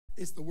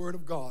It's the word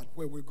of God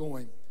where we're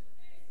going.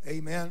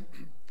 Amen.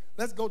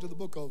 Let's go to the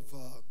book of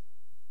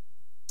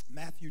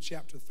Matthew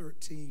chapter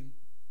 13.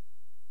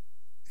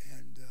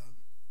 And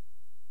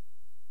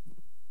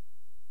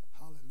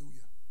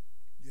hallelujah.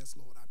 Yes,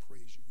 Lord, I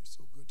praise you. You're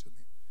so good to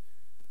me.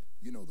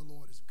 You know the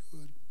Lord is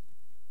good.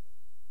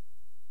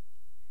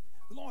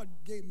 The Lord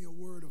gave me a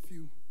word a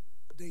few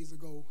days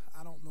ago.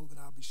 I don't know that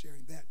I'll be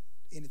sharing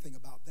anything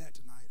about that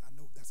tonight. I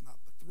know that's not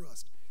the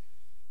thrust.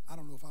 I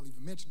don't know if I'll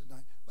even mention it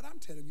tonight, but I'm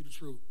telling you the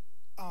truth.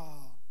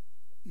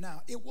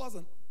 Now, it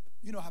wasn't,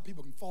 you know how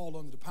people can fall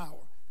under the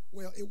power.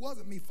 Well, it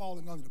wasn't me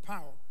falling under the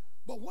power,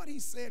 but what he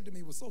said to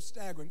me was so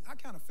staggering, I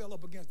kind of fell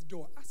up against the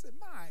door. I said,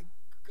 my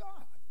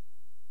God,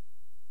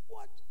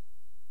 what?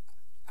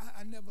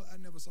 I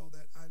never saw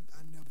that.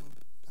 I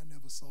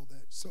never saw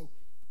that. So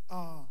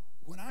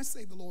when I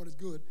say the Lord is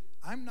good,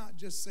 I'm not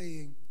just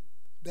saying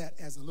that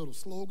as a little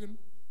slogan.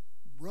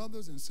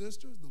 Brothers and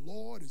sisters, the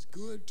Lord is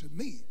good to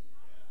me.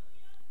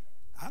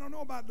 I don't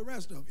know about the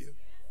rest of you,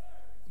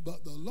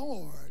 but the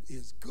Lord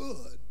is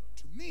good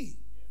to me.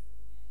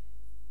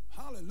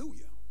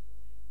 Hallelujah.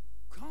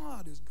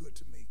 God is good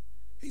to me.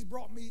 He's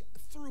brought me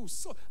through.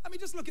 So, I mean,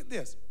 just look at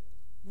this.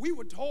 We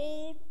were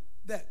told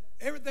that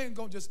everything's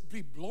going to just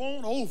be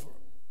blown over.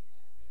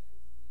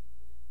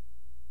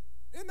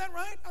 Isn't that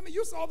right? I mean,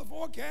 you saw the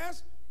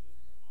forecast.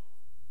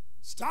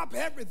 Stop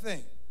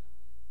everything.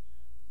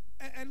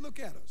 And look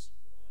at us.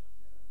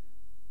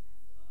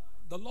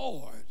 The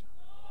Lord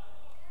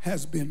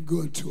has been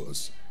good to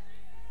us.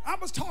 I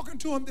was talking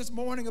to him this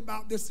morning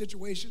about this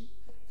situation,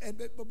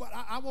 but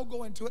I won't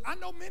go into it. I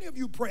know many of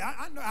you pray.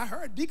 I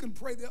heard Deacon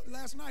pray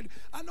last night.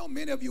 I know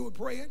many of you were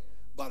praying,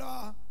 but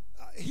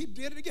he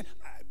did it again.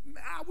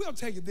 I will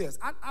tell you this.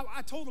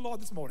 I told the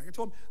Lord this morning. I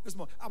told him this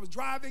morning. I was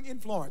driving in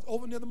Florence,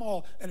 over near the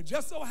mall, and it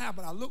just so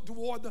happened I looked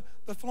toward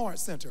the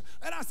Florence Center.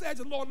 And I said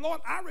to the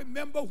Lord, I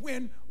remember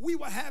when we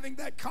were having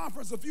that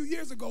conference a few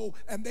years ago,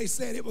 and they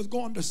said it was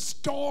going to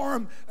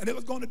storm, and it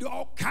was going to do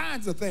all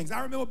kinds of things.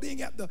 I remember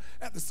being at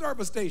the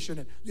service station,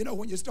 and, you know,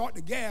 when you start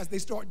the gas, they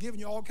start giving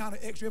you all kind of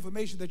extra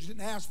information that you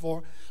didn't ask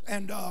for,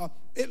 and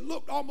it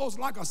looked almost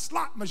like a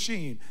slot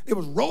machine. It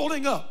was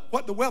rolling up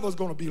what the weather's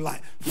going to be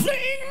like. Fling,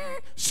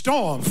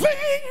 storm.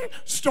 Fling,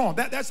 storm.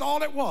 That's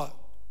all it was.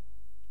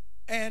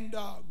 And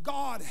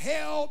God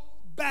held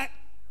back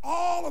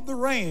all of the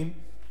rain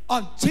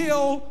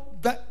until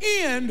the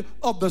end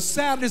of the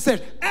Saturday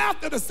session.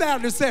 After the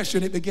Saturday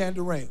session, it began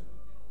to rain.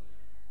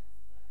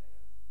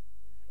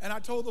 And I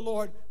told the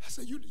Lord, I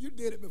said, you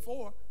did it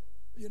before,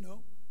 you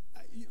know.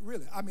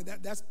 Really, I mean,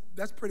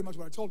 that's pretty much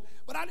what I told him.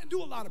 But I didn't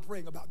do a lot of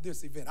praying about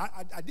this event.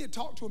 I did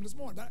talk to him this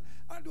morning, but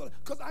I didn't do it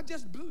because I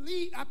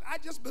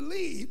just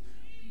believe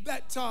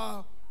that,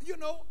 you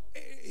know,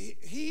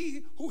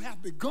 he who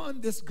hath begun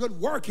this good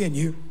work in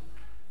you,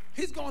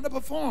 he's going to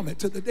perform it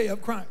to the day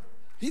of Christ.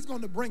 He's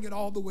going to bring it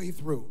all the way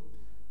through.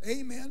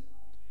 Amen.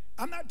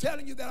 I'm not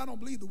telling you that I don't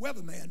believe the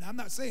weatherman. I'm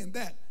not saying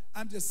that.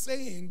 I'm just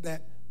saying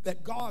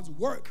that God's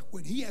work,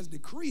 when he has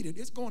decreed it,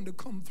 it's going to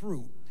come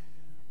through.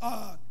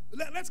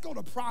 Let's go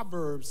to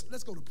Proverbs.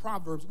 Let's go to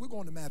Proverbs. We're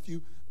going to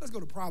Matthew. Let's go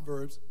to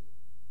Proverbs.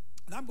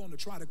 And I'm going to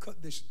try to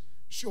cut this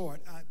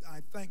short. I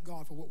thank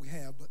God for what we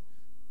have, but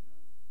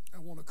I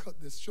want to cut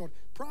this short.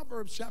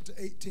 Proverbs chapter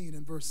 18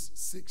 and verse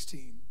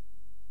 16.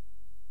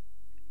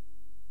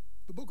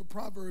 The book of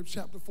Proverbs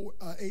chapter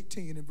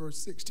 18 and verse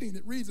 16.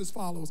 It reads as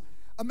follows.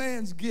 A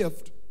man's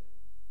gift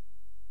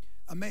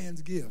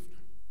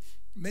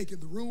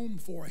maketh room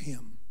for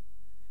him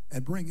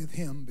and bringeth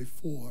him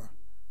before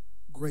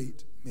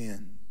great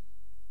men.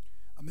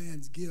 A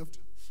man's gift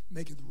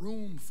maketh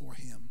room for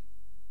him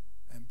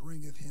and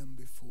bringeth him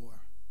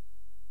before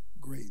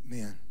great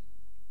men.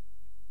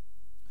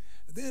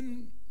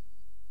 Then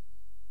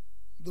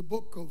the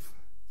book of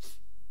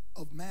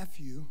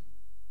Matthew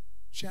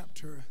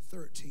chapter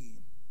 13.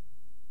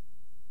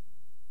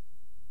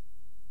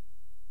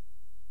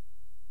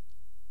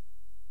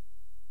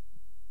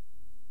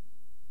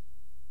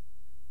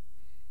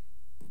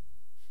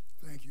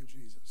 Thank you,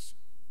 Jesus.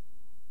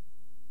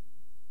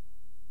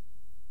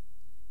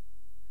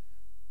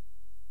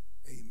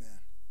 Amen.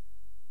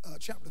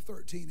 Chapter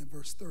 13 and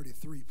verse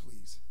 33,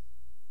 please.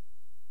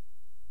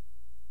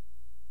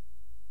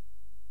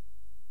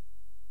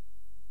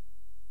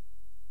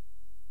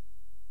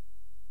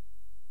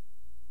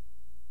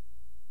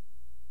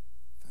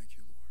 Thank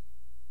you, Lord.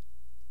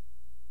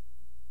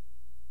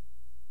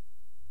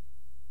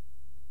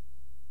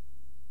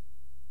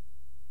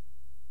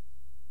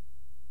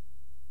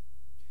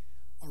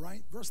 All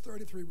right, verse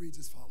 33 reads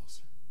as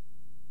follows.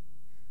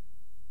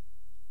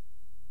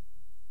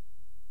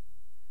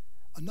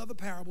 Another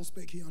parable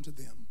spake he unto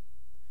them.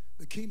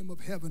 The kingdom of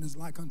heaven is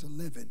like unto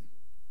leaven,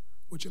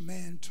 which a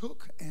man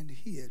took and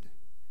hid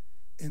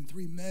in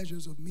 3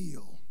 measures of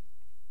meal,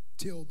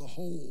 till the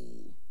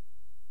whole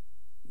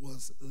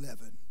was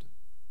leavened.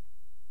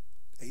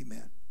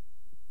 Amen.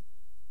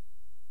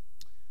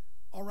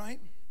 All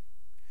right.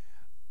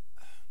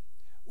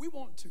 We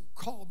want to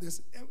call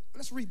this,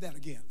 let's read that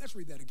again. Let's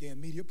read that again,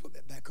 media. Put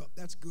that back up.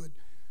 That's good.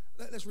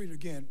 Let's read it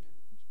again.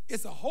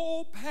 It's a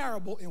whole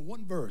parable in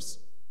one verse.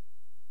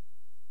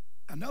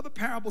 Another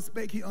parable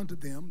spake he unto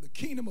them, the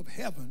kingdom of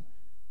heaven,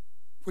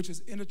 which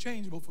is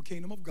interchangeable for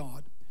kingdom of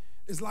God,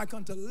 is like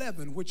unto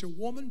leaven, which a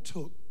woman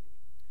took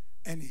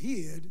and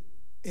hid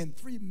in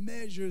 3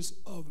 measures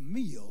of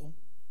meal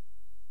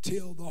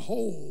till the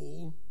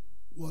whole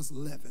was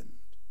leavened.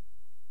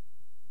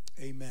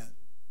 Amen.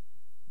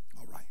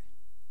 All right.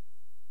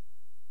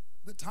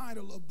 The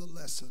title of the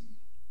lesson,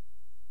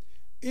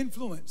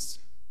 influence.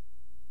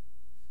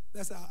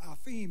 That's our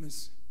theme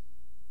is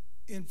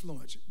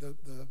influence.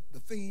 The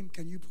theme,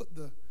 can you put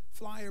the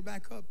flyer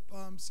back up,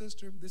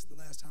 sister? This is the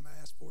last time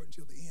I asked for it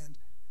until the end.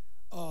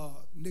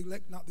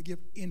 Neglect not to give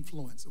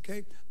influence,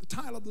 okay? The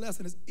title of the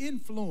lesson is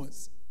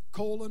influence,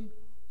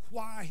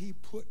 why he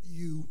put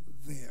you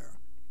there.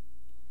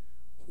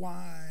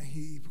 Why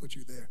he put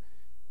you there.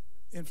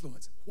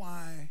 Influence,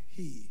 why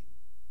he,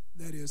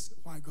 that is,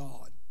 why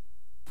God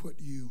put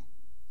you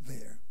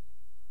there.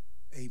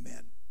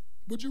 Amen.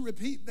 Would you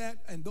repeat that?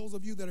 And those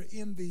of you that are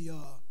in the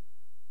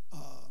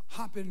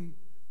Hoppin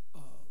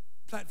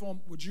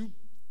platform, would you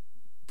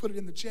put it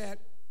in the chat?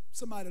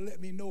 Somebody let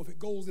me know if it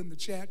goes in the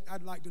chat.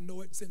 I'd like to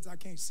know it since I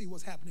can't see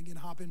what's happening in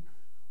Hoppin.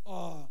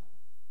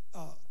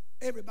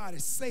 Everybody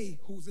say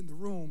who's in the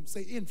room,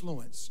 say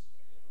influence,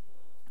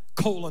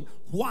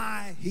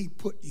 why he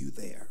put you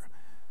there.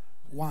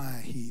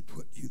 Why he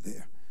put you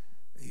there.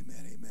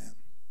 Amen, amen.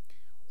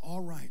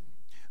 All right.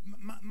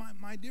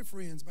 My dear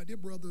friends, my dear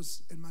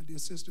brothers, and my dear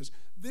sisters,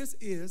 this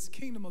is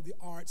Kingdom of the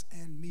Arts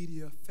and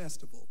Media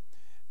Festival.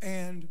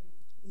 And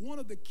one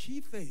of the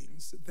key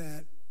things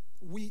that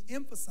we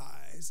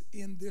emphasize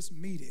in this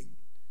meeting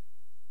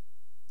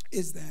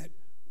is that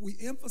we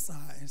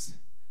emphasize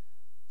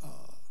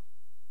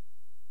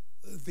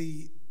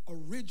the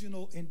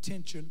original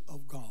intention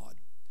of God.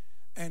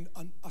 And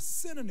a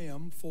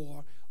synonym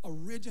for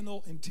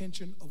original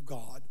intention of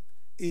God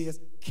is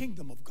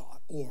kingdom of God,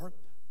 or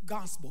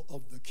gospel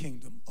of the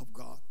kingdom of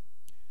God.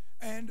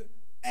 And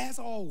as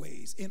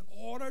always, in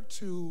order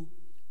to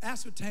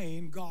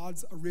ascertain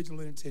God's original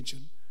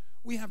intention,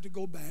 we have to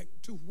go back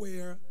to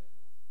where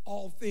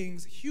all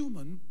things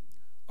human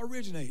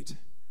originate.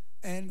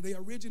 And they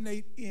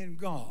originate in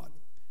God.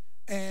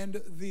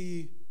 And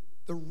the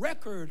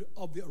record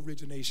of the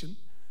origination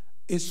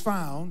is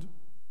found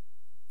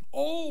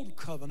Old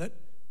Covenant,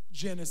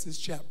 Genesis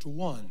chapter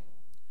 1.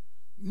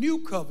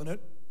 New Covenant,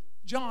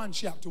 John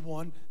chapter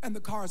 1, and the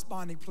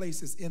corresponding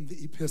places in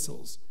the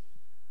epistles.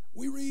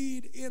 We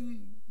read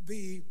in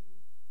the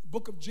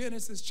book of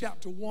Genesis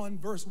chapter 1,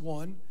 verse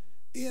 1,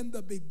 in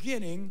the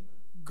beginning,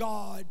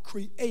 God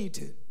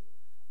created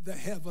the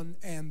heaven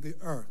and the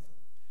earth.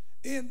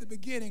 In the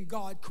beginning,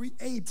 God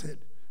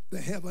created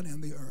the heaven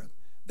and the earth.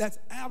 That's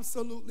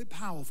absolutely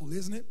powerful,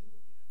 isn't it?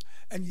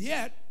 And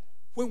yet,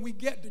 when we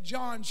get to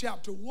John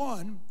chapter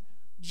 1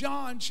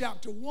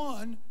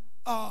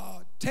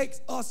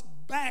 takes us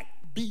back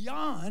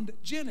beyond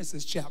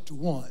Genesis chapter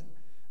 1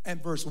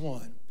 and verse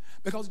 1.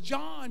 Because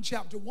John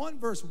chapter 1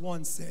 verse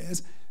 1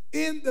 says,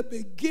 in the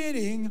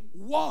beginning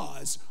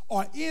was,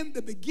 or in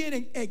the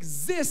beginning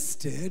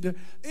existed,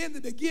 in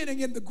the beginning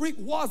in the Greek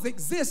was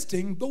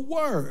existing the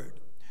Word.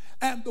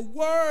 And the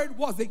Word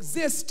was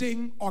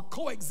existing or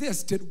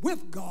coexisted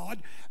with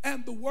God,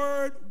 and the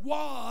Word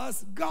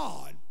was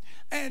God.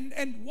 And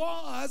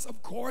was,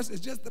 of course,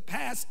 is just the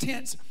past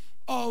tense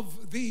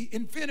of the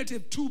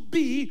infinitive to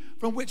be,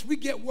 from which we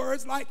get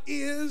words like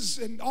is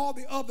and all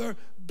the other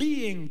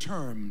being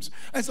terms.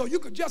 And so you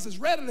could just as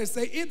readily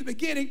say in the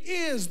beginning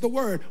is the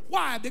Word.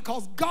 Why?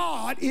 Because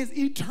God is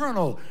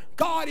eternal.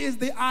 God is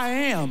the I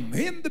am.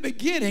 In the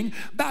beginning,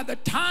 by the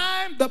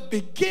time the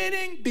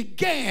beginning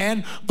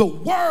began, the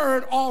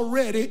Word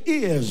already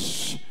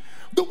is.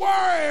 The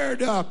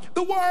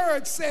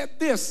Word said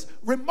this,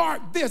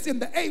 remarked this in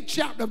the 8th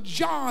chapter of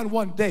John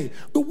one day.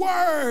 The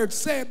Word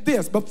said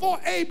this, before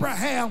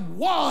Abraham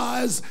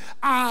was,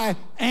 I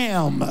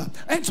am.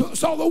 And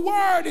so the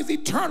Word is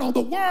eternal.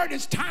 The Word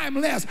is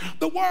timeless.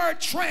 The Word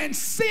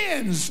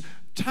transcends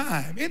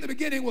time. In the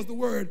beginning was the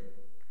Word.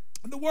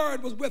 And the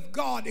Word was with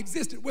God,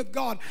 existed with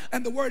God,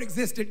 and the Word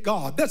existed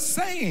God. The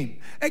same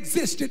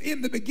existed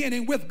in the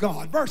beginning with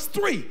God. Verse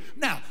 3.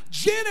 Now,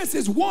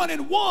 Genesis 1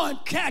 and 1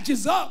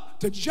 catches up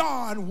to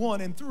John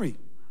 1 and 3.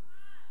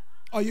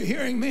 Are you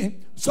hearing me?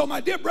 So my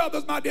dear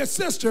brothers, my dear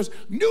sisters,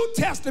 New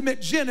Testament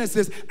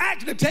Genesis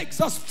actually takes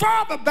us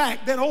farther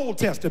back than Old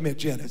Testament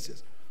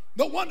Genesis.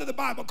 No wonder the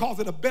Bible calls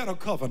it a better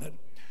covenant.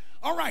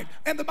 All right,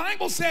 and the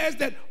Bible says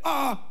that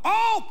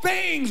all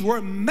things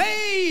were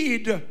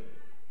made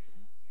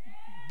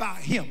by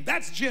him.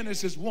 That's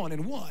Genesis 1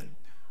 and 1.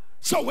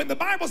 So when the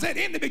Bible said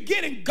in the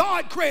beginning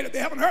God created the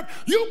heaven and earth,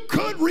 you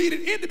could read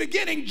it in the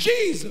beginning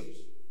Jesus.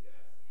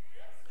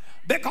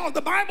 Because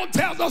the Bible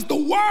tells us the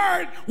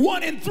Word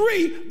 1 and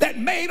 3 that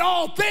made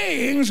all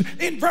things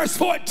in verse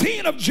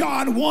 14 of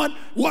John 1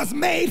 was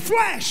made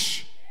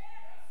flesh.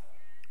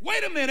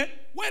 Wait a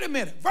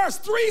minute. Verse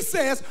 3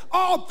 says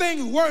all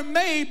things were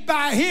made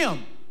by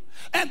him.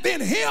 And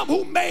then him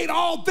who made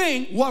all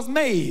things was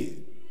made.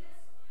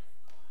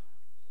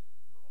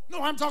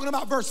 No, I'm talking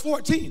about verse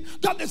 14.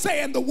 Doesn't it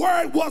say, and the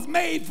word was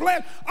made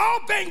flesh? All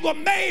things were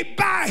made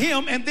by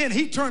him, and then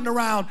he turned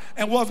around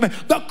and was made.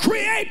 The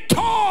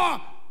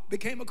creator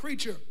became a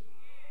creature.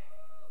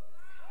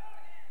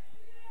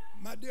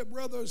 My dear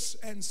brothers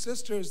and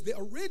sisters, the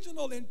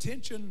original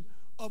intention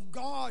of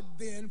God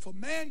then for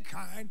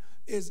mankind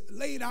is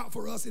laid out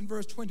for us in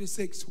verse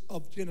 26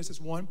 of Genesis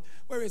 1,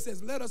 where it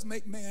says, let us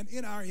make man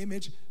in our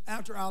image,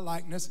 after our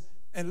likeness,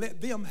 and let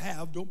them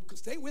have,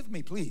 stay with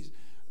me please,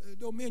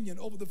 dominion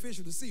over the fish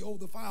of the sea, over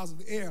the fowls of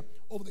the air,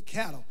 over the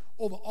cattle,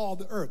 over all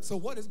the earth. So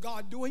what is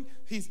God doing?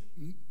 He's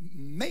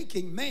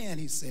making man,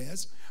 he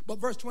says. But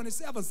verse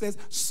 27 says,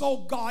 so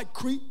God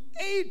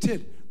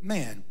created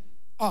man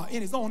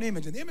in his own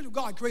image. In the image of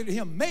God created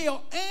him,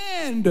 male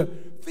and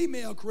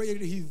female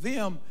created he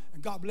them.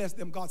 And God blessed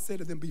them. God said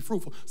to them, be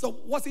fruitful. So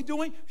what's he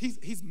doing?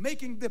 He's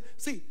making them.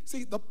 See,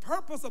 the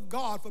purpose of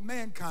God for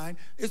mankind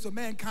is for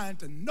mankind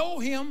to know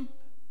him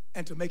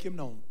and to make him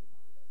known.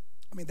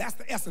 I mean, that's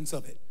the essence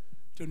of it.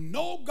 To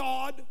know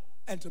God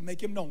and to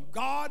make him known.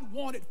 God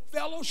wanted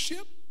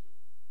fellowship,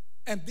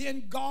 and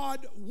then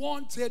God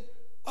wanted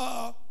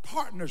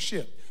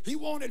partnership. He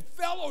wanted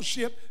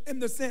fellowship in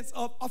the sense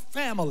of a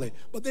family,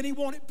 but then he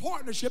wanted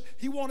partnership.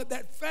 He wanted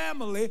that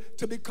family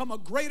to become a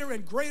greater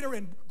and greater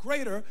and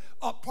greater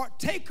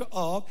partaker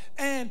of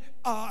and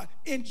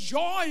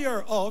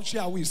enjoyer of,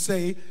 shall we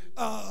say,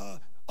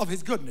 of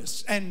his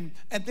goodness, and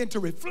then to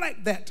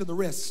reflect that to the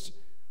rest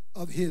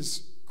of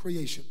his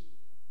creation.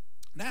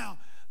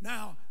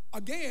 Now,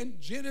 again,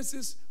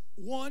 Genesis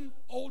 1,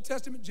 Old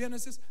Testament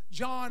Genesis,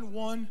 John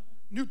 1,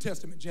 New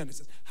Testament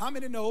Genesis. How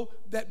many know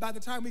that by the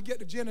time we get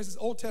to Genesis,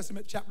 Old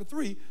Testament chapter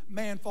 3,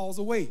 man falls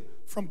away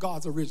from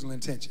God's original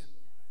intention?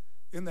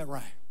 Isn't that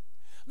right?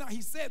 Now,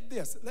 he said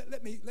this.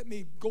 Let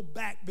me go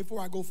back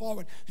before I go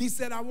forward. He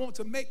said, I want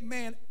to make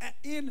man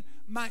in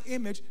my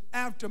image,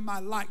 after my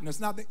likeness.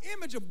 Now, the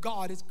image of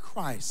God is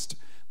Christ.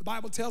 The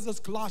Bible tells us,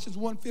 Colossians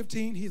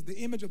 1:15, he is the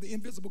image of the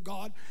invisible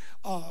God.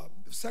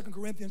 2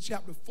 Corinthians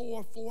chapter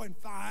 4 and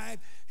 5,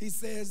 he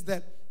says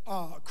that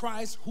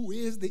Christ, who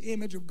is the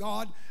image of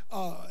God,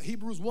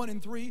 Hebrews 1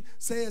 and 3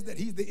 says that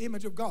he's the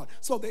image of God.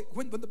 So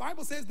when the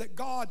Bible says that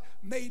God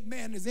made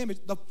man in his image,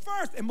 the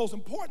first and most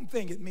important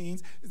thing it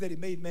means is that he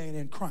made man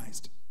in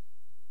Christ.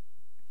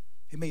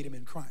 He made him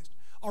in Christ.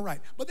 All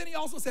right, but then he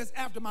also says,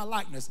 after my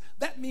likeness.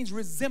 That means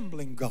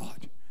resembling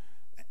God.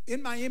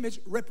 In my image,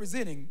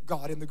 representing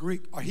God in the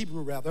Greek, or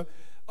Hebrew rather,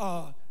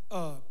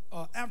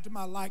 after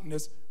my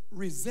likeness,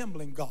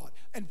 resembling God.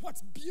 And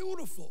what's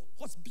beautiful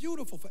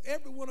for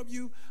every one of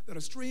you that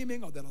are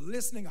streaming or that are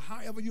listening or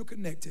however you're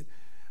connected,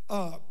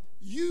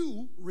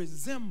 you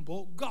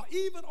resemble God,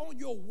 even on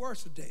your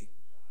worst day.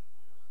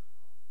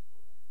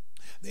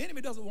 The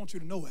enemy doesn't want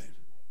you to know it.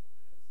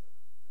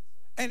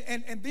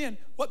 And then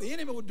what the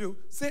enemy will do,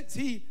 since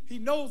he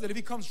knows that if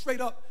he comes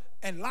straight up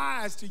and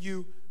lies to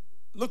you,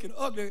 looking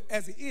ugly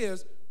as he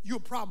is, you'll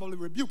probably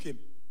rebuke him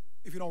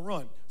if you don't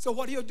run. So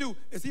what he'll do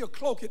is he'll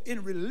cloak it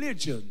in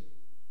religion.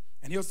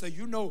 And he'll say,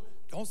 you know,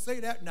 don't say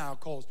that now,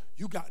 because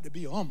you got to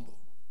be humble.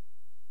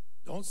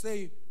 Don't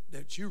say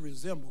that you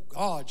resemble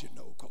God, you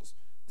know, because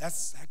that's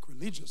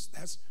sacrilegious.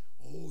 That's,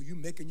 oh, you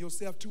making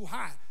yourself too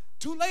high.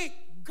 Too late.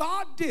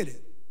 God did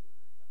it.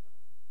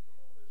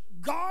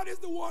 God is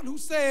the one who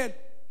said,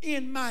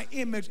 in my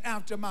image,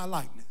 after my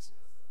likeness.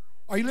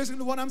 Are you listening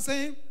to what I'm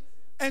saying?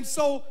 And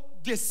so,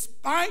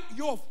 despite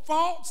your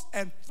faults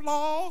and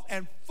flaws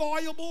and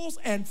foibles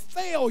and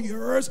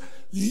failures,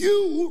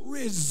 you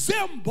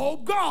resemble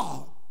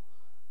God.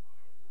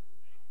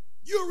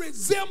 You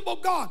resemble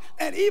God.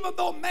 And even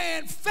though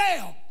man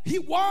fell, he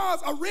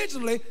was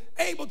originally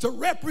able to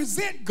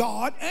represent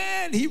God,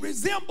 and he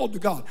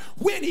resembled God.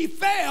 When he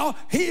fell,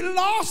 he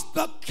lost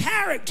the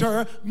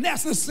character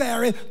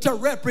necessary to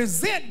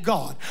represent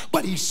God,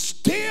 but he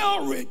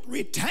still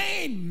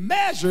retained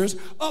measures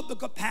of the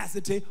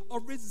capacity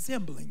of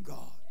resembling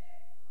God.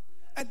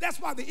 And that's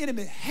why the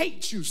enemy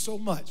hates you so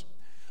much.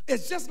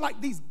 It's just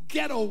like these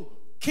ghetto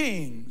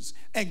kings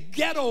and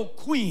ghetto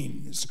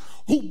queens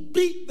who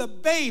beat the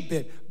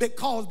baby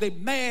because they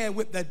mad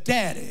with the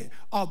daddy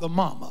or the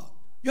mama.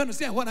 You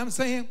understand what I'm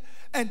saying?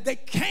 And they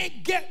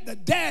can't get the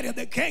daddy,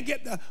 they can't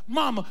get the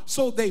mama,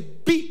 so they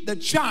beat the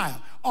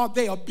child or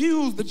they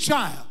abuse the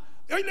child.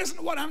 Are you listening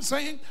to what I'm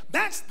saying?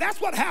 That's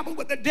what happened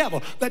with the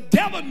devil. The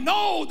devil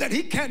knows that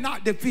he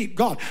cannot defeat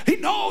God. He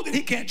knows that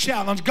he can't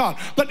challenge God.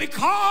 But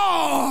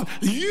because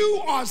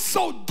you are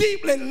so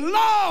deeply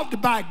loved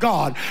by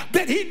God,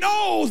 that he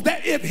knows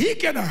that if he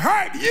can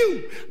hurt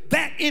you,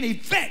 that in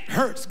effect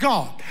hurts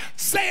God.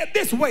 Say it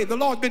this way. The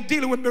Lord's been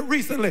dealing with me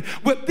recently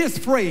with this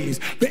phrase.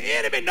 The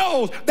enemy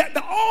knows that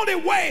the only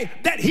way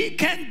that he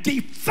can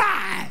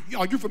defy,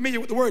 are you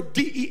familiar with the word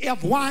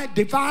D-E-F-Y,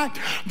 defy?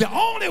 The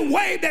only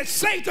way that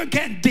Satan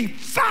can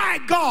defy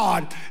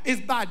God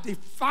is by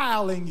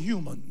defiling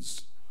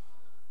humans.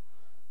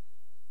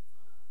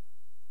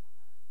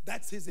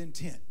 That's his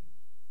intent.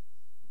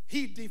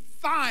 He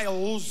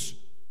defiles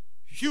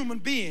human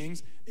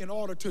beings in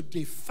order to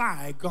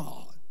defy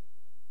God.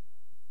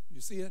 You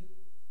see it?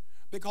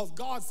 because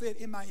God said,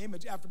 in my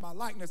image, after my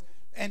likeness,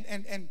 and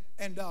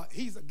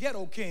he's a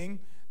ghetto king,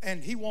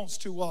 and he wants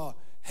to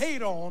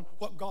hate on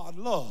what God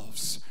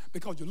loves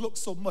because you look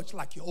so much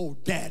like your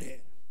old daddy.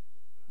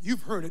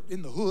 You've heard it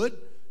in the hood.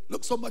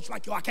 Look so much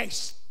like your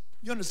case.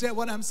 You understand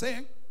what I'm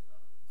saying?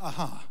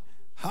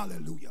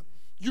 Hallelujah.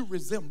 You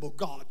resemble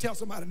God. Tell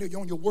somebody you're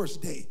on your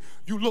worst day.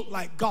 You look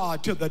like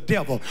God to the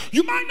devil.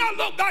 You might not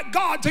look like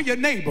God to your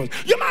neighbors.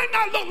 You might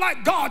not look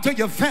like God to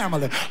your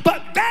family.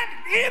 But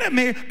that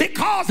enemy,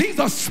 because he's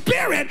a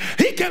spirit,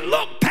 he can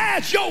look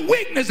past your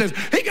weaknesses.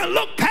 He can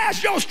look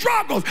past your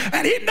struggles.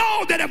 And he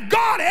knows that if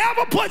God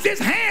ever puts his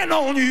hand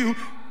on you,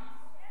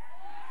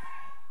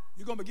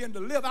 you're going to begin to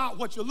live out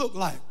what you look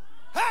like.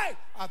 Hey,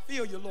 I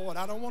feel you, Lord.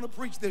 I don't want to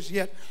preach this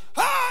yet.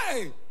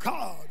 Hey,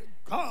 God.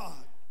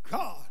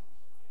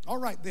 All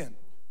right, then.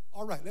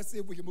 All right, let's see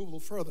if we can move a little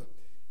further.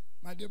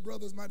 My dear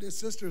brothers, my dear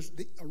sisters,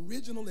 the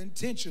original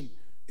intention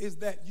is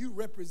that you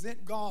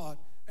represent God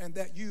and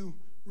that you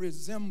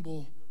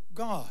resemble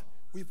God.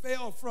 We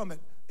fell from it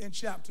in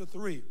chapter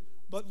 3.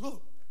 But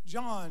look,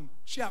 John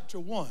chapter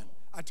 1.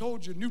 I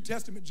told you New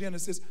Testament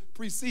Genesis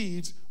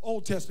precedes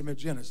Old Testament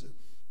Genesis.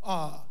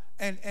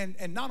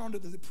 And not only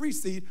does it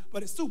precede,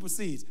 but it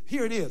supersedes.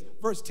 Here it is,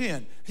 verse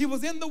 10. He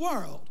was in the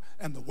world,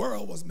 and the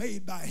world was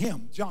made by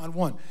him, John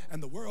 1,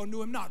 and the world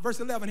knew him not. Verse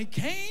 11, he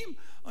came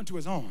unto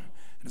his own,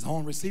 and his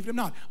own received him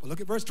not. But look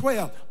at verse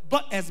 12.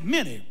 But as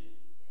many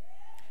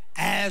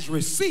as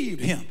received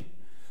him,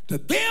 to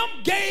them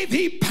gave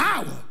he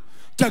power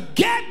to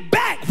get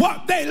back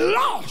what they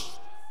lost.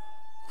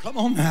 Come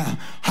on now.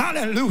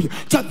 Hallelujah.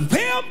 To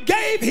them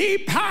gave he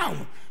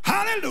power.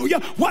 Hallelujah.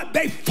 What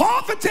they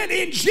forfeited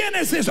in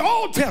Genesis,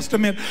 Old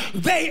Testament,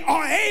 they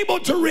are able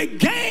to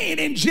regain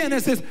in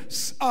Genesis,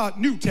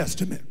 New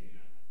Testament.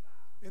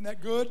 Isn't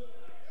that good?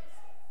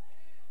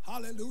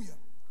 Hallelujah.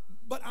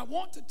 But I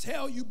want to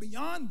tell you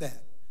beyond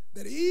that,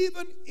 that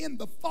even in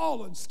the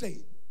fallen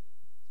state,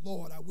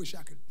 Lord, I wish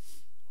I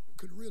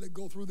could really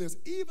go through this.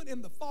 Even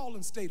in the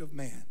fallen state of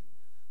man,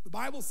 the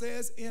Bible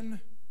says in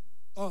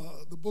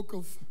the book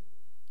of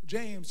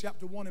James,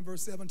 chapter 1 and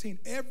verse 17,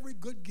 every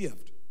good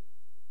gift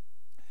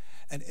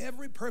and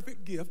every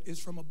perfect gift is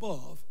from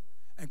above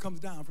and comes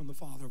down from the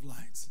Father of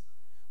lights,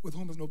 with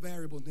whom is no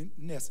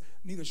variableness,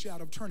 neither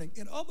shadow of turning.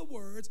 In other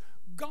words,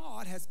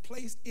 God has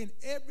placed in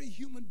every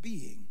human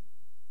being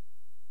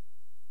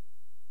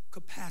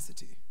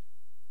capacity,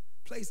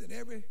 placed in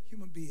every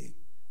human being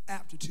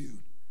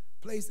aptitude,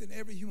 placed in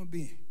every human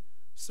being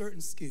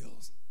certain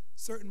skills,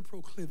 certain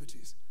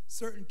proclivities,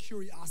 certain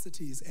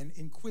curiosities and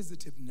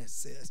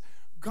inquisitivenesses.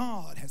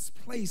 God has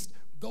placed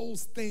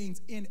those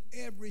things in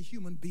every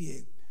human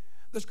being.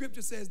 The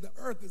scripture says the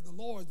earth is the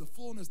Lord's, the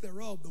fullness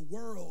thereof, the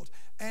world,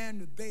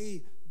 and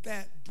they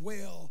that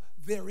dwell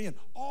therein.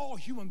 All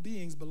human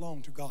beings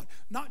belong to God.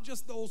 Not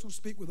just those who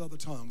speak with other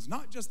tongues,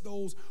 not just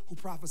those who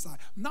prophesy,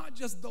 not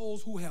just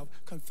those who have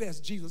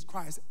confessed Jesus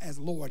Christ as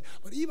Lord,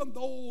 but even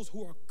those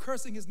who are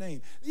cursing his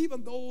name,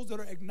 even those that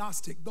are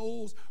agnostic,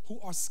 those who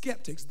are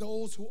skeptics,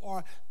 those who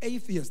are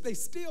atheists, they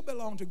still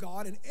belong to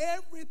God, and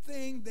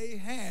everything they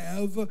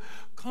have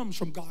comes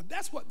from God.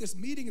 That's what this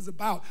meeting is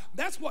about.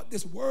 That's what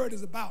this word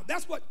is about.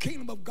 That's what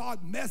Kingdom of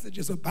God message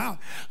is about.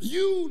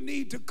 You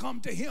need to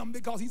come to him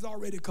because he's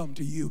already come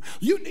to you.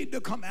 You need to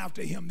come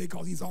after him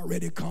because he's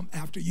already come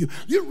after you.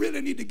 You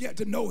really need to get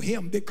to know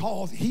him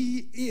because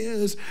he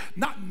is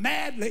not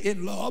madly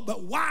in love,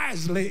 but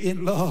wisely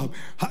in love,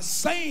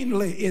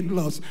 sanely in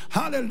love,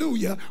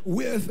 hallelujah,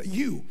 with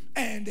you.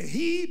 And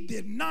he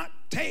did not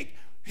take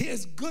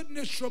his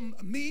goodness from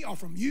me or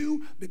from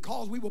you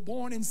because we were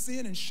born in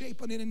sin and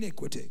shapen in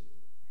iniquity.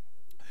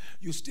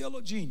 You're still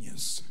a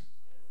genius.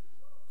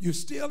 You're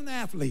still an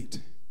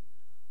athlete.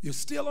 You're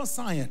still a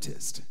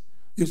scientist.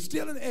 You're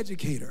still an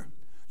educator.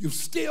 You've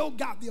still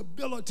got the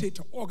ability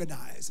to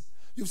organize.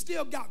 You've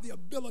still got the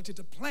ability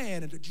to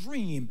plan and to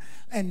dream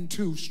and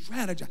to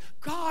strategize.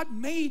 God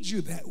made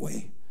you that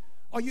way.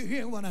 Are you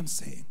hearing what I'm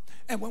saying?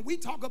 And when we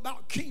talk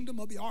about kingdom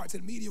of the arts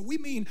and media, we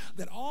mean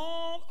that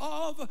all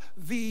of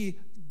the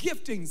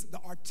giftings, the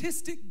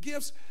artistic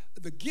gifts,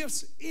 the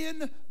gifts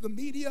in the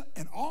media,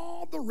 and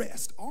all the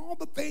rest, all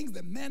the things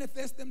that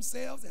manifest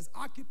themselves as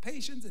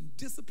occupations and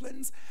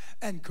disciplines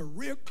and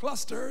career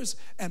clusters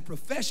and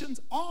professions,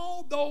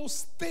 all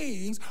those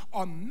things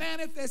are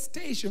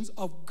manifestations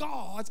of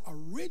God's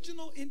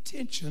original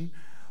intention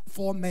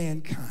for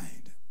mankind.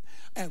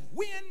 And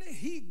when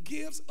he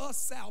gives us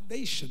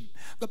salvation,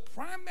 the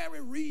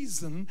primary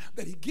reason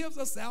that he gives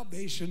us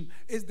salvation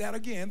is that,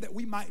 again, that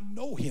we might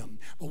know him.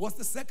 But what's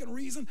the second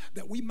reason?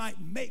 That we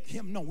might make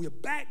him known. We're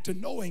back to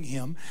knowing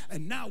him,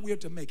 and now we're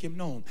to make him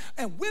known.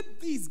 And with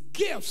these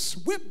gifts,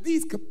 with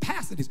these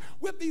capacities,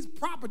 with these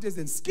properties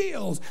and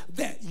skills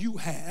that you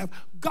have,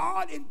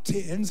 God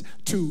intends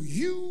to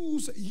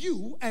use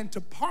you and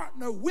to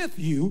partner with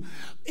you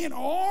in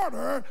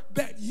order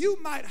that you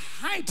might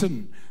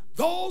heighten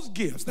those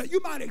gifts, that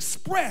you might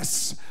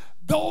express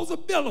those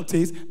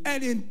abilities,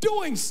 and in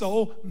doing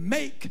so,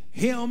 make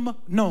him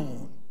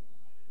known.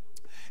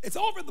 It's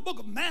over in the book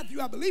of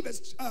Matthew. I believe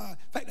it's, in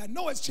fact, I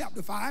know it's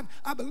chapter 5.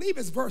 I believe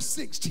it's verse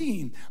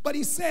 16. But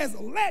he says,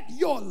 let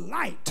your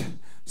light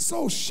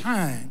so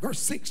shine, verse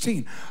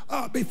 16,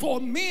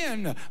 before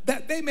men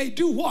that they may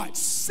do what?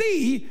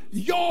 See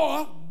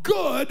your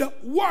good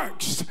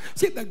works.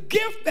 See, the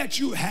gift that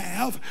you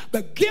have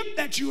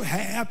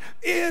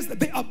is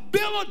the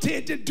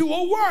ability to do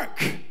a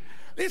work.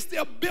 It's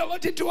the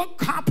ability to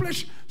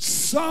accomplish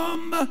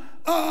some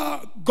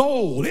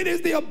goal. It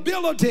is the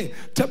ability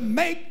to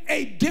make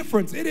a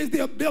difference. It is the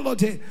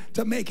ability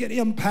to make an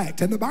impact.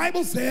 And the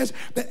Bible says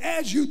that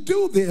as you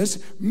do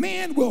this,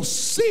 men will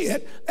see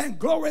it and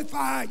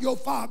glorify your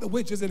Father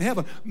which is in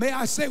heaven. May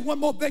I say one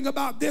more thing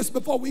about this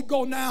before we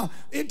go now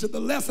into the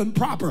lesson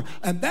proper?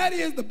 And that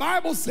is, the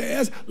Bible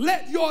says,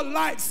 let your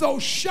light so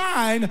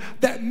shine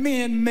that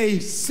men may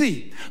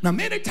see. Now,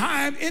 many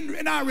times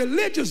in our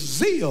religious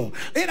zeal,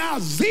 in our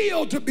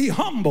zeal to be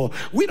humble,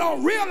 we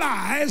don't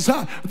realize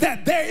that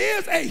there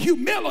is a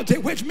humility,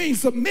 which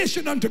means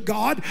submission unto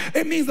God.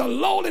 It means a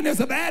lowliness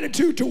of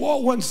attitude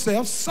toward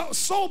oneself,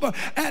 sober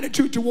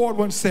attitude toward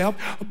oneself.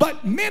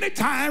 But many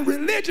times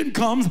religion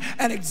comes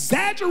and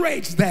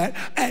exaggerates that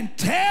and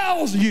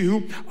tells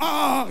you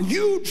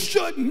you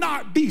should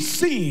not be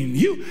seen.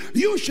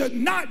 You should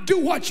not do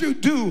what you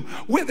do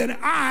with an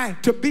eye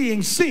to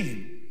being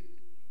seen.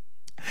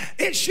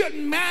 It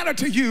shouldn't matter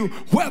to you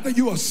whether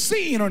you are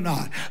seen or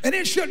not. And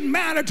it shouldn't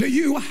matter to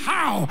you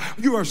how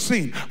you are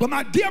seen. But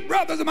my dear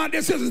brothers and my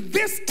dear sisters,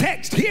 this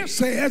text here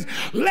says,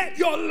 let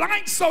your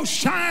light so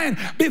shine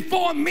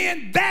before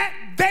men that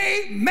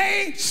they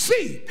may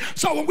see.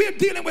 So when we're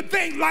dealing with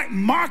things like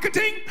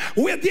marketing,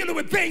 we're dealing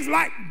with things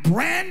like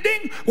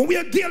branding, when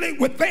we're dealing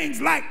with things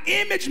like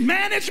image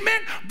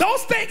management,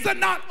 those things are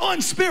not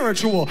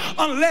unspiritual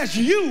unless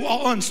you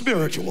are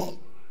unspiritual.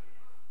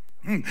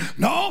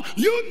 No,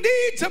 you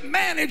need to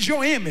manage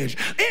your image.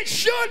 It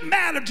should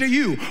matter to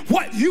you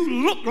what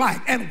you look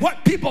like and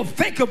what people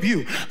think of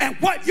you and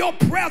what your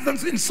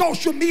presence in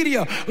social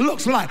media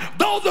looks like.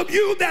 Those of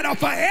you that are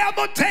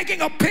forever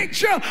taking a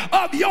picture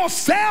of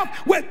yourself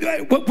with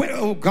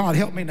oh God,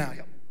 help me now.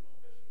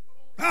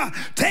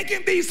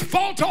 Taking these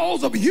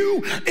photos of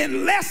you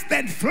in less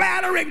than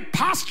flattering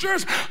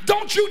postures.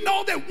 Don't you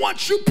know that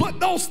once you put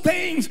those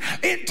things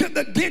into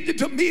the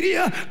digital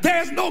media,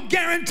 there's no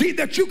guarantee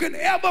that you can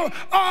ever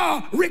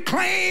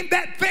reclaim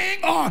that thing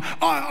or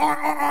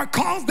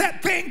cause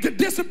that thing to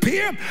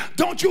disappear?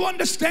 Don't you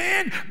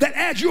understand that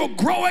as you're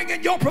growing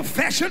in your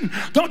profession,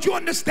 don't you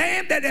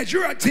understand that as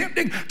you're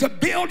attempting to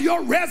build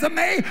your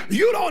resume,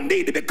 you don't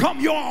need to become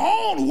your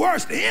own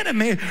worst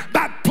enemy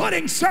by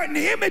putting certain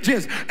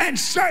images and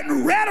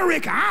certain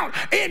rhetoric out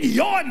in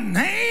your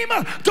name?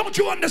 Don't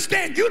you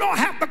understand you don't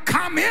have to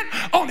comment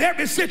on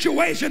every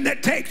situation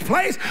that takes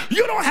place?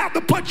 You don't have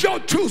to put your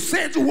 2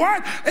 cents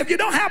worth. If you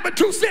don't have the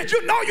 2 cents,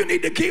 you know you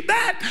need to keep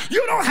that.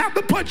 You don't have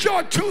to put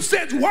your 2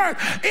 cents worth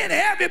in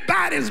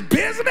everybody's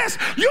business.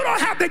 You don't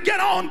have to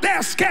get on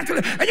their schedule.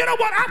 And you know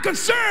what? I'm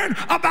concerned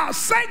about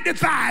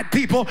sanctified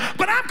people,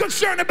 but I'm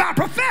concerned about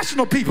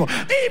professional people.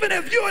 Even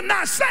if you are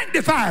not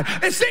sanctified,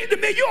 it seems to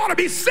me you ought to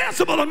be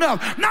sensible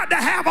enough not to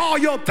have all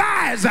your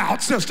thighs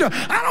out, sister.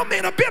 I don't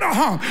mean a bit of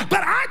harm, but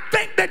I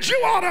think that you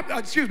ought to,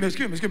 excuse me.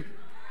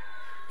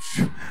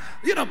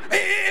 You know,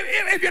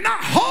 if you're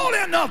not holy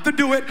enough to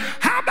do it,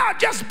 how about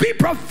just be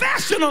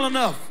professional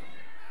enough?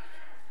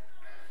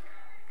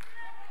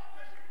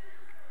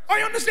 Are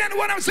you understanding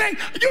what I'm saying?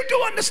 You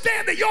do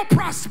understand that your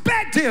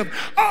prospective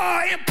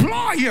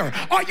employer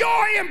or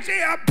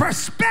your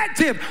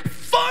prospective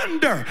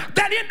funder,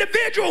 that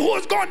individual who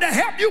is going to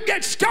help you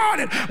get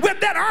started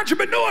with that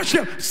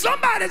entrepreneurship,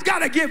 somebody's got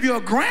to give you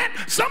a grant.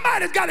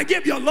 Somebody's got to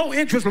give you a low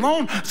interest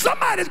loan.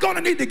 Somebody's going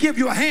to need to give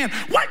you a hand.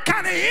 What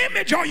kind of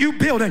image are you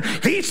building?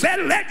 He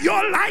said, let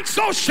your light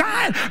so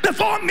shine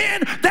before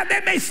men that they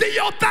may see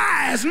your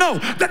thighs. No,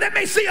 that they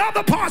may see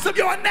other parts of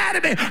your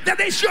anatomy that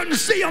they shouldn't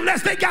see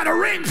unless they got a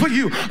ring for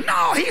you.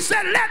 No, he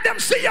said, let them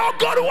see your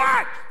good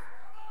work.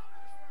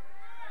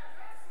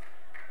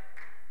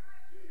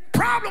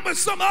 Problem with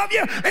some of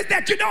you is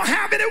that you don't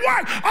have any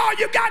work. All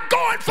you got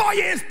going for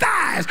you is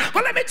thighs.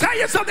 But let me tell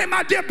you something,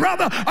 my dear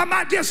brother, or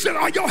my dear sister,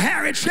 or your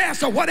hairy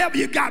chest, or whatever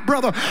you got,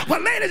 brother.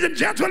 Well, ladies and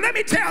gentlemen, let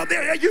me tell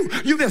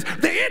you this.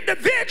 The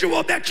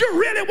individual that you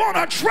really want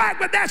to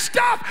attract with that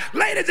stuff,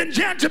 ladies and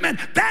gentlemen,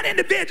 that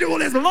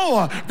individual is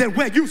lower than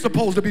where you're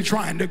supposed to be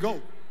trying to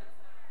go.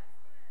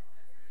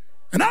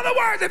 In other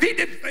words, if he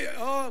did,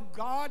 oh,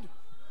 God,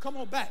 come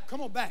on back.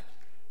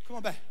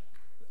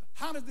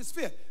 How does this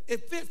fit?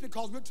 It fits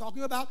because we're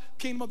talking about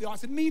kingdom of the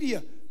arts and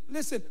media.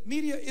 Listen,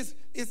 media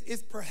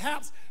is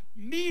perhaps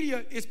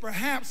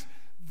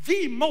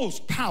the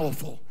most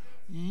powerful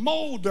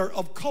molder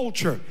of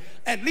culture,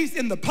 at least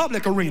in the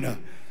public arena.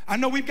 I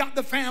know we've got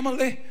the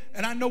family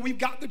and I know we've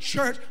got the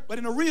church, but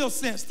in a real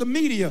sense, the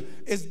media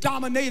is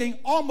dominating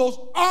almost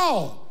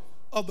all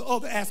of the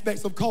other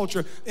aspects of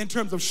culture in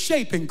terms of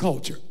shaping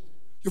culture.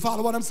 You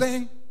follow what I'm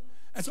saying?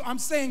 And so I'm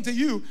saying to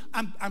you,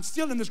 I'm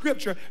still in the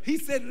scripture. He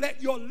said,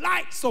 let your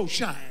light so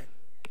shine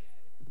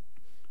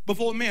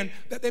before men,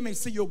 that they may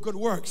see your good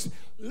works.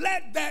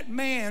 Let that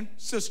man,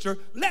 sister,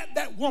 let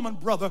that woman,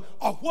 brother,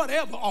 or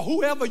whatever, or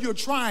whoever you're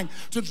trying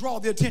to draw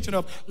the attention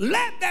of,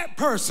 let that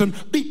person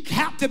be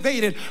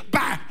captivated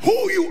by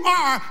who you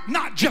are,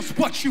 not just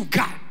what you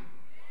got.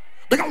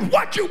 Because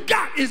what you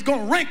got is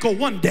going to wrinkle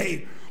one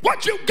day.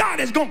 What you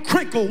got is going to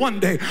crinkle one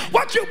day.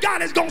 What you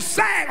got is going to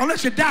sag,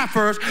 unless you die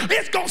first.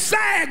 It's going to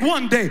sag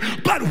one day.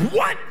 But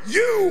what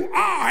you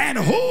are and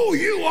who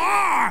you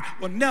are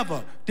will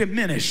never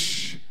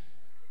diminish.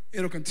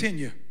 It'll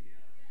continue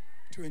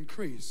to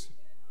increase.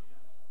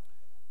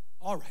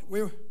 All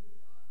right.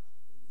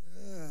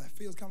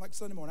 Feels kind of like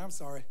Sunday morning. I'm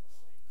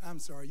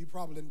sorry. You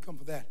probably didn't come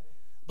for that.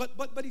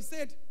 But he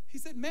said,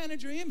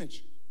 manage your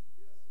image.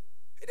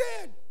 He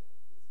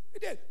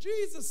did.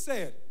 Jesus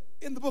said,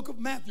 in the book of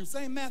Matthew,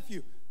 same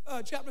Matthew,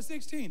 chapter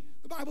 16,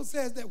 the Bible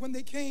says that when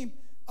they came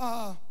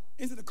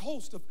into the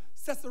coast of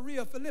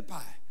Caesarea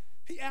Philippi,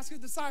 he asked his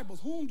disciples,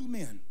 whom do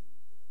men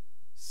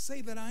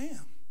say that I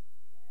am?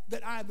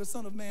 That I, the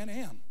Son of Man,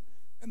 am.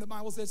 And the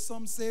Bible says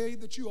some say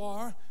that you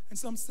are, and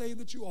some say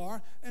that you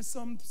are, and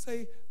some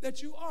say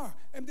that you are.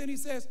 And then he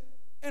says,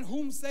 and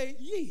whom say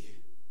ye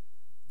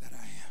that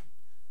I am?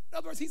 In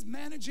other words, he's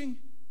managing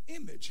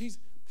image. He's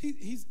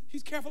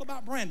careful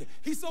about branding.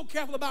 He's so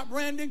careful about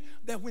branding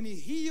that when he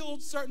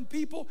healed certain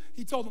people,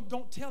 he told them,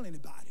 don't tell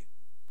anybody.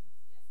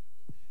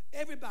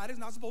 Everybody's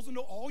not supposed to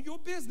know all your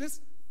business.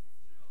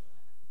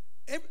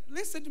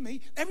 Listen to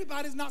me.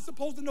 Everybody's not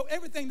supposed to know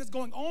everything that's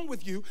going on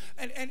with you.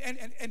 And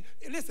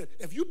listen,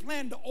 if you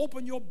plan to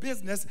open your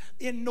business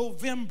in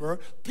November,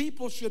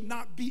 people should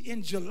not be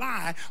in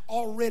July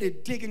already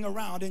digging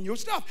around in your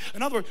stuff.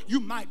 In other words, you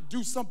might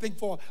do something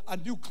for a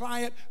new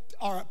client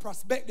or a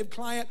prospective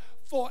client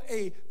for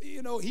he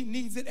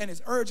needs it and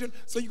it's urgent,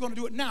 so you're going to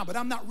do it now. But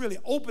I'm not really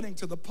opening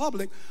to the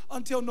public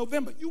until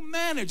November. You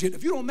manage it.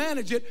 If you don't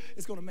manage it,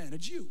 it's going to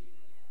manage you.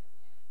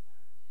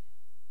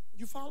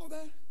 You follow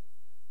that?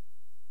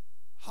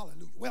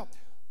 Hallelujah. Well,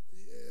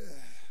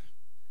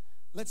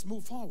 let's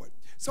move forward.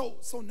 So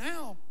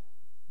now,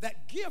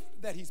 that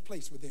gift that he's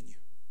placed within you,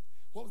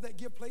 what was that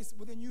gift placed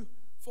within you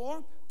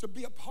for? To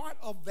be a part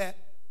of that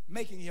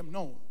making him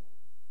known.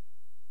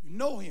 You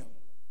know him,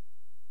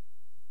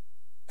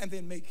 and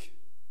then make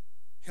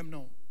him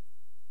known.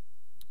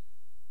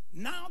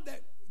 Now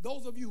that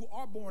those of you who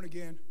are born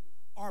again,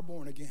 I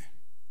want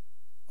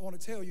to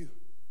tell you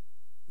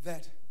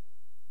that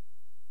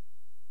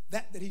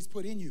he's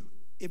put in you,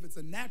 if it's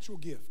a natural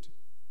gift,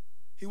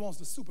 he wants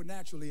to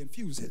supernaturally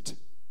infuse it.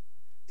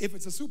 If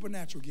it's a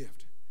supernatural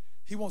gift,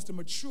 he wants to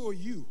mature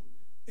you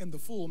in the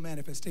full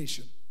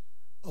manifestation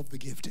of the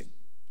gifting.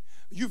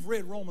 You've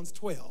read Romans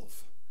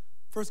 12,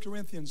 1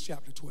 Corinthians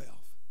chapter 12.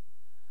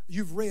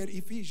 You've read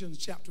Ephesians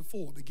chapter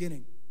 4,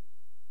 beginning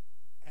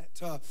at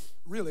 1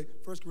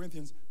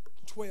 Corinthians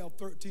 12,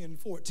 13, and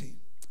 14.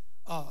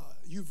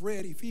 You've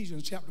read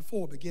Ephesians chapter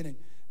 4, beginning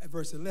at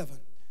verse 11.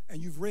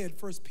 And you've read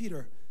 1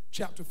 Peter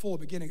chapter 4,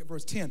 beginning at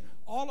verse 10.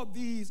 All of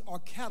these are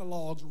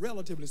catalogs,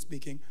 relatively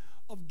speaking,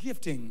 of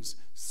giftings,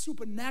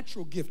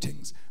 supernatural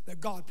giftings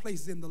that God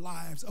places in the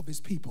lives of his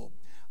people.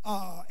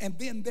 And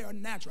then there are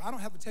natural. I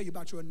don't have to tell you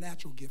about your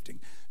natural gifting.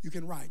 You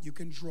can write, you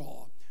can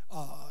draw,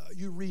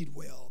 you read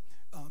well,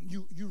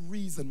 you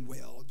reason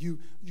well,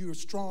 you're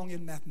strong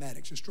in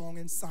mathematics, you're strong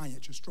in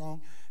science, you're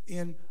strong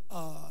in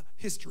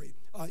history,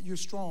 you're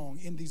strong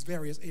in these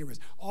various areas.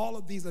 All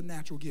of these are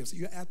natural gifts.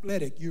 You're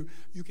athletic, you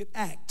can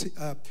act,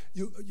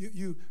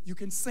 you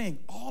can sing.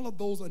 All of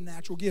those are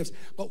natural gifts.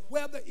 But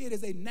whether it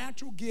is a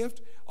natural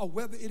gift or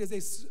whether it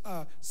is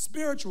a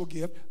spiritual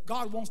gift,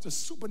 God wants to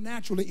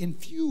supernaturally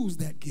infuse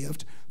that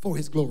gift for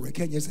his glory.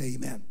 Can you say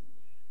amen?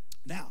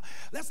 Now,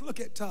 let's look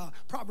at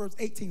Proverbs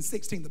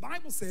 18:16. The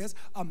Bible says,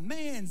 a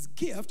man's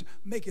gift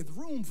maketh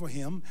room for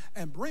him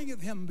and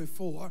bringeth him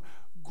before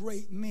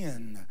great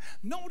men.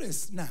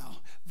 Notice now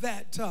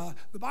that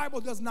the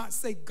Bible does not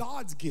say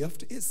God's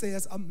gift. It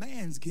says a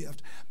man's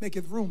gift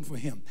maketh room for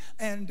him.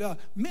 And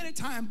many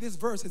times this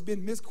verse has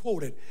been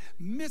misquoted.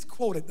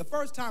 The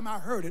first time I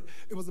heard it,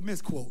 it was a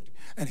misquote.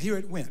 And here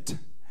it went.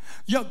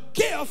 Your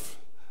gift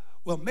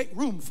will make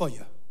room for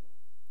you.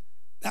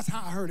 That's how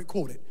I heard it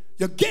quoted.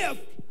 Your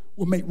gift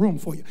will make room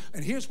for you.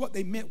 And here's what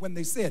they meant when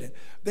they said it.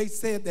 They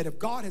said that if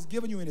God has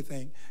given you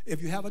anything,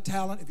 if you have a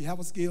talent, if you have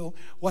a skill,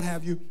 what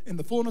have you, in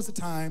the fullness of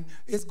time,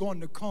 it's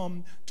going to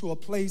come to a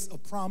place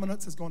of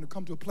prominence. It's going to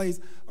come to a place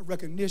of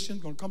recognition.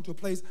 It's going to come to a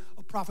place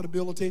of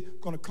profitability.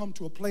 It's going to come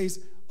to a place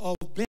of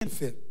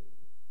benefit.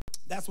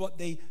 That's what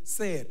they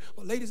said.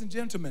 But ladies and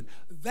gentlemen,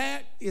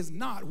 that is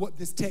not what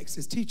this text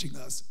is teaching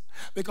us,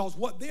 because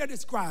what they're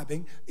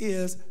describing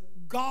is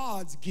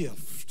God's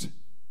gift.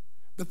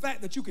 The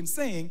fact that you can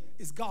sing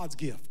is God's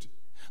gift.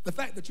 The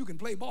fact that you can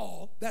play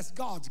ball, that's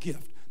God's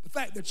gift. The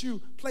fact that you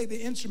play the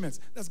instruments,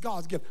 that's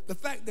God's gift. The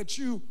fact that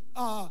you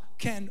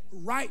can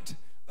write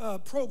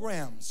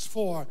programs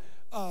for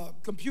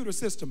computer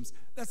systems,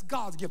 that's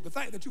God's gift. The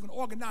fact that you can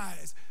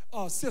organize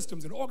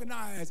systems and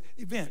organize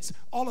events,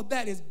 all of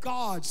that is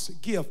God's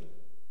gift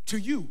to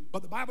you.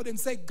 But the Bible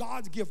didn't say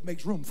God's gift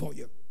makes room for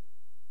you.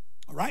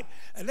 All right?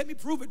 And let me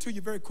prove it to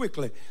you very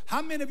quickly.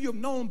 How many of you have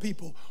known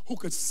people who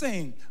could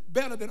sing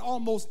better than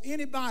almost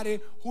anybody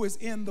who is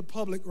in the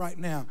public right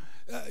now?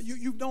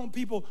 You've known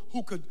people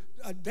who could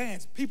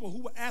dance, people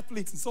who were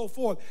athletes and so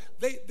forth.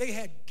 They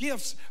had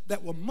gifts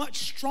that were much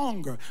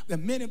stronger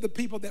than many of the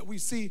people that we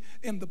see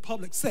in the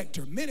public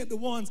sector. Many of the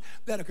ones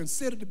that are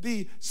considered to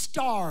be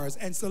stars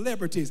and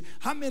celebrities.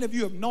 How many of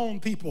you have known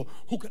people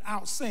who could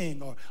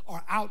out-sing or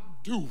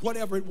outdo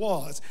whatever it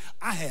was?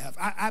 I have.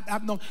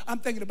 I've known. I'm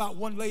thinking about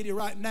one lady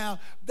right now.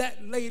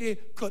 That lady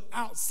could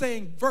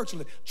out-sing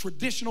virtually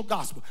traditional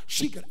gospel.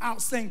 She could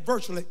out-sing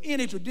virtually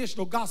any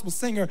traditional gospel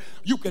singer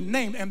you can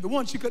name, and the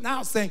one she couldn't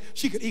out-sing,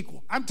 she could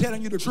equal. I'm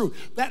telling you the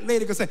truth. That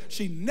lady could say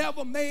she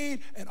never made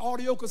an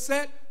audio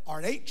cassette or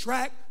an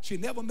 8-track. She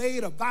never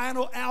made a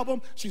vinyl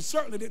album. She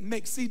certainly didn't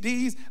make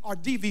CDs or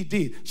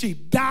DVDs. She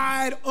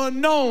died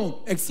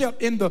unknown,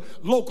 except in the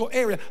local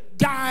area.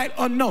 Died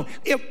unknown.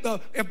 If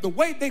the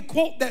way they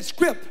quote that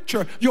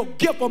scripture, your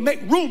gift will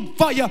make room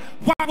for you,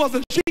 why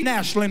wasn't she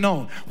nationally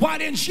known? Why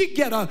didn't she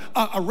get a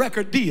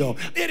record deal?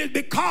 It is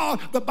because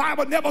the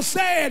Bible never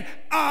said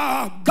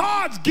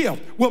God's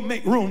gift will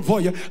make room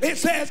for you. It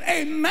says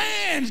a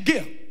man's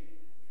gift.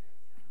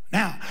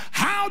 Now,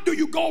 how do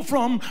you go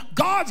from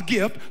God's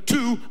gift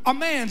to a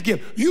man's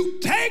gift? You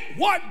take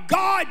what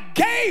God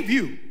gave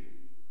you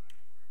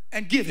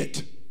and give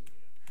it.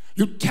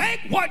 You take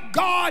what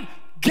God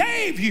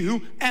gave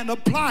you and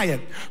apply it.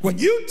 When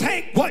you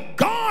take what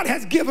God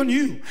has given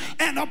you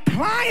and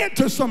apply it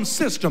to some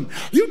system,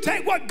 you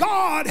take what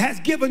God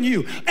has given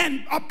you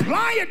and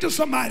apply it to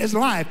somebody's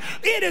life,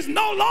 it is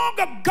no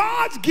longer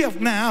God's gift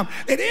now.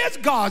 It is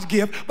God's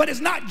gift, but it's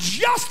not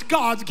just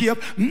God's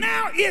gift.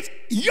 Now it's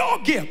your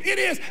gift. It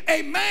is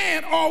a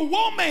man or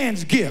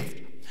woman's gift.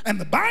 And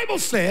the Bible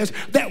says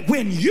that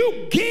when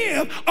you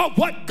give of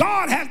what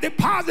God has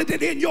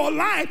deposited in your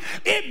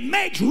life, it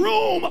makes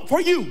room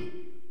for you.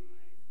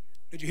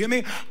 Did you hear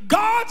me?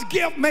 God's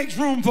gift makes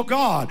room for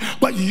God,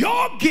 but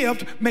your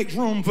gift makes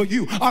room for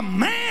you. A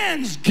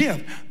man's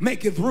gift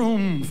maketh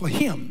room for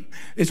him,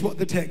 is what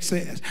the text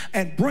says,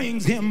 and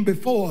brings him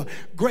before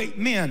great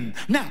men.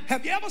 Now,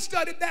 have you ever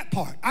studied that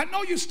part? I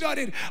know you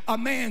studied a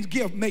man's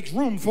gift makes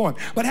room for him,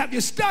 but have you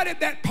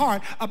studied that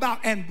part about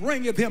and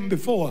bringeth him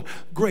before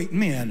great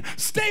men?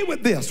 Stay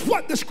with this.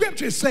 What the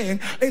scripture is saying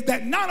is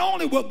that not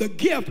only will the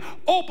gift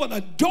open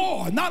a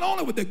door, not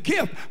only will the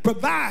gift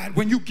provide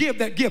when you give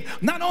that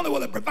gift, not only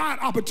will it provide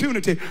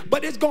opportunity,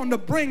 but it's going to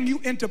bring you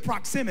into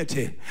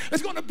proximity.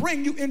 It's going to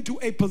bring you into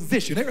a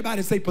position.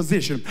 Everybody say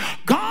position.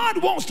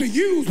 God wants to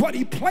use what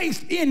he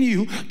placed in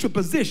you to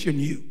position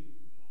you.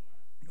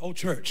 Oh,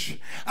 church.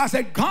 I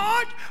said,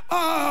 God,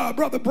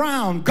 Brother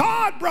Brown,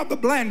 God, Brother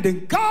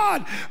Blanding,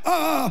 God,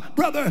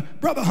 Brother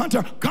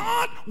Hunter,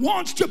 God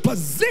wants to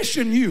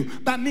position you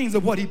by means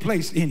of what he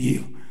placed in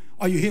you.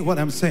 Are you hear what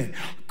I'm saying?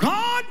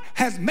 God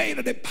has made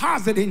a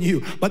deposit in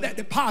you, but that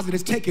deposit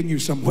is taking you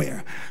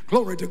somewhere.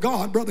 Glory to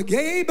God. Brother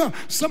Gabe,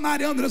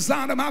 somebody under the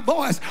sound of my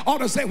voice ought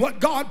to say, what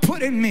God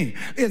put in me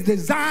is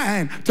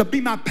designed to be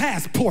my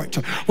passport.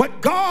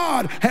 What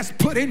God has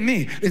put in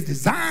me is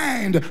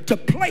designed to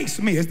place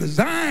me. It's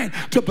designed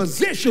to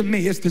position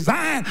me. It's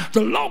designed to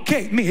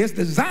locate me. It's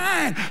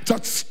designed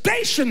to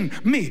station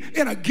me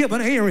in a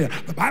given area.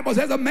 The Bible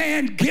says a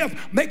man's gift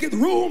maketh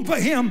room for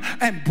him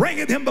and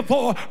bringeth him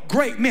before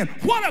great men.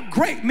 What are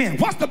great men?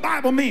 What's the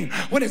Bible mean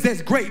when it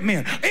says great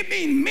men? It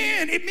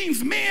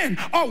means men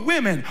or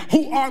women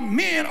who are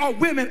men or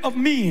women of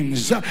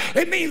means.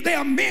 It means they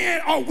are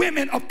men or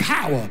women of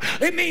power.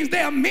 It means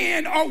they are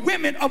men or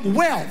women of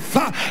wealth.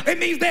 It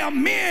means they are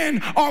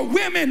men or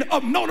women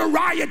of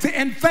notoriety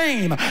and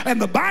fame.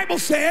 And the Bible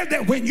says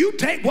that when you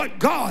take what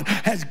God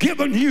has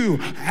given you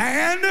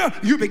and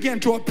you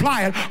begin to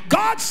apply it,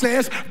 God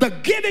says the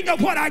giving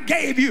of what I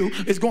gave you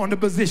is going to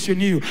position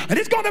you. And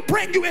it's going to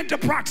bring you into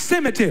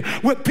proximity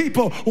with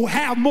people who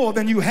have more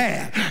than you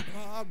have.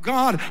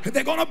 God,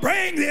 they're going to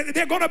bring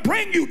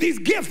you these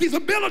gifts, these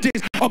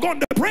abilities are going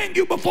to bring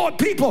you before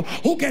people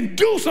who can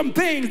do some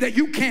things that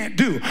you can't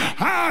do.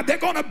 They're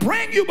going to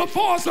bring you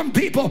before some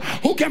people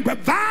who can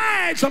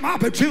provide some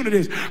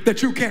opportunities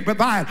that you can't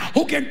provide,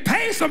 who can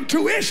pay some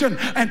tuition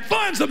and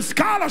fund some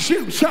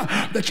scholarships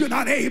that you're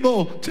not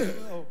able to.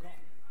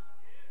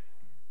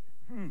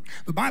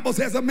 The Bible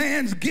says a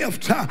man's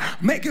gift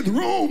maketh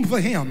room for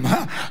him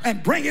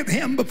and bringeth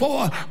him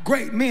before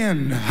great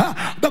men.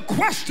 The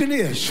question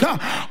is, what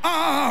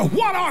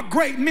are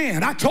great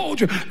men? I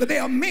told you that they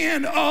are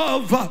men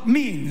of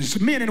means,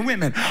 men and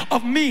women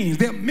of means.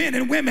 They're men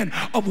and women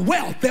of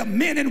wealth. They're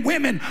men and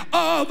women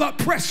of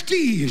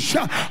prestige.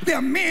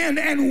 They're men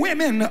and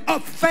women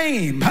of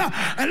fame.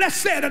 And let's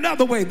say it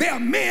another way. They are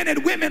men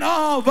and women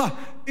of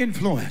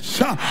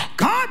influence.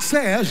 God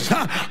says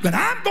that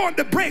I'm going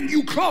to bring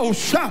you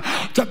close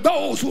to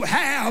those who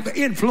have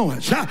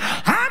influence.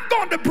 I'm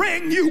going to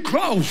bring you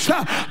close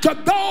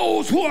to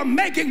those who are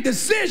making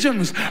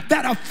decisions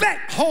that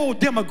affect whole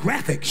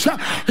demographics.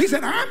 He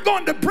said, I'm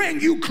going to bring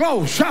you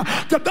close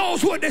to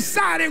those who are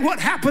deciding what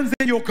happens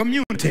in your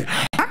community.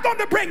 I'm going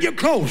to bring you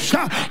close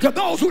to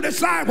those who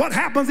decide what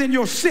happens in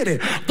your city,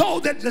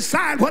 those that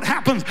decide what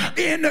happens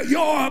in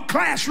your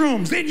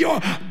classrooms, in your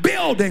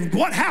building,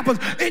 what happens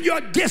in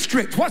your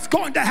district, what's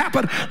going to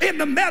happen in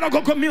the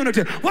medical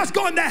community, what's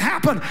going to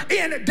happen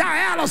in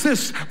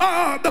dialysis,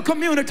 the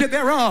community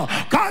thereof.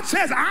 God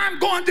says, I'm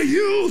going to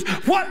use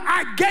what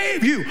I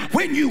gave you.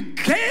 When you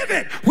gave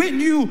it, when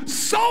you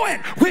sow it,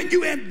 when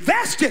you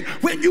invest it,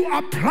 when you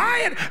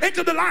apply it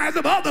into the lives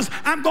of others,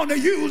 I'm going to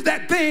use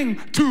that thing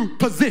to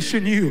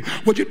position you.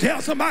 Would you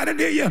tell somebody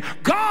near you,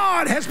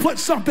 God has put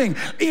something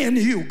in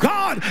you.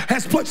 God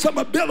has put some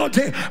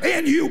ability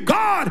in you.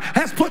 God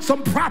has put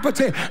some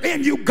property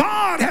in you.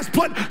 God has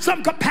put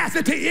some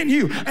capacity in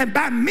you. And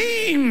by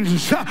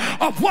means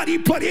of what he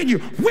put in you,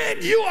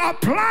 when you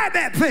apply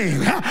that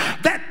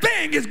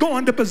thing is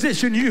going to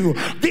position you.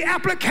 The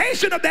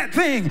application of that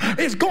thing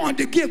is going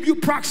to give you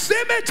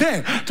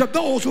proximity to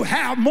those who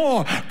have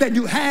more than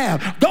you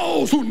have,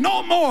 those who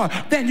know more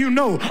than you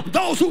know,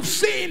 those who've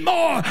seen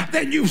more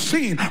than you've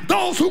seen,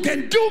 those who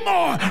can do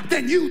more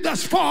than you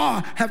thus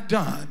far have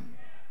done.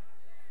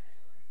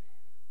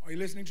 Are you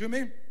listening to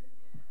me?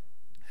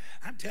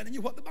 I'm telling you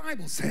what the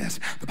Bible says.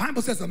 The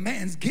Bible says a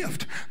man's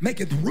gift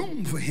maketh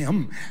room for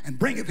him and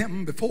bringeth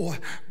him before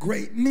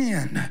great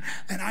men.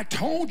 And I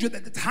told you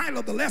that the title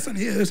of the lesson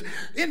is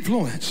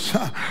Influence.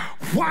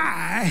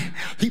 Why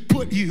he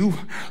put you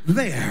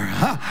there.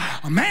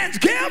 A man's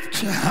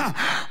gift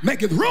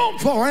maketh room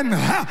for him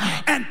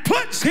and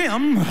puts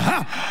him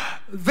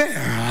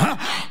there.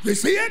 You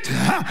see it?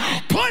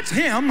 Puts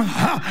him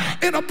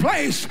in a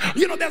place.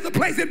 You know, there's a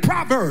place in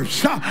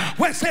Proverbs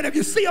where it said, if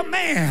you see a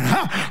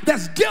man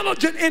that's diligent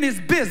in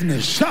his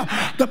business,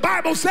 the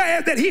Bible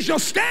says that he shall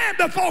stand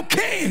before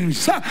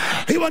kings.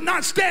 He will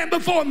not stand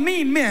before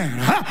mean men.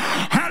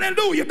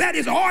 Hallelujah. That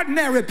is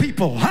ordinary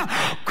people.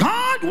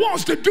 God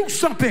wants to do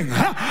something.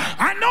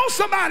 I know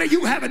somebody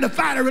you having to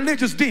fight a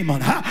religious demon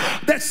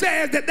that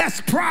says that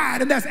that's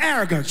pride and that's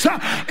arrogance.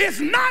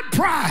 It's not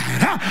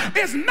pride.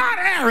 It's not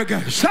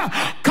arrogance.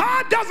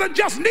 God doesn't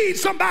just need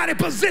somebody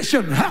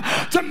positioned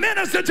to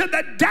minister to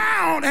the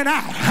down and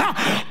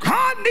out.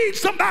 God needs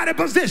somebody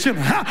positioned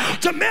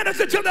to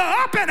minister to the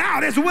up and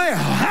out as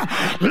well.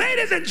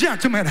 Ladies and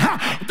gentlemen, there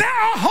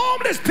are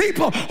homeless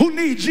people who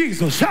need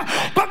Jesus,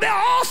 but there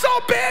are also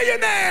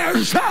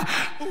billionaires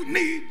who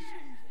need Jesus.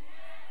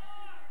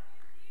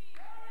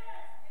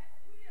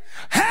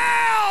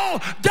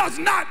 Hell does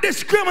not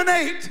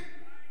discriminate.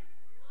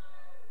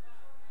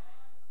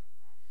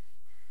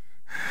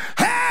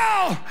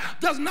 Hell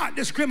does not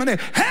discriminate.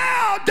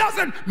 Hell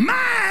doesn't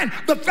mind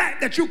the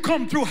fact that you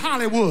come through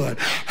Hollywood.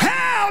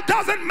 Hell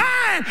doesn't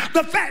mind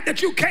the fact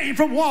that you came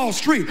from Wall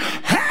Street.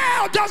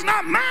 Hell does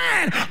not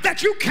mind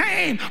that you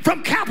came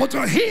from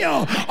Capitol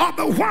Hill or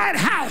the White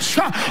House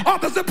or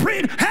the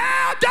Supreme.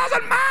 Hell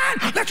doesn't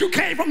mind that you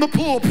came from the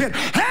pulpit.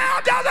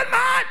 Hell doesn't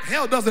mind.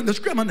 Hell doesn't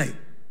discriminate.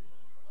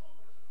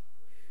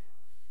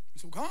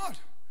 So God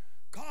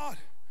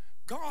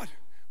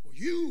will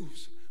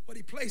use what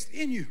he placed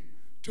in you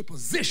to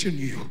position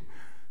you.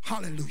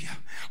 Hallelujah.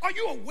 Are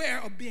you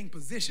aware of being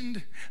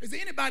positioned? Is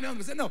there anybody else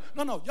that say, no,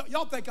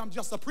 y'all think I'm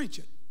just a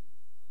preacher?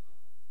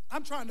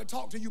 I'm trying to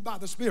talk to you by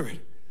the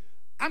Spirit.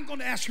 I'm going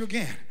to ask you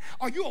again.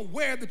 Are you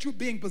aware that you're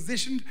being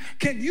positioned?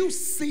 Can you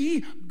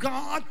see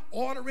God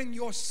ordering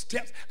your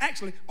steps?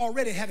 Actually,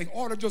 already having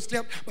ordered your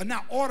steps, but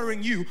now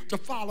ordering you to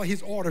follow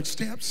his ordered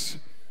steps.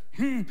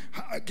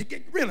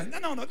 Really?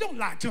 No, don't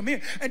lie to me,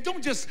 and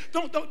don't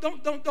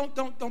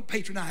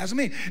patronize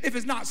me. If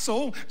it's not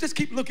so, just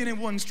keep looking in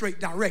one straight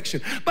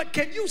direction. But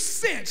can you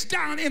sense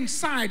down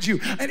inside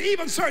you, and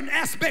even certain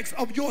aspects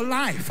of your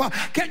life,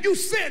 can you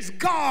sense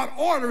God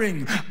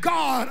ordering,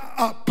 God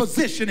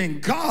positioning,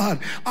 God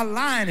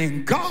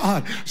aligning,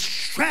 God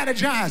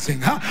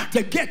strategizing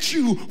to get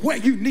you where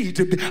you need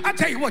to be? I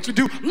tell you what you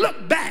do.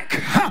 Look back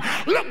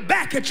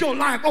at your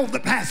life over the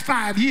past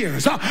 5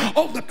 years,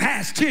 over the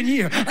past 10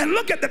 years, and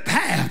look at the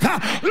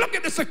path. Look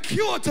at the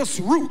circuitous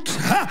route.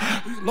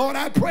 Lord,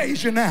 I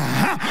praise you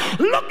now.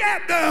 Look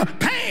at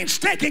the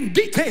painstaking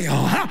detail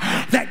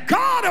that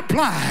God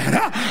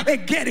applied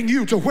in getting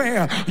you to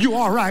where you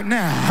are right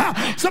now.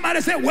 Somebody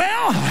said,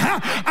 well,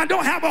 I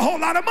don't have a whole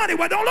lot of money.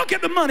 Well, don't look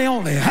at the money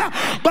only,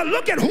 but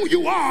look at who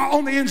you are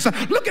on the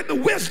inside. Look at the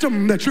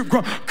wisdom that you've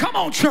grown. Come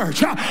on,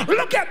 church.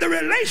 Look at the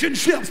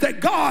relationships that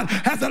God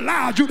has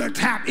allowed you to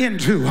tap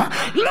into.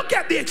 Look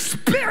at the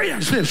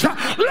experiences.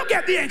 Look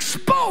at the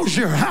exposure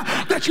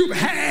that you've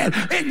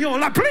had in your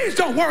life. Please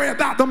don't worry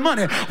about the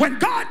money. When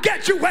God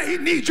gets you where he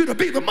needs you to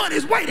be, the money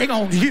is waiting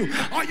on you.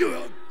 Are you?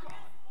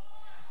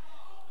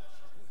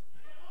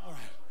 All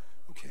right.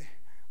 Okay.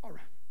 All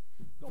right.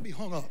 Don't be be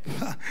hung up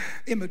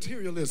in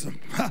materialism.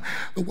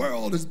 The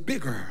world is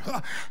bigger.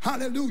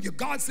 Hallelujah.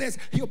 God says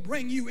he'll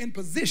bring you in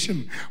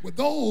position with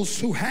those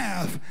who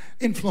have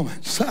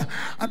influence.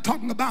 I'm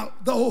talking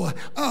about, though,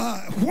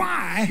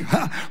 why.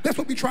 That's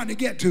what we're trying to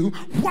get to.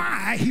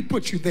 Why he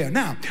put you there.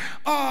 Now,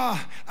 I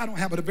don't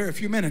have it a very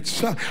few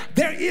minutes.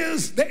 There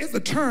is a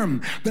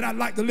term that I'd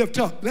like to lift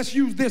up. Let's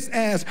use this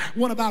as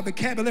one of our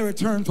vocabulary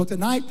terms for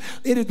tonight.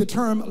 It is the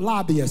term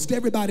lobbyist.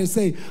 Everybody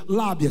say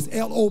lobbyist.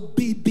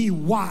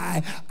 L-O-B-B-Y-I-S-T.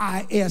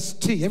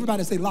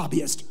 Everybody say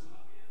lobbyist.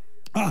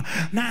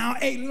 Now,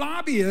 a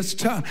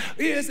lobbyist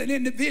is an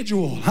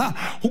individual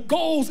who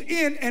goes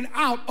in and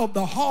out of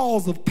the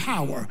halls of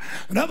power.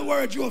 In other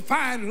words, you'll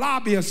find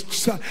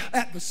lobbyists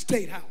at the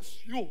State House.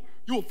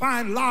 You'll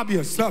find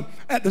lobbyists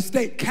at the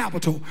state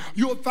capitol.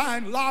 You'll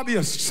find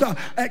lobbyists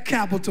at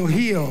Capitol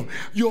Hill.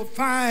 You'll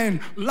find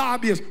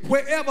lobbyists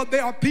wherever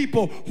there are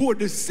people who are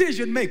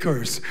decision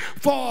makers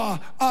for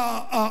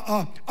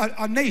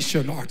a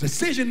nation, or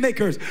decision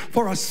makers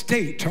for a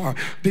state, or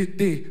the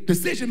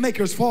decision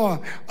makers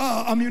for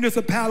a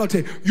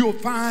municipality. You'll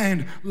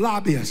find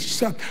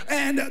lobbyists.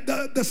 And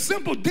the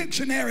simple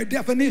dictionary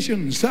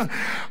definitions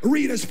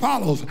read as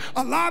follows.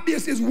 A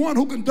lobbyist is one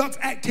who conducts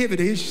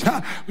activities.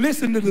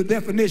 Listen to the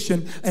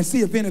definition and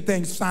see if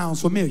anything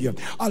sounds familiar.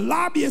 A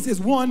lobbyist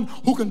is one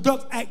who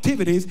conducts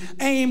activities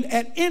aimed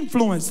at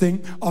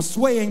influencing or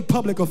swaying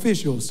public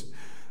officials.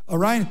 All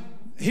right?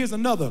 Here's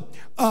another.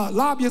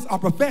 Lobbyists are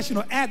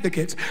professional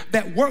advocates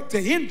that work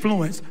to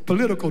influence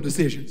political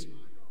decisions.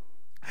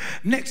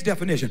 Next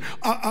definition.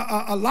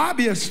 A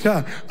lobbyist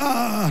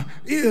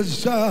is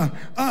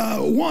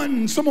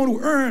someone who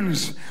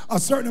earns a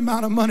certain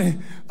amount of money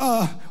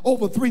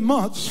over 3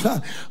 months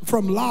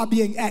from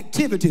lobbying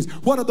activities.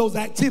 What are those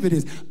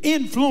activities?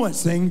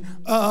 Influencing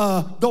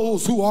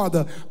those who are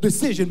the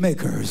decision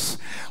makers.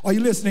 Are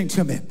you listening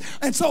to me?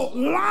 And so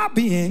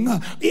lobbying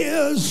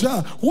is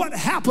what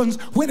happens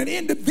when an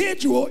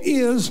individual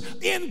is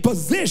in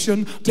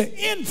position to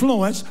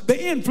influence the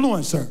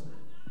influencer.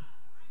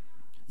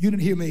 You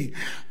didn't hear me.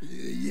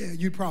 Yeah,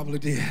 you probably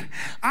did.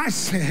 I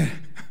said,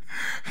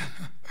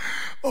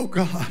 oh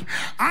God,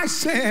 I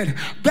said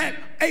that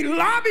a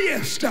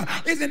lobbyist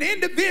is an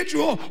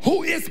individual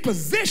who is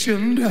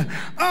positioned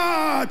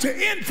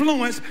to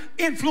influence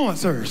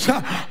influencers.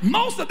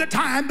 Most of the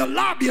time, the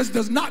lobbyist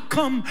does not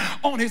come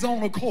on his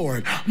own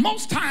accord.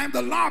 Most time,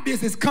 the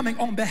lobbyist is coming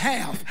on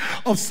behalf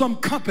of some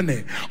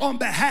company, on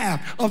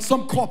behalf of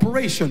some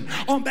corporation,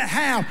 on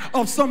behalf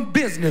of some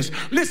business.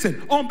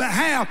 Listen, on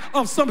behalf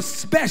of some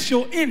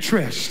special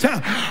interest.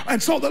 And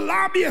so the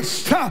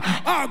lobbyist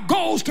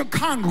goes to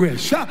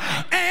Congress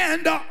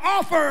and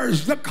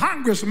offers the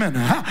congressman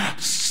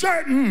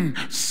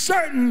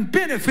certain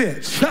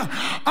benefits,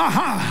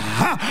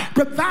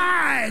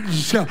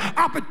 provides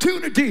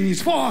opportunities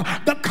for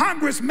the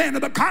congressman or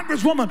the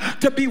congresswoman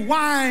to be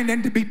wined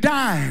and to be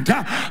dined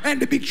and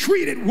to be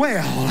treated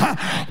well.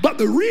 But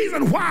the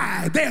reason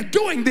why they're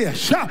doing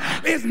this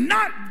is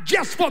not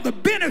just for the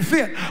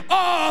benefit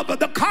of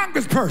the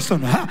congressperson,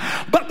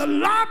 but the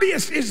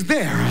lobbyist is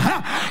there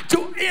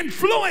to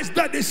influence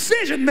the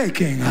decision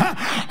making.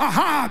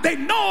 They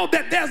know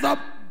that there's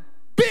a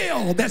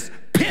bill that's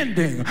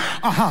pending.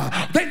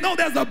 They know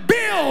there's a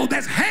bill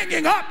that's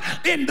hanging up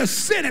in the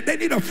Senate. They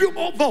need a few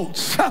more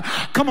votes.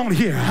 Come on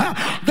here.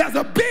 There's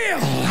a bill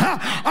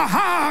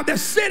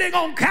that's sitting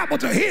on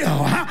Capitol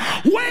Hill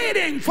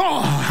waiting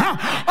for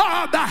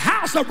the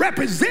House of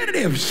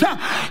Representatives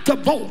to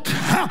vote.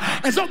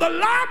 And so the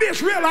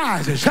lobbyist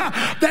realizes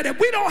that if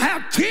we don't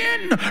have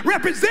 10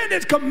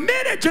 representatives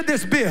committed to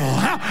this bill,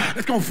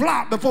 it's going to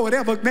flop before it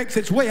ever makes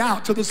its way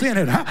out to the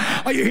Senate.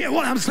 Are you hearing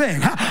what I'm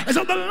saying? And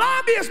so the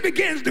lobbyist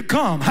begins to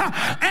come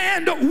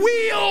and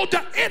wield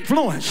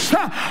influence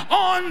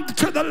on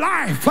to the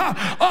life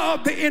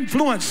of the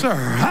influencer,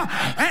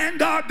 and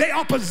they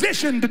are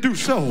positioned to do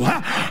so.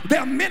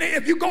 There are many.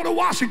 If you go to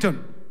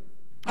Washington,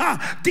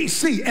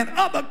 D.C. and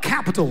other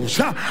capitals,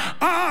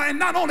 and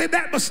not only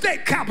that, but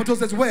state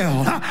capitals as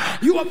well,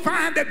 you will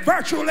find that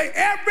virtually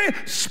every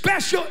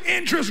special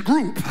interest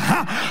group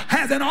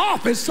has an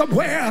office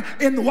somewhere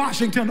in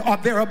Washington or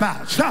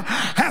thereabouts,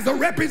 has a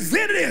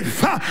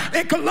representative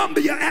in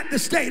Columbia at the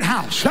State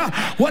House,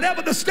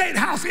 whatever the State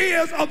House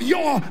is of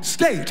your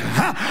state.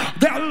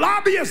 There are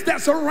lobbyists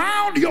that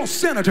surround your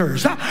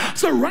senators,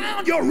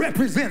 surround your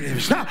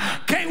representatives.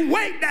 Can't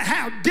wait to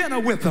have dinner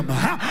with them.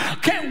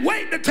 Can't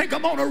wait to take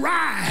them on a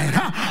ride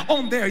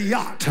on their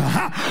yacht.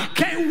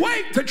 Can't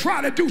wait to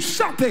try to do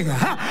something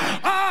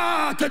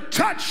to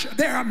touch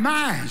their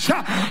minds,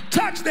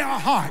 touch their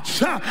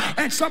hearts,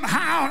 and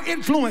somehow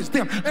influence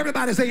them.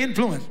 Everybody say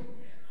influence.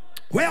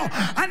 Well,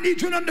 I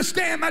need you to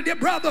understand, my dear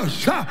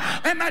brothers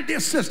and my dear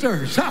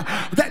sisters,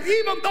 that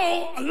even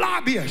though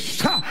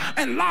lobbyists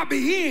and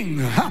lobbying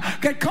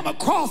can come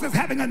across as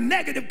having a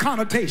negative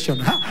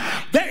connotation,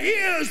 there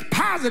is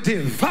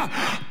positive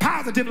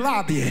positive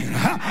lobbying.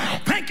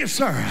 Thank you,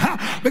 sir.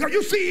 Because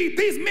you see,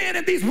 these men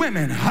and these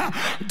women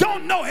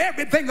don't know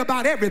everything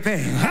about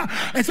everything.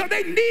 And so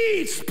they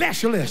need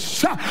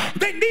specialists.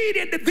 They need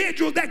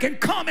individuals that can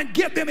come and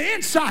give them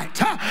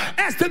insight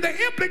as to the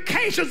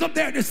implications of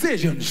their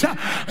decisions.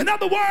 In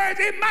other words,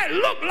 it might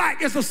look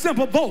like it's a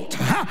simple vote,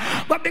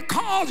 but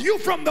because you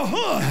from the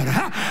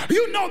hood,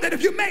 you know that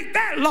if you make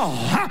that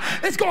law,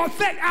 it's going to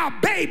affect our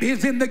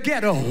babies in the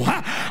ghetto.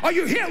 Are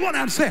you hear what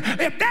I'm saying?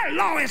 If that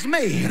law is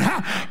made,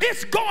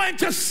 it's going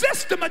to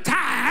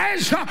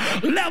systematize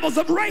levels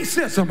of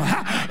racism.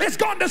 It's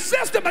going to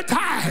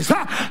systematize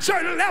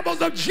certain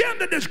levels of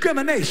gender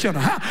discrimination.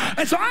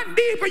 And so I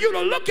need for you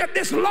to look at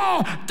this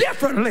law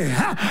differently.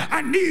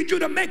 I need you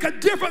to make a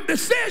different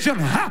decision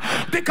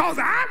because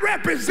I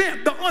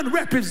represent the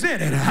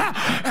unrepresented.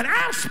 And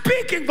I'm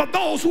speaking for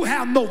those who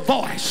have no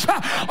voice.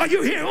 Are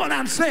you hearing what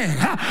I'm saying?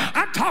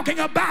 I'm talking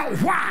about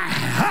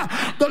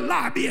why the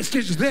lobbyist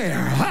is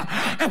there.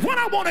 And what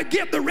I want to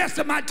give the rest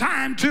of my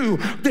time to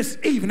this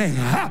evening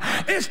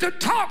is to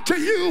talk to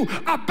you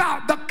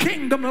about the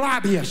kingdom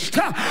lobbyist.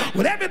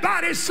 Would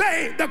everybody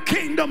say the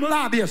kingdom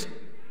lobbyist?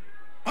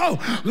 Oh,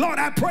 Lord,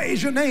 I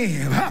praise your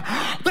name.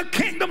 The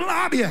kingdom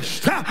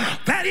lobbyist,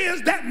 that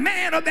is that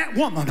man or that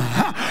woman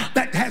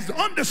that has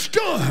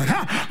understood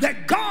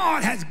that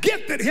God has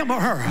gifted him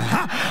or her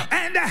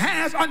and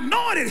has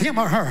anointed him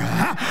or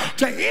her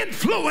to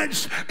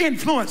influence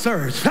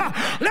influencers.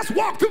 Let's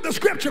walk through the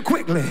scripture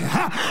quickly.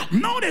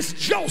 Notice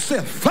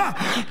Joseph.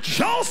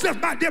 Joseph,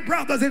 my dear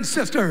brothers and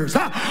sisters,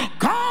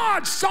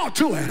 God saw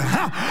to it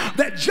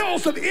that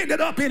Joseph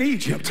ended up in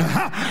Egypt.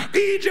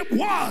 Egypt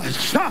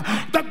was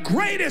the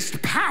greatest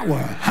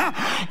power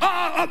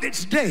of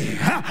its day,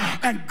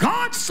 and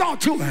God saw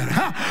to it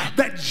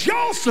that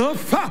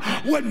Joseph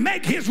would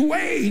make his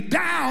way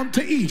down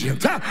to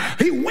Egypt.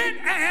 He went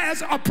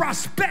as a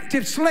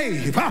prospective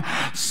slave,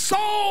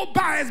 sold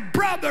by his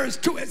brothers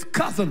to his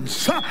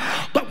cousins,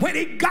 but when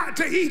he got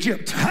to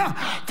Egypt,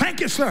 thank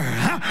you, sir,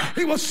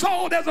 he was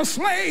sold as a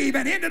slave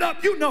and ended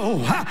up, you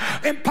know,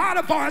 in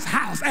Potiphar's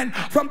house, and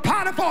from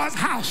Potiphar's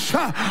house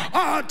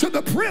to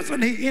the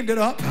prison he ended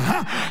up.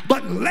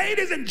 But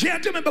ladies and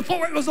gentlemen,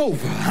 before it was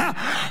over,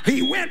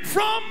 he went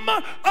from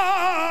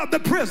the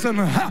prison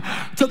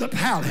to the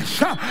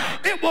palace.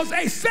 It was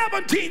a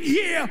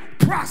 17-year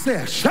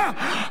process.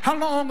 How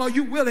long are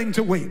you willing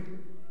to wait?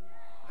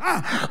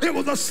 It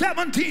was a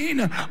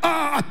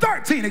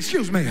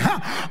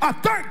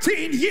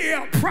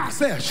 13-year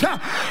process.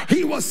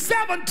 He was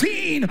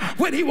 17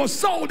 when he was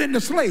sold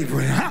into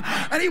slavery,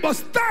 and he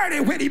was 30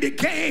 when he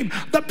became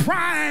the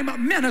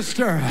prime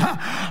minister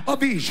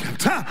of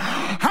Egypt.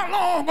 How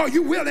long are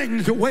you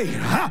willing to wait?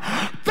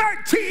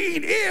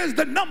 13 is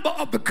the number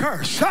of the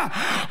curse,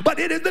 but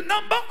it is the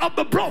number of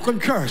the broken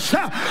curse.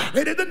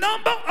 It is the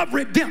number of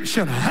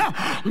redemption.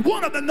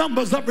 One of the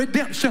numbers of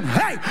redemption.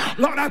 Hey,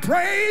 Lord, I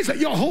praise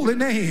your holy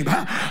name.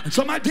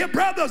 So my dear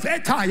brothers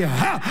and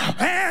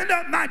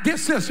my dear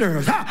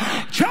sisters,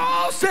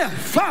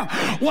 Joseph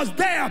was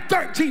there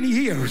 13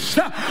 years,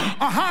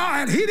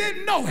 and he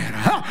didn't know it,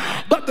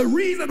 but the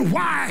reason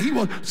why he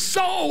was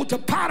sold to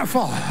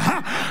Potiphar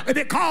is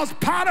because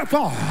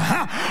Potiphar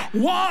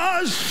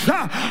was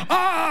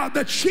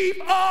the chief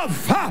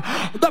of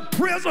the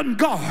prison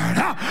guard,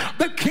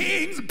 the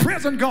king's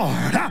prison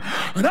guard.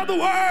 In other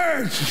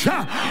words,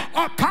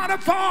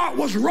 Potiphar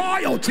was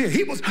royalty.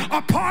 He was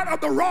a part of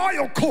the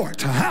royal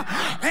court,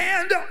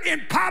 and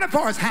in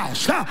Potiphar's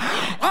house,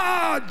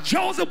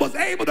 Joseph was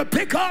able to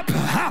pick up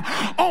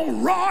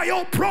on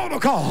royal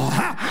protocol.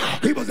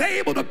 He was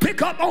able to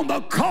pick up on the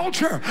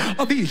culture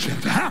of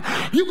Egypt.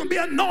 You can be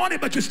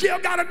anointed, but you still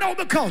got to know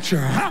the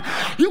culture.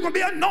 You can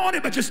be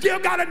anointed, but you still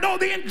got to know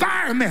the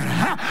environment.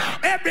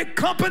 Every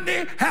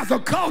company has a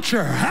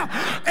culture.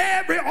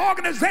 Every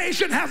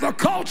organization has a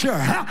culture.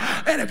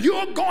 And if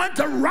you're going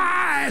to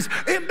rise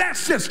in that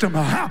system,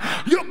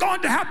 you're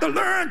going to have to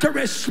learn to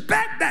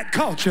respect that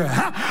culture.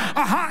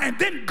 And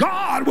then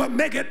God will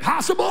make it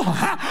possible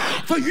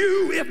for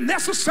you, if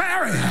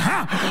necessary,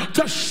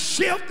 to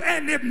shift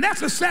and, if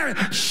necessary,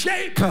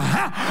 shape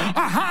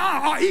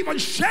or even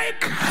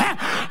shake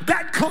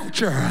that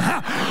culture.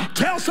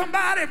 Tell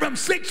somebody from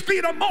 6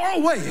 feet or more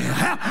away,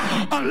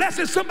 unless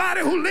it's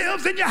somebody who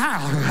lives in your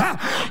house,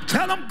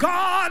 tell them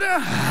God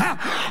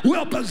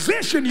will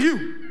position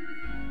you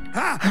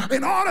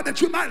in order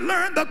that you might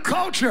learn the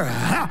culture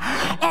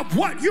of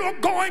what you're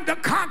going to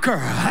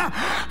conquer.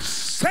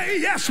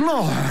 Say yes,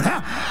 Lord.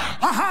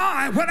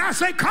 And when I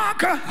say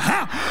conquer,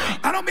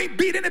 I don't mean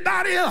beat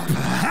anybody up.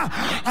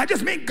 I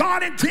just mean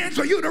God intends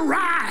for you to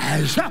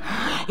rise.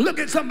 Look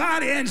at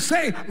somebody and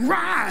say,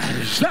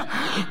 rise.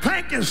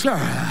 Thank you, sir.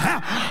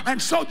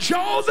 And so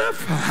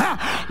Joseph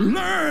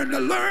learned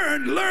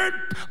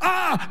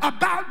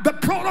about the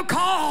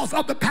protocols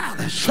of the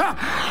palace,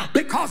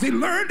 because because he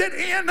learned it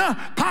in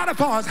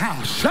Potiphar's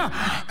house.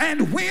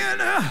 And when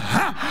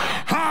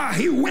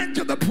he went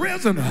to the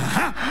prison,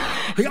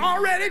 he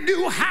already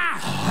knew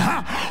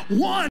how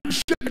one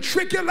should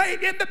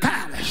matriculate in the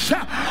palace.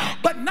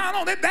 But not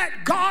only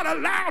that, God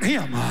allowed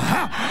him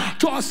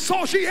to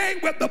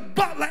associate with the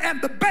butler and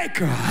the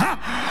baker.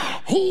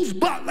 Who's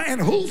butler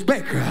and who's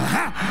baker?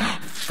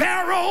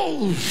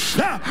 Pharaoh's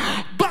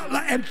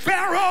butler and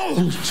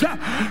Pharaoh's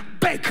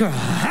baker.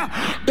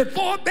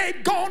 Before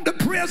they'd gone to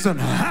prison,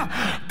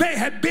 they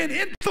had been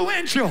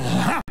influential.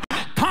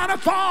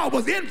 Potiphar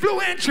was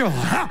influential.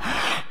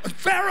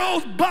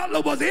 Pharaoh's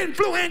butler was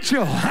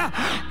influential.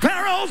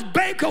 Pharaoh's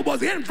baker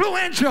was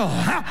influential.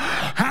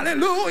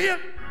 Hallelujah.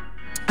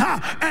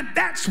 And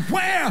that's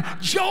where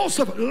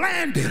Joseph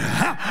landed.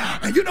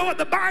 And you know what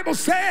the Bible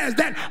says?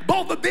 That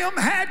both of them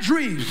had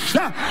dreams.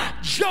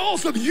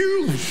 Joseph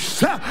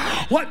used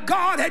what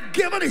God had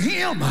given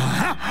him.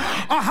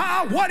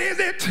 What is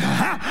it?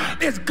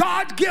 It's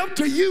God's gift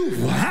to you.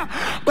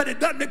 But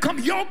it doesn't become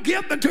your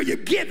gift until you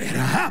give it.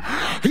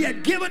 He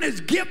had given his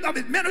gift of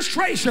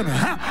administration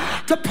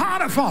to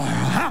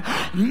Potiphar.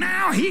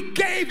 Now he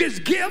gave his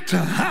gift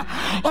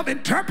of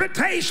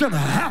interpretation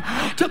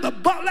to the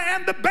butler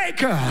and the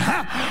baker.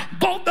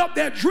 Both of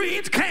their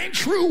dreams came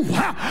true.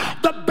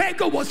 The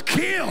baker was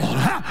killed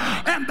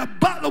and the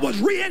butler was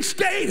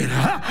reinstated.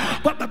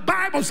 But the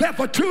Bible said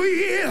for 2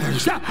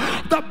 years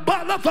the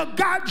butler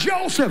forgot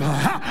Joseph.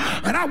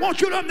 And I want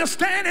you to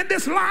understand, in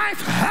this life,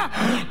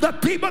 the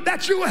people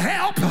that you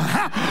help,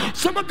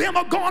 some of them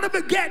are going to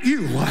forget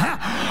you or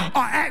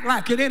act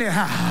like it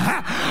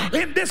anyhow.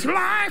 In this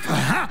life,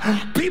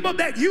 people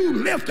that you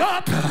lift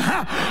up,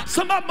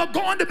 some of them are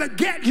going to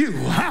forget you.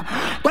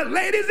 But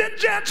ladies and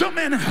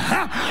gentlemen,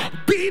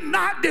 be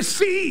not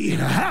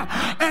deceived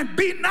and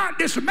be not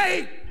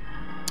dismayed.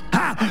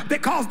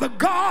 Because the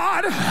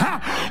God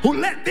who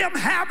let them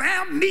have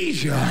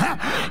amnesia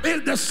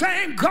is the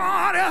same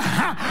God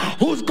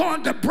who's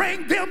going to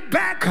bring them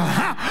back,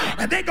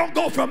 and they're going to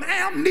go from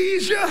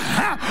amnesia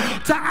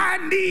to I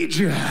need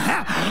you.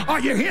 Are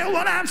you hear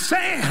what I'm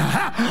saying?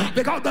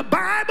 Because the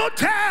Bible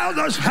tells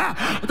us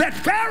that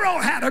Pharaoh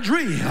had a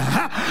dream,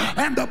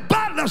 and the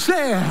butler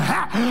said,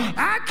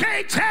 I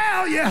can't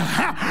tell you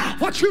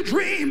what you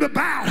dreamed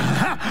about.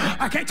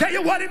 I can't tell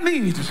you what it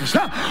means,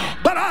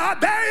 but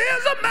there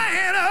is a man.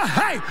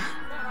 Hey,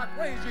 I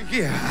praise you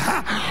here.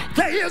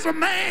 There is a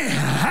man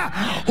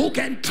who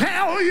can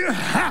tell you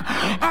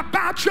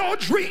about your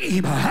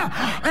dream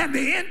and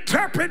the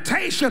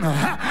interpretation.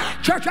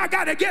 Church, I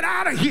got to get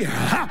out of here,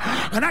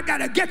 and I got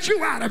to get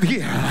you out of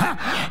here.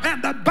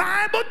 And the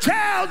Bible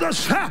tells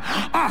us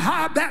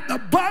that the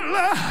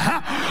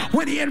butler,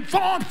 when he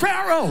informed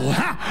Pharaoh,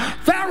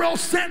 Pharaoh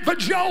sent for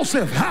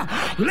Joseph.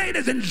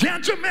 Ladies and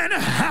gentlemen,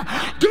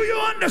 do you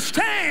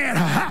understand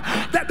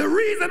that the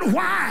reason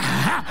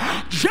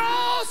why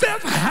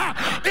Joseph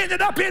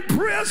ended up in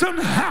prison,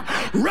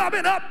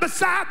 rubbing up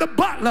beside the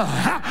butler,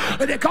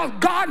 because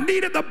God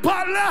needed the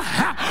butler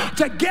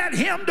to get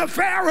him to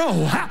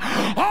Pharaoh?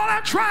 All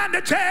I'm trying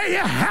to tell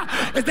you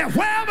is that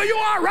wherever you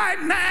are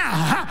right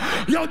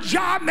now, your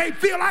job may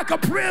feel like a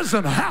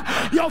prison,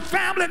 your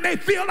family may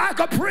feel like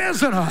a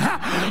prison,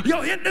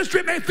 your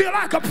industry may feel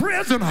like a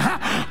prison,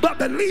 but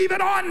believe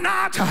it or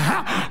not,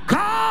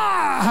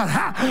 God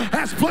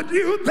has put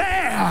you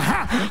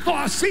there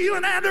for a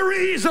season and a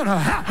reason.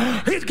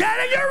 He's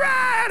getting you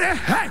ready.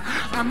 Hey,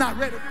 I'm not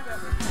ready to do that.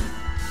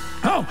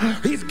 Oh,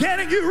 he's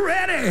getting you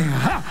ready.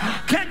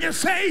 Can you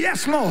say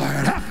yes,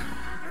 Lord?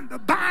 The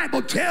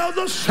Bible tells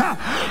us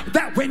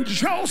that when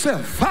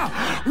Joseph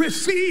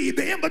received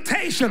the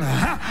invitation, or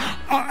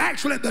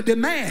actually the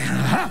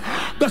demand,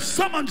 the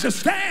summons to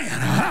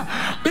stand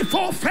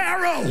before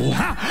Pharaoh,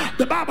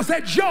 the Bible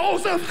said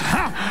Joseph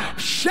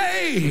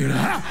shaved.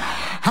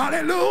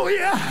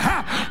 Hallelujah.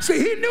 See,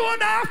 he knew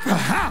enough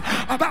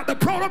about the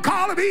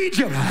protocol of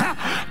Egypt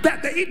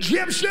that the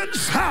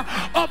Egyptians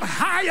of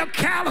higher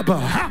caliber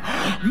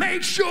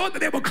made sure that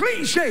they were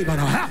clean shaven.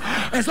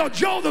 And so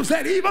Joseph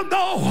said, even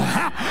though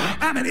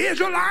I'm an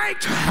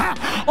Israelite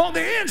on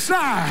the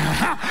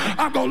inside,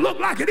 I'm going to look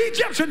like an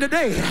Egyptian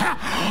today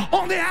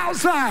on the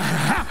outside.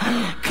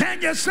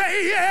 Can you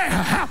say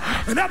yeah?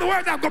 In other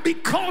words, I'm going to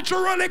be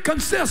culturally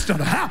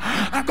consistent.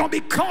 I'm going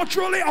to be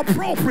culturally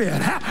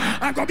appropriate.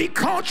 I'm going to be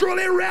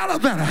culturally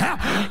relevant.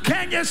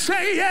 Can you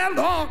say yeah,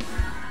 Lord?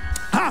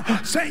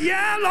 Say,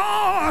 yeah,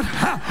 Lord.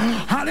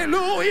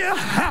 Hallelujah.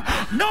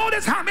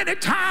 Notice how many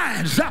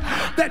times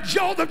that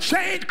Joseph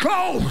changed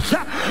clothes.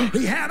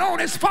 He had on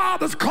his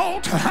father's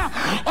coat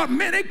of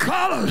many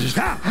colors,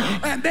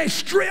 and they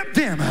stripped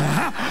him.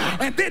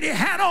 And then he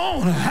had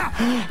on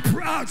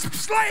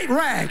slave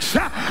rags,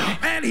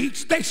 and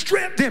they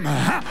stripped him,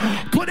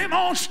 put him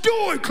on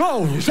steward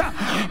clothes,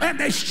 and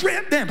they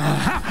stripped him,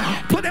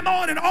 put him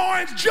on an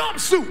orange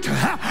jumpsuit.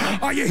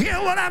 Are you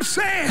hearing what I'm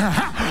saying?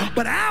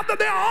 But after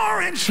the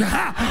orange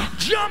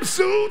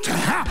jumpsuit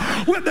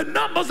with the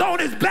numbers on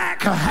his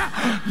back,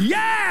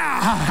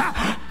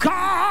 yeah,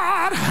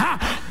 God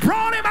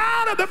brought him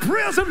out of the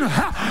prison.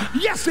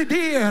 Yes, he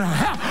did.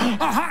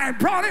 And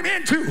brought him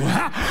into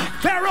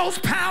Pharaoh's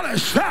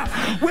palace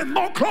with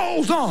more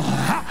clothes on.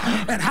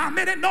 And how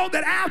many know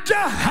that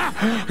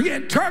after he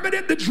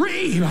interpreted the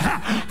dream,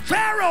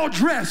 Pharaoh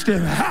dressed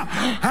him?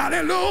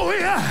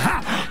 Hallelujah.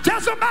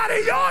 Tell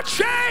somebody your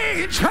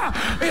change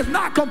is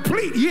not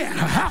complete yet.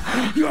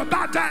 You're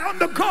about to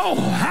undergo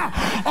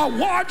a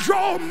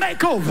wardrobe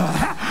makeover.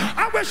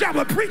 I wish I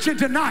were preaching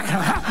tonight.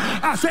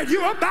 I said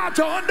you're about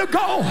to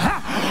undergo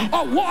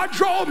a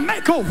wardrobe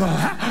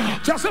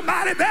makeover. Tell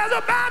somebody there's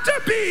about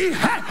to be.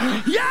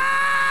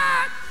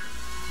 Yeah.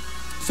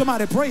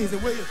 Somebody praise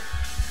it, will you?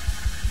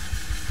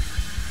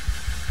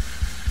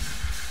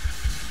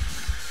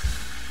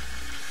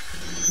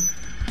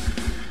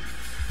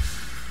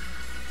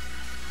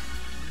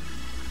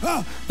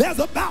 There's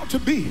about to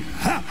be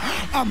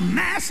a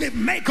massive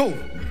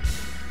makeover.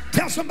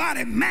 Tell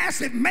somebody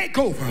massive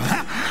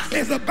makeover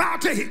is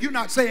about to hit. You're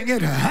not saying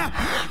it.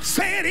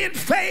 Say it in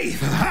faith.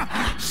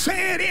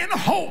 Say it in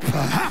hope.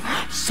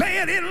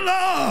 Say it in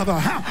love.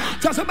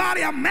 Tell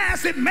somebody a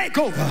massive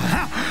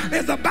makeover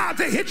is about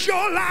to hit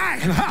your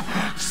life.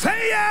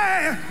 Say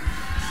it.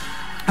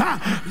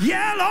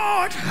 Yeah,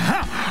 Lord.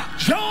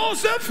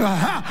 Joseph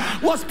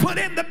was put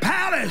in the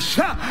palace.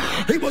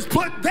 He was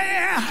put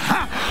there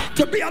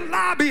to be a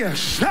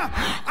lobbyist.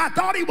 I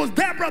thought he was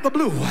there, Brother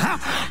Blue,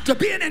 to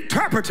be an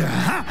interpreter.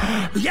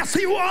 Yes,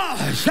 he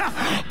was.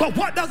 But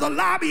what does a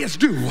lobbyist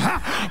do?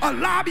 A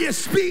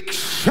lobbyist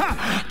speaks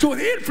to an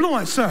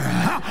influencer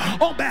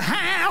on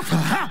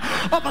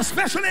behalf of a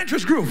special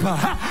interest group.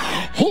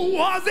 Who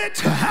was it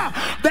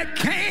that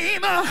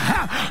came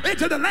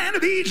into the land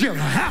of Egypt?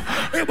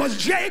 It was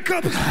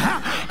Jacob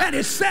and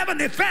his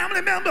 70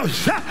 family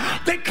members.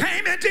 They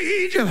came into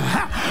Egypt,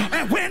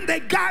 and when they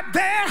got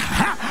there,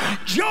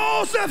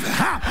 Joseph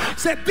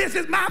said, this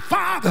is my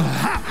father,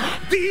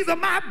 these are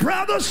my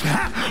brothers,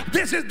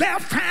 this is their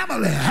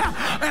family.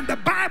 And the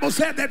Bible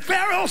said that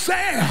Pharaoh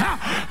said,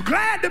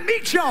 glad to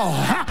meet y'all.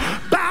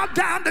 Bow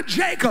down to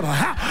Jacob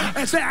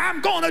and say,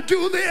 I'm going to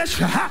do this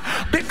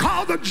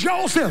because of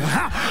Joseph.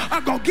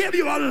 I'm going to give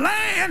you a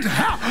land,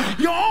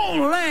 your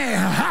own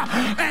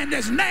land, and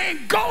it's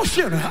named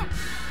Goshen.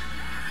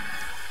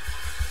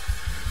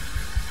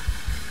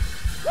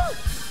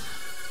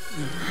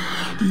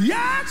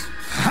 Yes.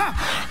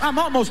 I'm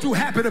almost too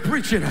happy to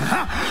preach it.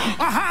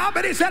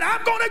 But he said,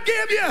 I'm going to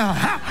give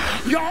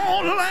you your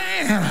own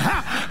land.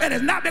 And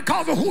it's not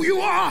because of who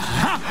you are,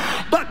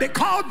 but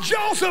because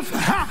Joseph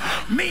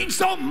means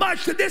so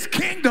much to this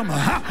kingdom.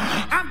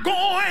 I'm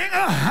going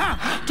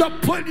to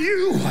put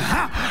you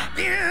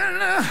in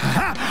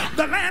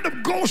the land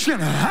of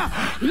Goshen.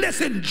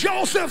 Listen,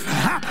 Joseph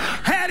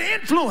had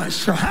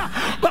influence,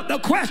 but the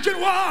question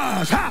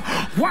was,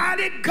 why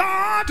did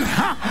God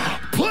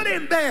put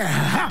him there?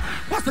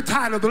 What's the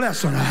title of the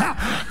lesson?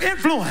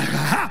 Influence.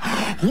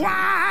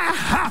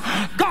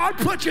 Why God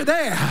put you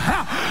there?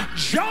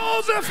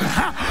 Joseph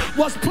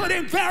was put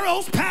in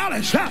Pharaoh's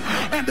palace,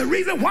 and the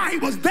reason why he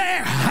was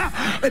there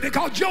is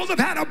because Joseph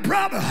had a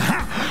brother.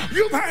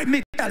 You've heard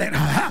me tell it.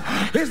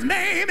 His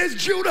name is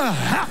Judah,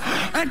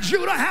 and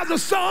Judah has a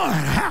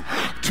son,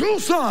 two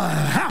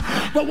sons,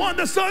 but one of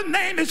the son's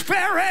name is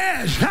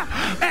Pharez,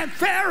 and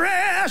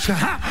Pharez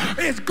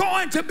is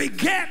going to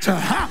beget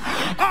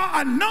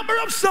a number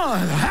of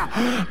sons,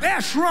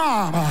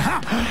 Esrom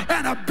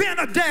and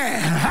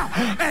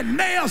Abinadab and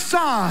Nael's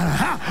son,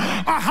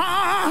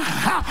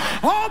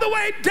 all the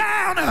way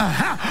down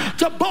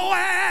to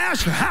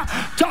Boaz,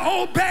 to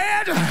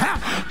Obed,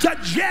 to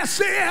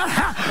Jesse,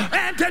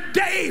 and to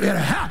David.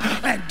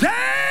 And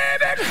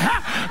David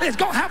is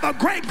going to have a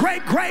great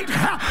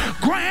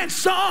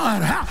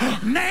grandson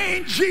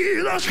named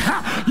Jesus.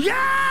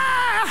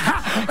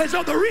 Yeah. And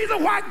so the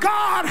reason why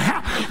God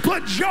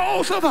put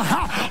Joseph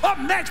up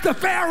next to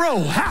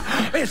Pharaoh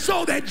is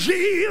so that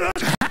Jesus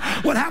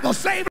would have a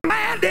safe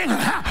landing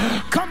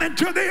coming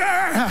to the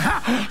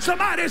earth.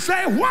 Somebody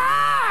say,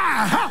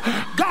 why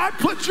God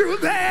put you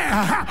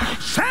there?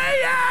 Say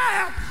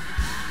yeah.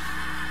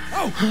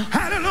 Oh,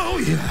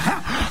 hallelujah.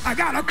 I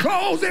got to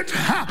close it.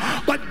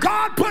 But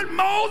God put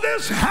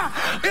Moses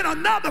in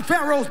another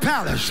Pharaoh's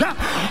palace.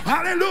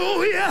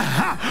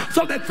 Hallelujah.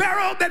 So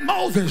that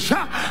Moses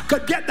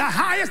could get the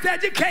highest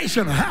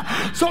education.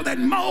 So that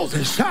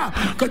Moses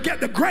could get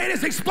the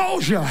greatest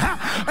exposure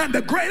and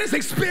the greatest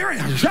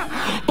experience.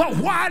 But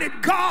why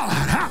did God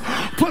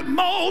put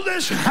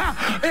Moses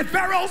in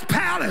Pharaoh's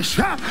palace?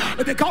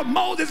 Because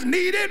Moses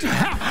needed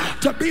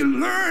to be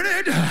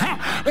learned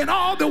in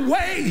all the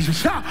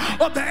ways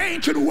of the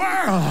ancient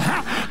world,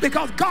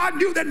 because God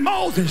knew that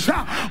Moses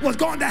was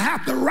going to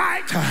have to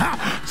write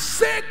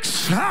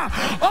 6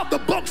 of the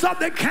books of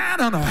the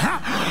canon.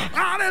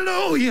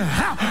 Hallelujah.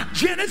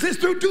 Genesis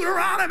through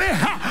Deuteronomy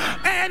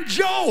and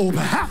Job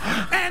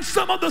and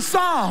some of the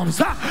Psalms.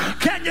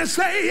 Can you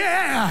say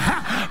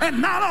yeah?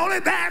 And not only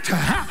that,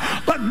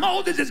 but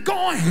Moses is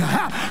going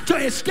to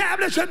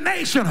establish a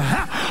nation.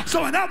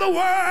 So in other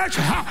words,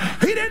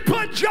 he didn't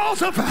put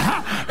Joseph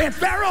in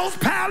Pharaoh's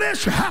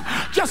palace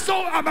just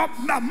so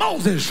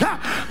Moses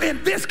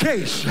in this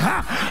case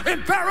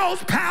in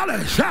Pharaoh's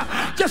palace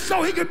just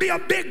so he could be a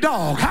big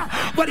dog,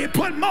 but he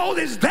put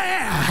Moses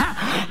there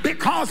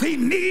because he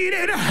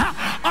needed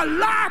a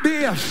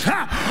lobbyist.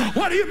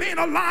 What do you mean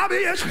a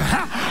lobbyist?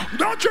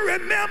 Don't you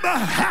remember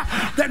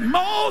that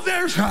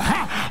Moses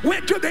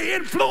went to the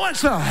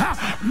influencer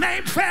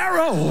named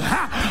Pharaoh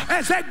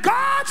and said,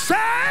 God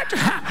said,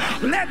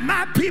 let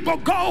my people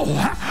go.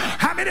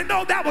 How many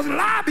know that was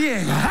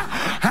lobbying?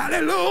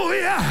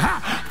 Hallelujah.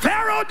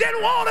 Pharaoh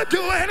didn't want to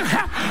do it,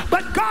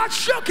 but God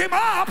shook him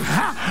up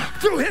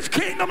through his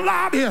kingdom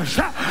lobbyists.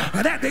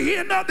 And at the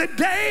end of the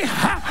day,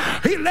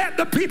 he let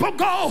the people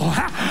go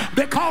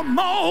because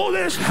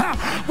Moses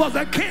was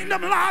a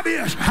kingdom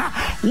lobbyist.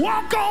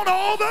 Walk on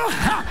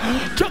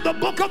over to the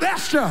book of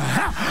Esther.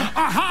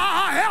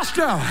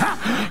 Esther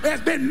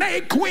has been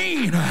made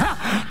queen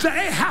to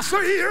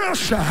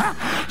Ahasuerus.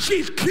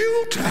 She's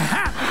cute.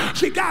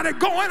 She got it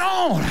going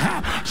on.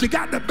 She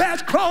got the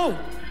best clothes.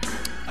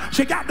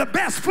 She got the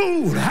best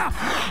food.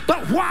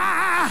 But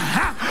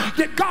why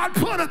did God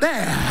put her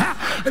there?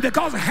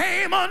 Because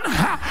Haman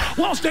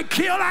wants to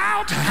kill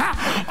out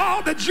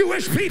all the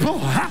Jewish people.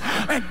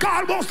 And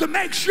God wants to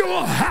make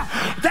sure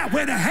that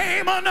when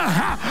Haman,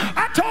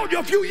 I told you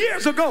a few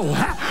years ago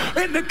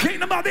in the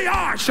kingdom of the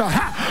arch,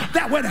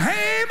 that when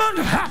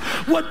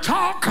Haman would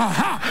talk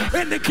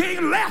in the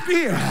king's left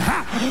ear,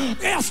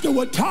 Esther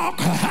would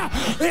talk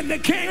in the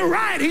king's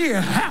right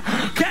ear.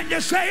 Can you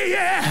say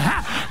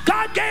yeah?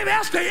 God gave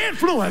Esther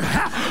influence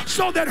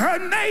so that her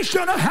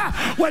nation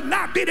would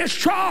not be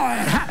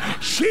destroyed.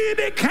 She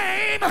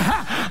became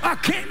a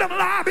kingdom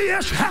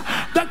lobbyist.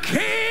 The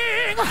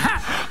king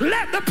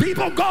let the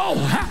people go.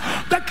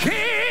 The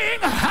king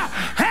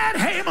had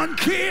Haman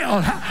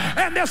killed.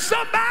 And there's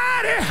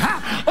somebody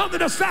under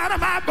the sound of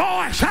my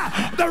voice.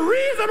 The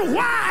reason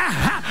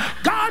why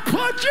God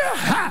put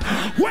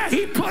you where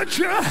he put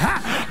you,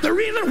 the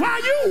reason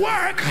why you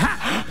work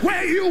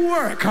where you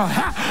work,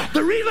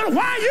 the reason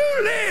why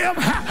you live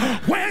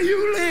where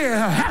you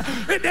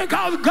live is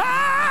because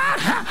God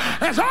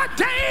has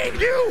ordained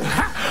you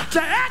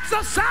to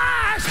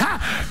exercise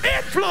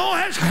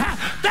influence.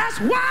 That's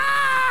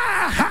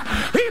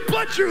why he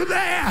put you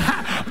there.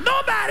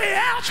 Nobody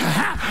else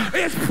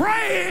is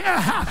praying.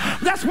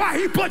 That's why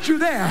he put you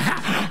there.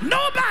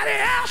 Nobody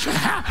else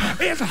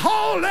is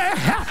holy.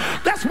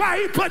 That's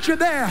why he put you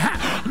there.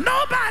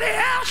 Nobody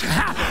else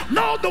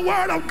knows the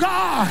word of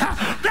God.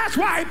 That's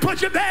why he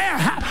put you there.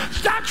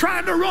 Stop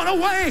trying to run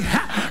away.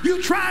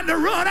 You trying to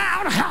run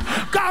out.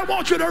 God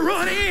wants you to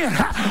run in.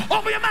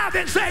 Open your mouth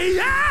and say,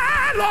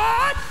 yeah,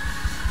 Lord.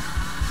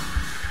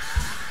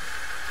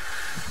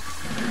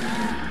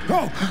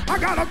 Oh, I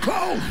gotta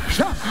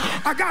close.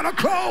 I gotta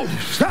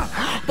close.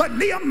 But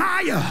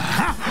Nehemiah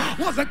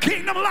was a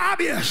kingdom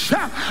lobbyist.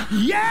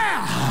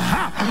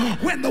 Yeah.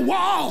 When the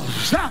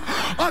walls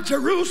of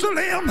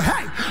Jerusalem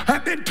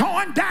had been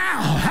torn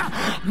down,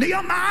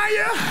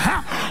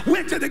 Nehemiah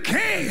went to the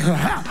king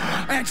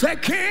and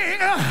said, King,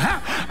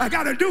 I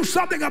gotta do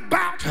something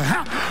about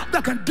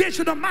the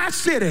condition of my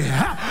city.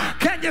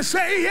 Can you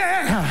say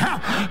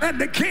yeah?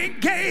 And the king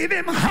gave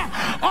him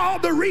all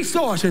the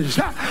resources.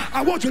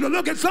 I want you to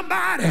look at somebody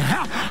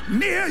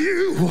near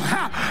you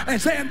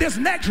and say, in this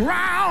next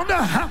round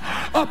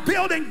of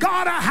building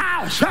God a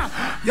house,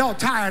 y'all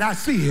tired, I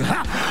see you.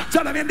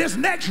 Tell them, in this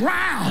next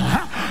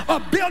round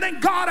of building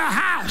God a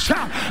house,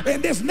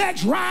 in this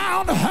next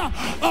round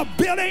of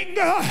building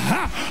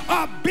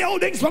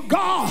buildings for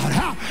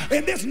God,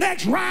 in this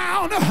next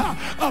round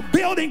of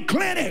building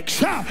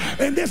clinics,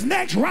 in this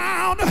next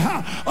round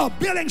of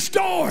building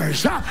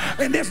stores,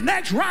 in this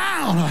next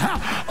round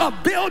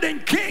of building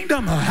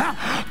kingdom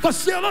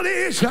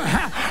facilities,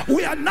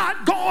 we are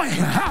not going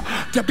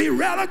to be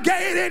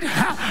relegated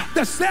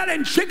to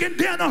selling chicken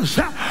dinners.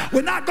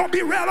 We're not going to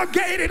be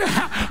relegated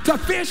to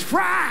fish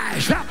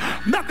fries.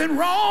 Nothing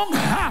wrong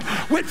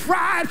with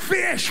fried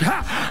fish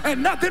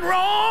and nothing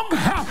wrong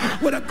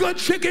with a good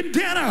chicken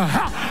dinner.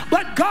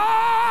 But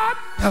God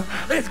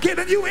is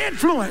giving you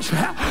influence.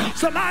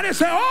 Somebody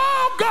say,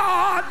 oh,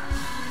 God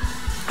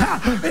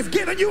is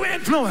giving you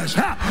influence.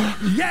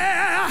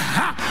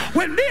 Yeah.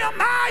 When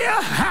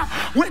Nehemiah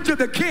went to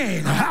the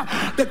king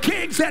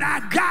said, I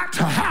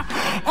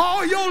got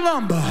all your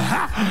lumber.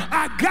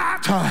 I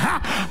got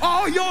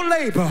all your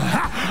labor.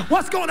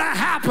 What's going to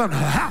happen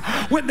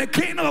when the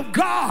kingdom of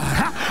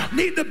God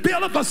need to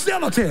build a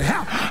facility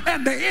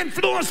and the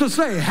influencer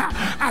say,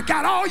 I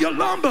got all your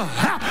lumber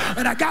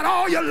and I got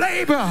all your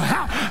labor.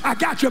 I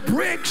got your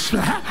bricks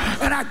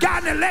and I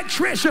got an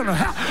electrician.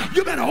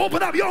 You better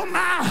open up your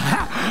mouth.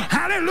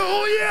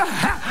 Hallelujah.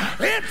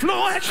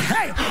 Influence.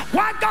 Hey,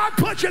 why God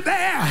put you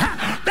there?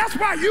 That's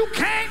why you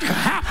can't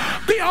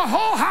be a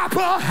whole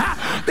hopper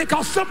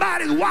because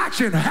somebody's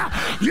watching.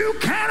 You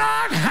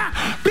cannot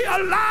be a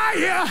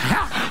liar.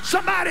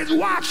 Somebody's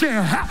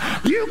watching.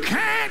 You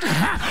can't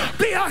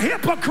be a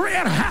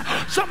hypocrite.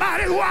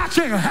 Somebody's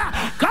watching.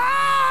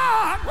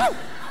 God, woo,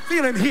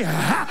 feel him here.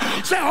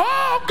 Say,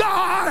 oh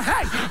God,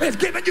 hey, is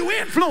giving you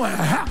influence.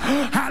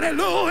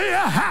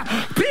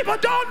 Hallelujah. People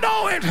don't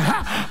know it,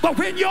 but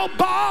when your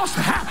boss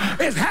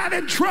is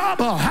having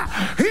trouble,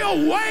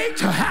 he'll wait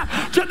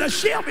till the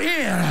shift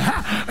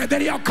ends, and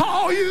then he'll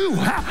call you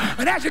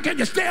and ask you, can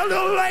you stay a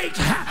little late?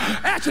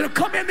 Ask you to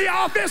come in the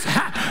office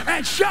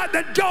and shut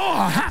the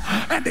door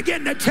and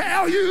begin to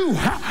tell you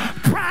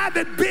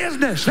private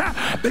business,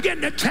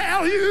 begin to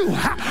tell you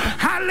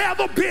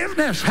high-level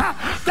business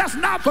that's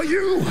not for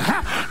you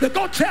to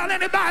go tell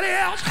anybody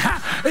else.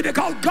 It's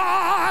because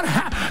God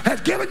has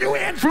given you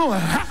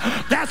influence.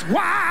 That's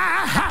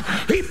why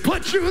he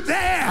put you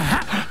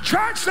there.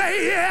 Church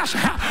say yes.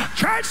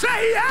 Church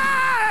say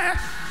yes.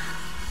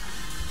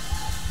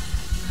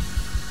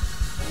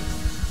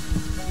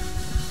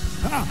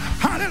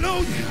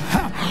 Hallelujah.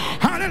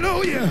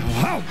 Hallelujah.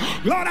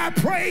 Oh, Lord, I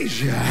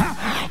praise you.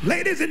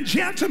 Ladies and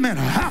gentlemen,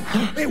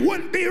 it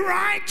wouldn't be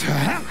right,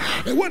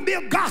 it wouldn't be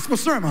a gospel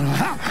sermon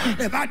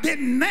if I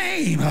didn't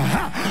name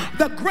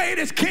the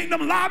greatest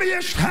kingdom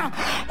lobbyist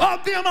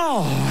of them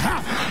all.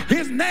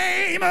 His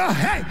name,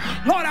 hey,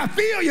 Lord, I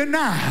feel you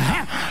now.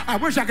 I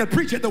wish I could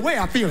preach it the way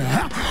I feel it.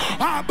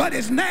 But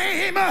his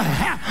name,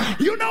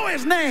 you know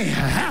his name.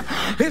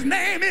 His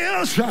name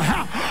is,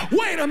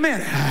 wait a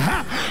minute,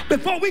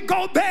 before we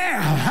go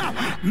there,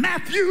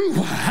 Matthew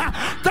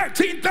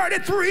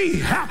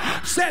 13:33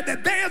 said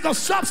that there's a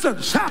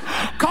substance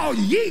called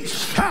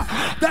yeast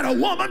that a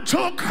woman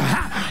took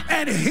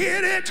and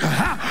hid it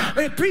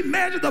and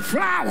pre-measured the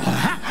flour.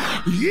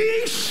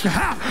 Yeast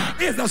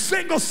is a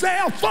single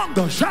cell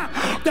fungus.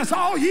 That's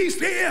all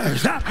yeast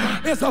is.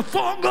 It's a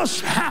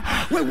fungus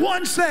with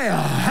one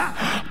cell.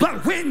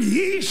 But when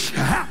yeast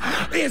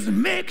is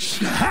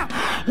mixed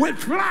with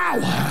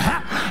flour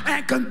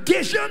and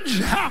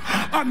conditions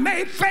are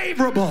made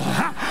favorable,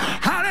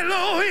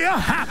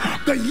 hallelujah,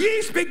 the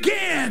yeast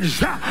begins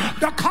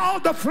to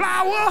cause the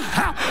flour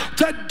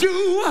to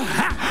do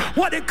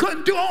what it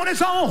couldn't do on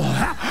its own.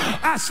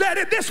 I said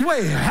it this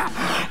way,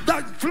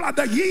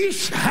 the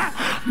yeast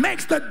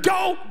makes the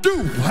dough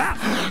do.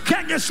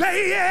 Can you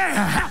say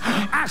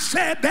yeah? I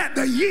said that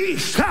the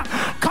yeast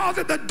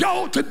causes the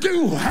dough to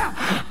do,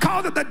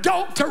 causes the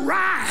dough to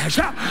rise,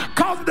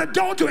 causes the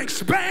dough to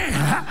expand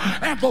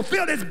and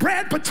fulfill its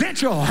bread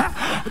potential.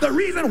 The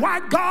reason why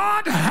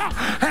God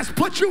has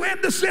put you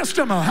in the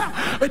system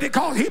is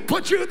because he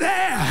put you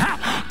there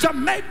to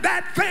make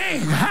that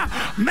thing,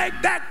 make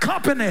that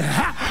company,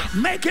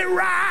 make it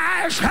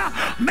rise,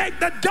 make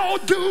the dough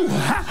do.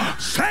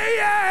 Say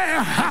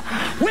yeah.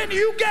 When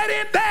you get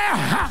in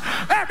there,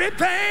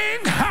 everything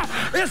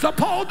is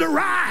supposed to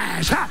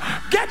rise.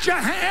 Get your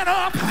hand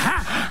up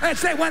and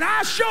say, when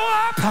I show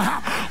up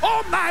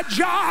on my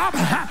job,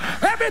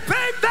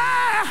 everything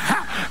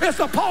there is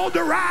supposed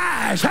to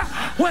rise.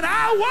 When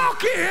I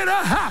walk in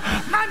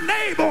my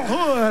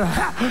neighborhood,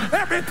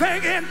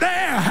 everything in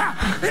there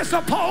is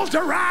supposed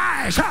to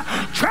rise.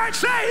 Church,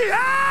 say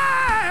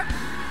yeah.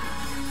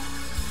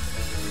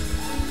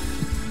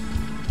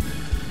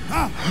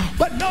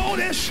 But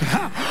notice,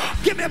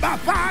 give me about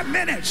 5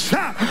 minutes,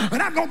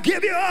 and I'm going to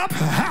give you up.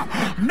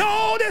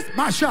 Notice,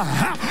 Masha,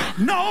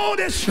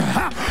 notice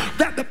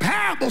that the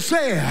parable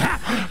said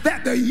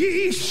that the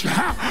yeast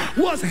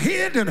was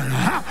hidden.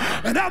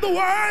 In other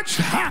words,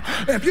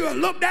 if you had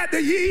looked at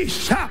the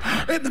yeast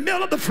in the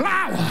middle of the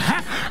flour,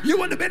 you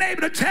wouldn't have been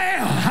able to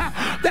tell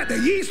that the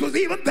yeast was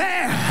even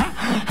there.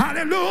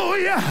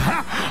 Hallelujah.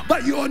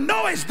 But you'll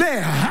know it's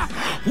there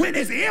when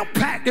its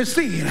impact is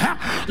seen.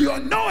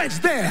 You'll know it's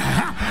there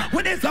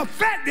when its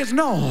effect is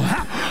known.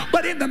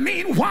 But in the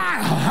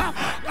meanwhile,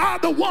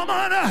 the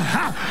woman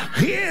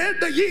hid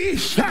the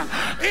yeast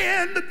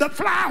in the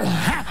flour.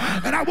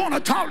 And I want to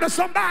talk to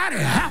somebody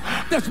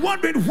that's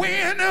wondering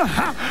when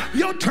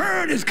your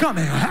turn is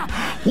coming,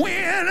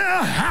 when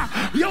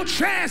your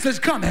chance is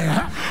coming,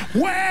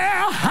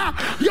 where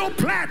your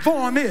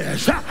platform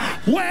is,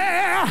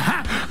 where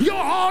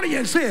your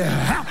audience is.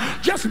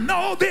 Just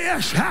know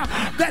this,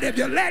 that if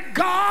you let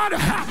God,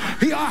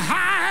 he'll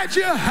hide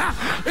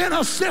you in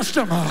a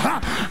system,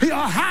 he'll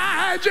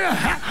hide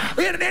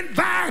you in an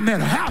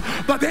environment,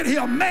 but then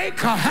he'll make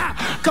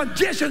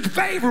conditions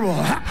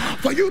favorable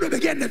for you to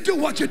begin to do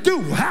what you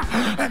do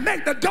and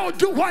make the dough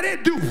do what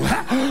it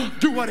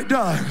do what it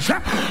does.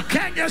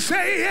 Can you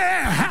say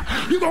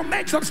yeah? You're gonna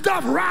make some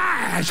stuff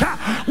rise.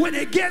 When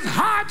it gets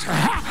hot,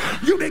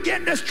 you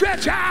begin to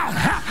stretch out.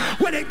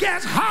 When it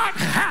gets hot,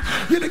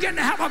 you begin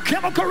to have a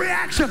chemical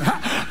reaction.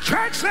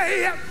 Church,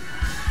 say yeah.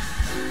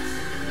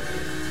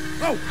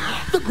 Oh,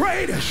 the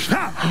greatest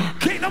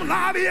kingdom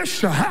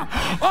lobbyist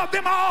of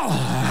them all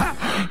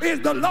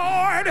is the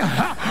Lord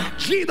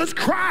Jesus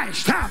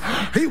Christ.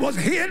 He was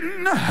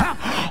hidden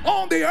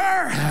on the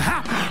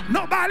earth.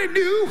 Nobody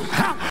knew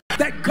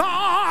that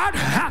God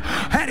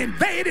had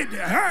invaded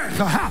the earth.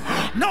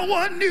 No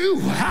one knew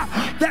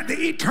that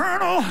the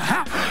eternal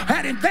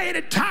had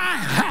invaded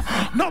time.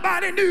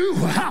 Nobody knew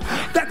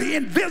that the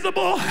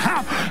invisible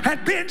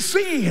had been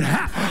seen.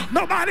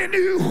 Nobody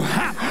knew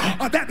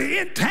that the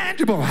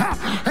intangible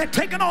had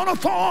taken on a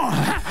form.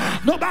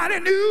 Nobody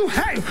knew,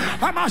 hey,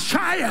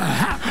 Messiah,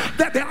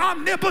 that the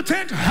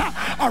omnipotent,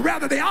 or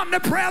rather the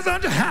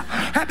omnipresent,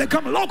 had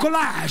become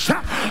localized.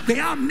 The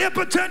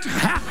omnipotent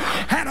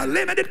had a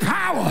limited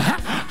power.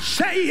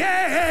 Say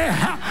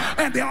yeah.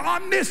 And the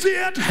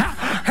omniscient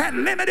had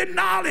limited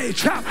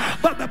knowledge.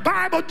 But the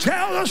Bible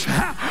tells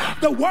us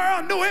the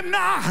world knew him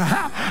not.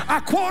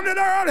 I quoted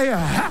earlier.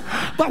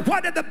 But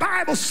what did the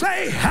Bible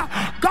say?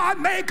 God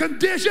made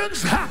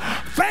conditions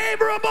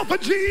favorable for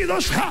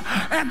Jesus,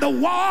 and the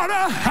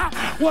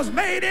water was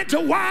made into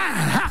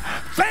wine.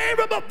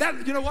 Favorable.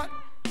 That, you know what?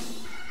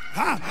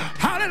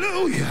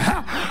 Hallelujah.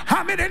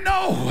 How many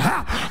know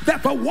that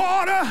for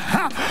water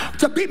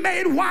to be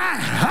made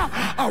wine,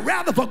 or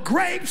rather for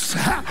grapes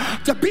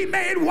to be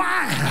made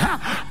wine,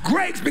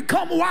 grapes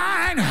become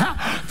wine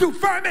through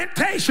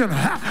fermentation,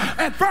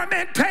 and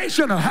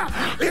fermentation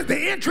is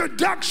the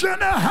introduction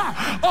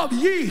of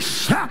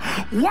yeast.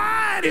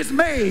 Wine is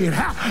made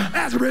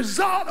as a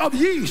result of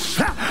yeast.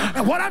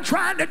 And what I'm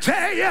trying to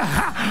tell you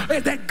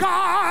is that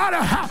God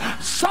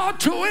saw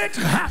to it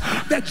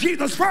that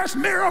Jesus' first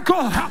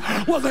miracle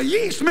was a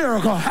yeast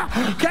miracle.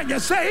 Can you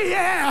say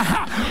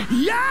yeah?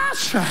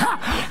 Yes,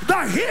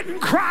 the hidden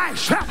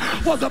Christ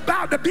was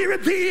about to be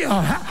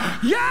revealed.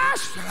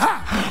 Yes,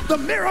 the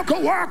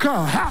miracle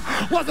worker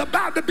was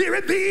about to be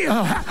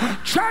revealed.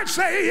 Church,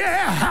 say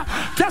yeah.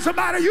 Tell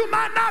somebody, you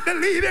might not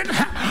believe it,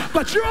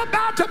 but you're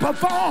about to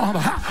perform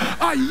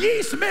a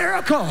yeast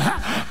miracle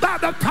by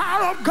the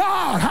power of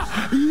God.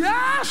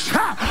 Yes,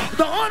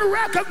 the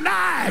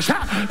unrecognized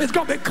is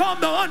going to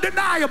become the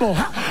undeniable.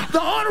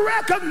 The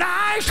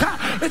unrecognized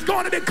is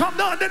going to become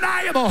the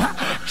undeniable.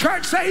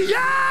 Church, say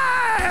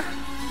yeah.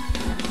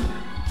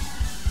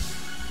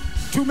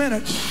 2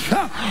 minutes.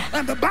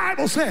 And the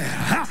Bible said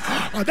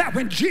that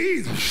when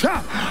Jesus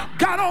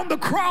got on the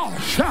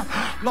cross,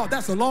 Lord,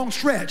 that's a long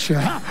stretch,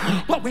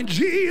 but when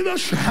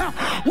Jesus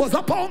was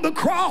up on the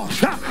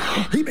cross,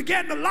 he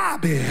began to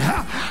lobby.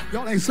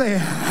 Y'all ain't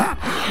saying.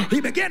 He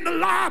began to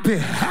lobby.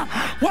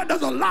 What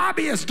does a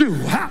lobbyist do?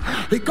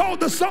 He goes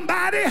to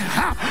somebody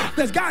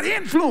that's got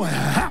influence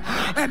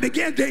and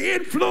begins to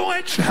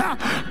influence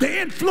the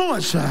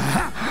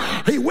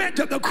influencer. He went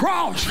to the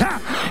cross.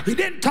 He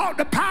didn't talk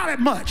to Pilate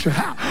much.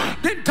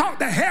 Didn't talk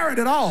to Herod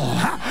at all.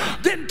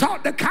 Didn't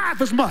talk to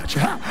Caiaphas much.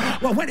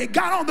 Well, when he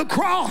got on the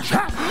cross,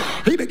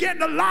 he began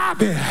to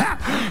lobby.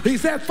 He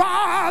said,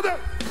 Father,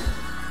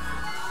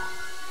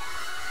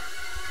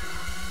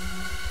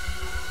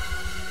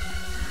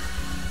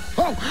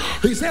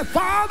 he said,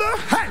 Father,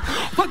 hey,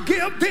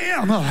 forgive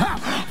them,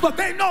 but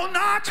they know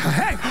not,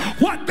 hey,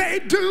 what they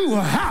do.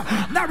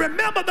 Now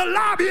remember, the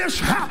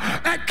lobbyists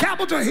at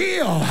Capitol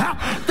Hill,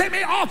 they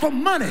may offer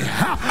money,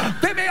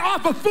 they may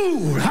offer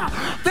food,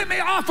 they may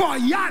offer a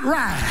yacht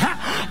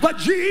ride, but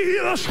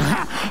Jesus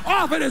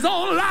offered his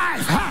own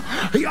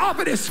life. He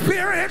offered his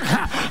spirit,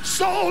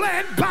 soul,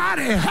 and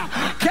body.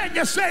 Can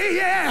you say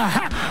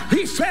yeah?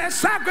 He said,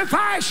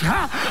 sacrifice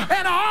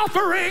and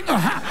offering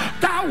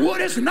thou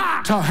wouldest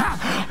not,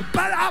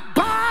 but a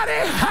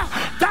body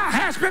thou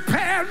hast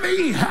prepared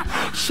me.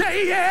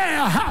 Say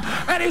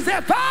yeah. And he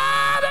said,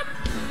 Father,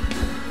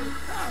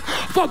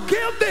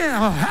 forgive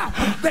them.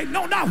 They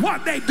know not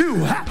what they do.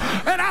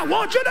 And I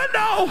want you to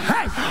know,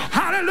 hey,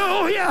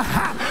 hallelujah,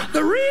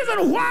 the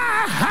reason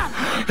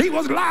why he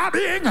was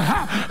lobbying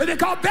is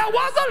because there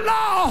was a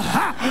law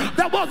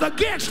that was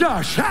against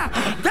us.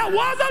 There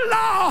was a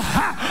law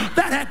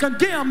that had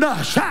condemned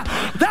us.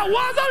 There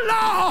was a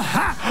law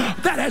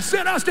that had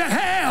sent us to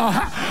hell.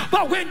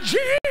 But when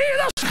Jesus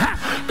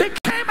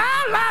became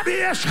our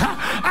lobbyist,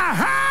 I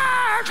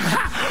heard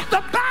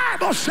the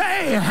Bible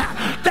say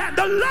that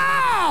the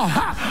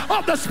law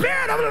of the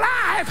Spirit of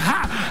life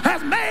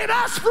has made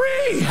us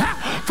free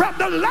from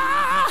the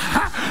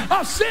law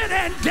of sin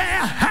and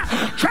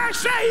death. Church,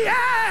 say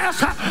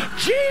yes.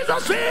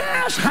 Jesus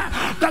is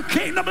the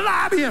kingdom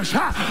lobbyist.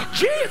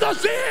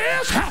 Jesus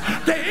is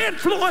the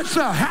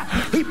influencer.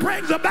 He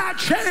brings about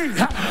change.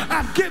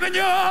 I'm giving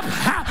you up.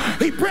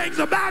 He brings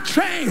about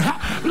change.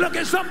 Look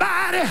at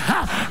somebody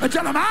and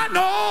tell them, I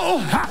know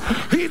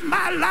he's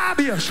my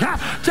lobbyist.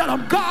 Tell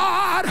them,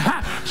 God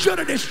should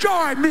have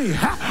destroyed me,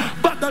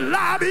 but the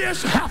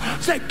lobbyist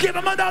said, give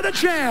him another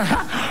chance.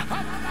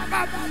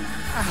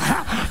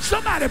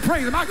 Somebody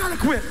praise him. I gotta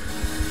quit.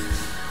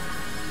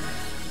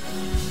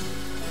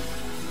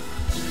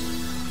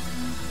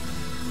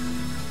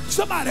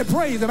 Somebody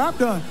praise him. I'm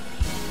done.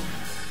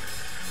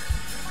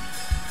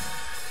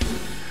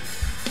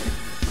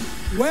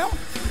 Well,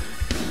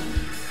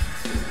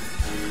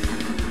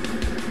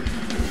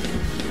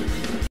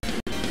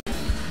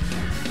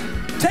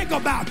 take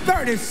about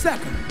 30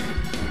 seconds.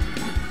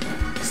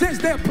 Since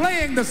they're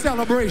playing the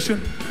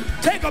celebration,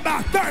 take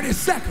about 30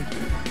 seconds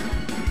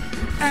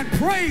and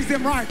praise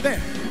him right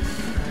there.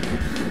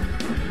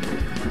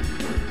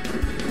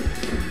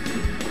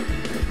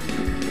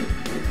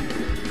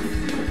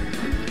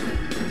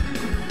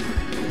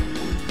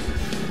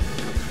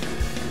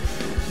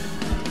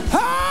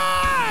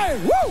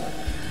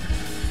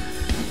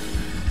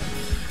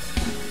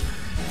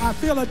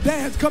 feel a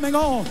dance coming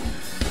on.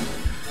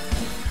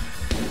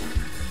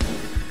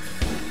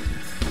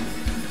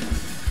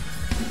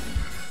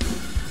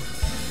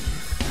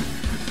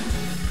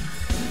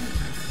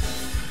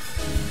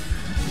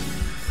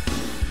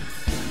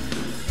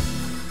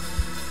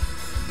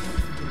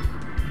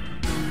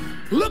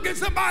 Look at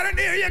somebody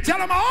near you, tell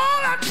them all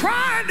I'm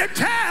trying to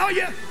tell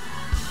you.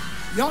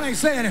 Y'all ain't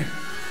saying it.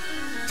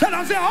 Tell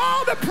them, say,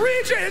 all the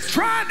preacher is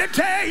trying to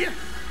tell you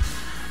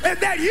is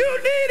that you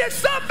needed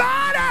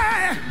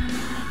somebody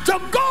to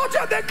go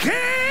to the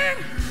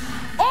king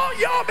on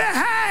your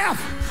behalf.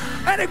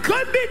 And it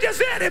couldn't be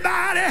just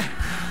anybody.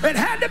 It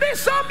had to be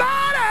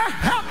somebody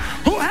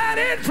who had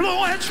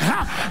influence.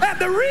 And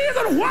the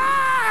reason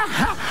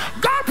why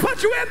God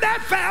put you in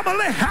that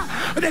family,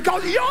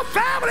 because your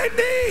family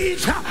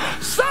needs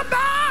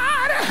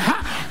somebody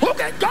who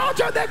can go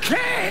to the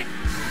king.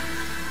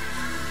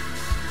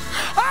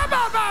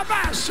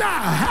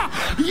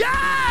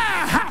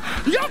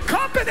 Yeah, your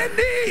company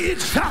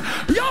needs,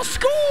 your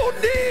school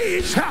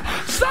needs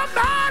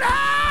somebody.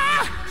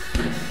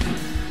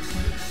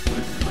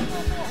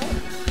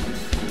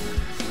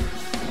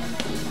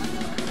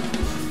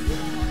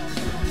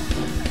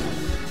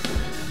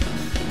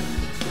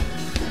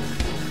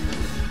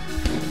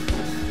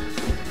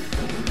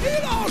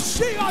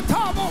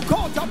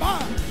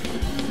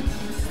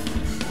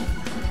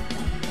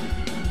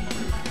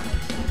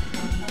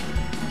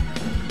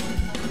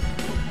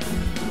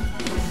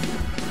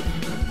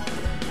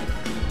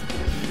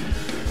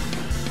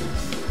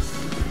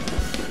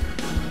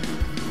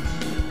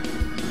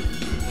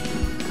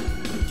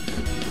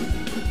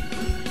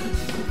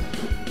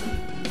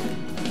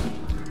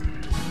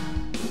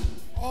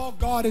 All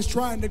God is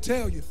trying to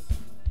tell you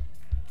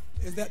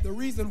is that the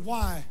reason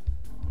why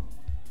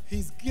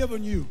he's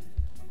given you,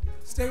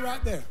 stay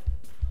right there,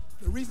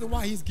 the reason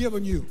why he's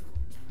given you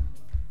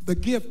the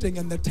gifting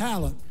and the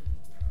talent,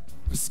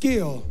 the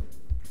skill,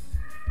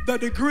 the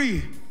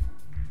degree,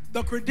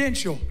 the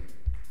credential,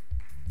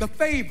 the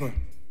favor,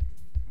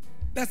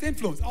 that's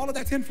influence. All of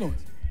that's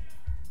influence.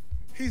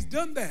 He's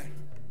done that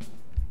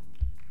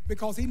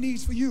because he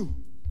needs for you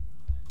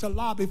to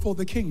lobby for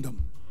the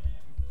kingdom.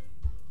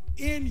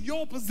 In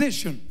your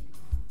position,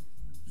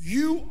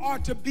 you are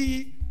to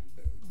be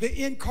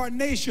the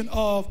incarnation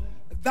of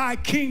thy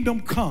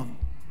kingdom come.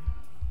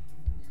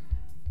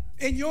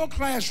 In your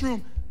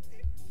classroom,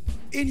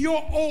 in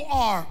your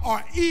OR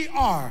or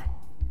ER,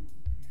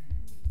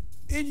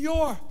 in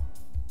your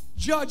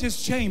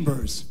judge's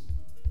chambers,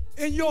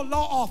 in your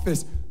law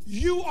office,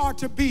 you are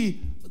to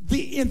be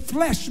the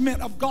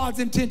enfleshment of God's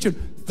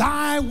intention.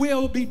 Thy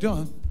will be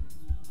done.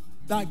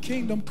 Thy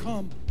kingdom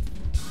come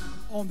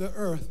on the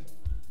earth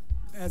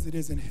as it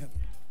is in heaven.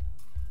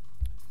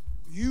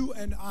 You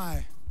and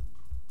I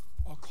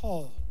are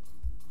called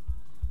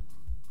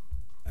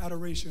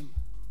adoration.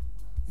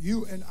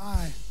 You and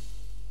I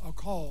are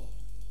called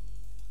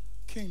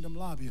kingdom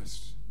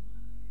lobbyists.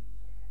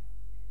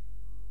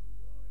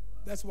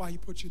 That's why he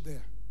put you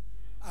there.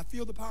 I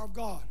feel the power of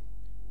God.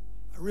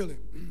 I really.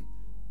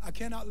 I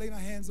cannot lay my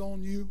hands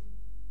on you,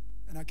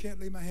 and I can't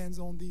lay my hands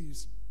on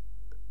these.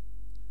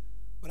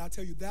 But I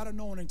tell you, that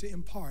anointing to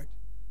impart,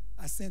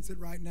 I sense it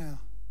right now.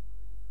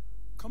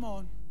 Come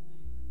on.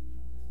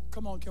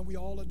 Come on, can we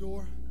all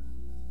adore?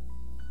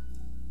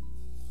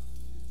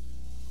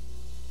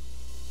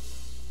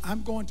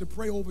 I'm going to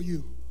pray over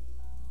you.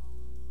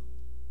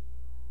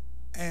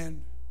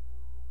 And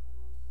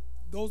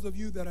those of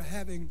you that are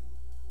having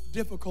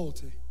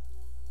difficulty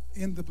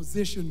in the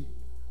position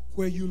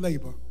where you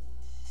labor,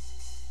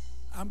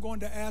 I'm going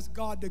to ask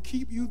God to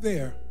keep you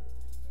there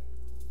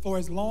for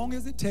as long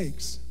as it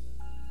takes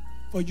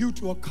for you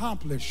to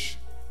accomplish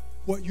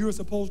what you're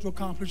supposed to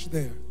accomplish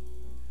there.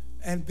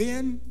 And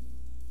then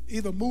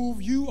either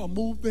move you or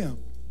move them.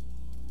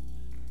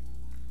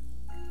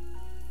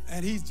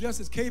 And he's just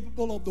as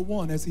capable of the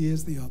one as he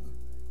is the other.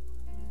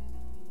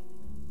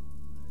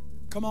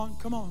 Come on,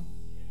 come on.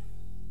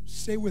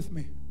 Stay with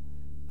me.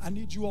 I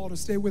need you all to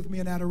stay with me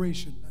in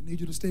adoration. I need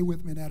you to stay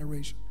with me in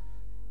adoration.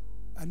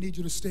 I need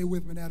you to stay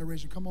with me in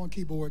adoration. Come on,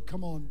 keyboard.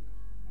 Come on.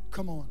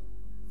 Come on.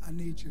 I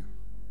need you.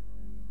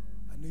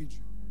 I need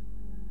you.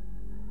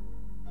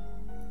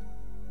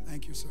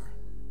 Thank you, sir.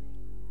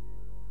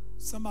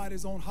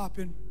 Somebody's on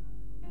hopping.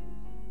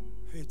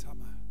 Hey,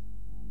 Tama.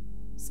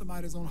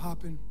 Somebody's on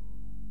hopping.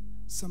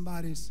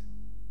 Somebody's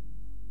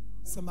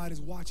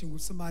watching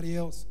with somebody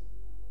else.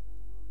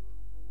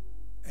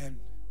 And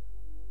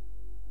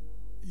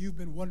you've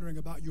been wondering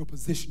about your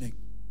positioning.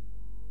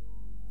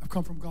 I've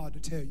come from God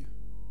to tell you.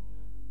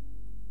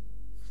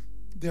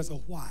 There's a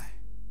why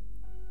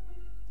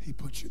he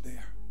put you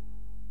there.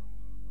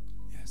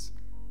 Yes.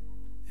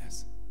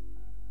 Yes.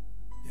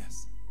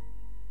 Yes.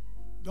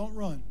 Don't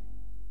run.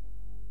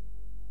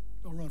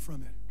 Don't run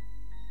from it.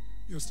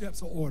 Your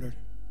steps are ordered.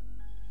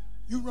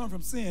 You run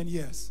from sin,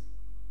 yes.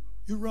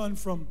 You run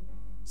from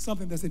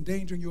something that's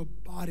endangering your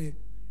body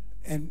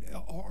and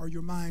or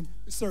your mind,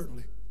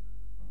 certainly.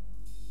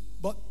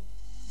 But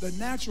the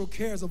natural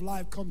cares of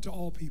life come to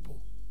all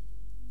people.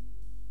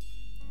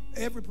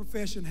 Every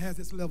profession has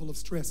its level of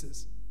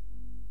stresses.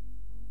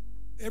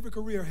 Every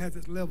career has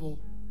its level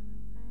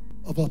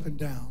of up and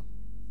down.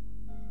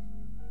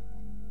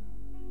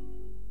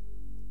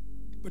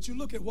 But you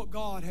look at what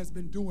God has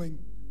been doing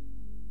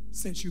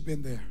since you've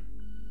been there.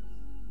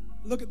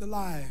 Look at the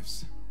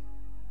lives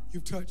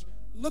you've touched.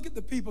 Look at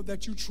the people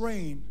that you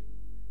trained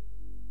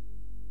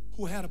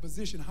who had a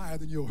position higher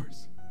than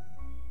yours.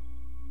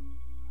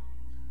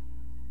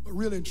 But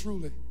really and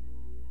truly,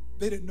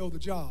 they didn't know the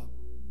job.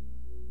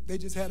 They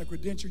just had a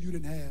credential you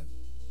didn't have.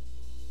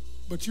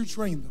 But you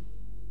trained them.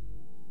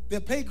 Their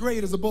pay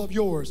grade is above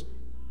yours,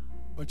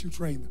 but you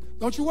trained them.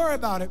 Don't you worry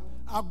about it.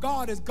 Our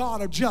God is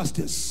God of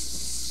justice.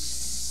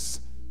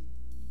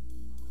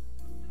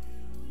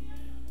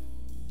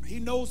 He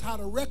knows how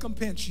to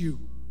recompense you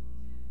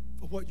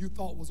for what you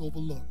thought was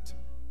overlooked.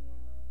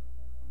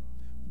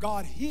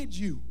 God hid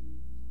you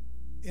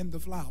in the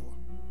flour,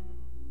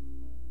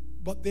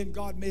 but then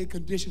God made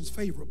conditions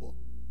favorable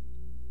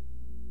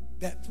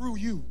that through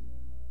you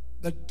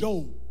the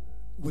dough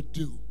would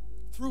do.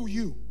 Through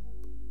you,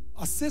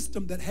 a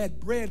system that had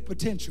bread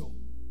potential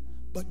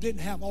but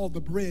didn't have all the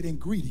bread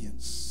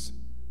ingredients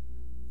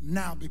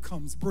now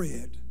becomes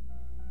bread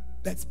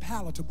that's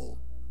palatable,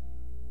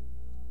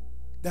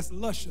 that's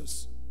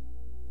luscious,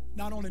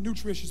 not only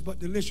nutritious but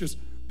delicious,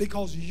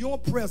 because your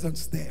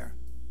presence there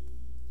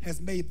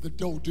has made the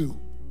dough do.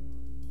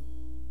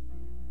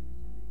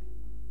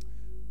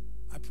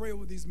 I pray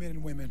over these men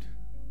and women.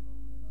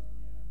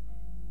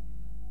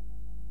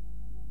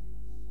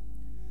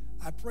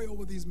 I pray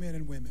over these men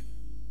and women,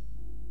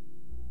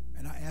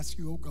 and I ask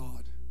you, oh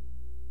God,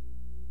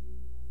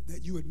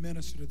 that you would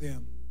minister to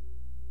them.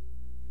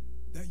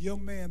 That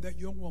young man, that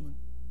young woman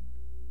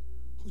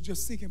who's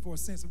just seeking for a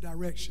sense of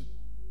direction.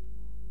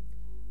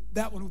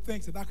 That one who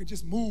thinks if I could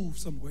just move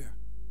somewhere.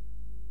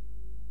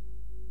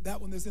 That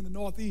one that's in the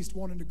Northeast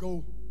wanting to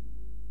go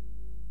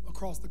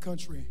across the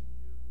country.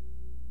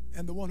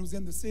 And the one who's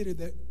in the city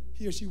that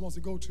he or she wants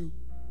to go to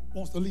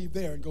wants to leave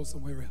there and go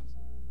somewhere else.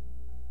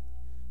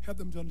 Help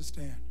them to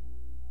understand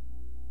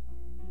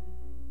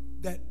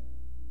that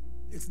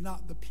it's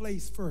not the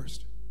place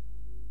first.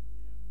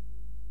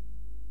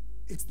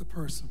 It's the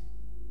person.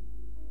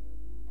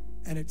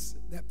 And it's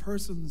that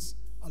person's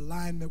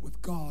alignment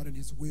with God and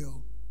his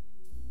will.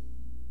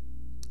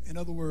 In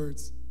other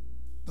words,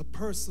 the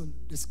person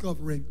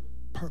discovering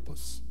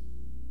purpose.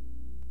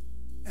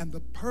 And the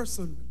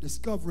person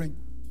discovering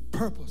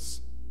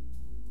purpose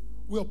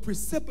will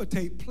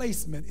precipitate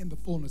placement in the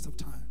fullness of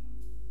time.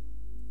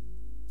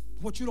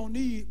 What you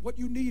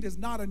need is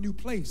not a new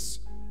place.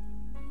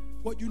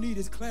 What you need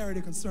is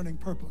clarity concerning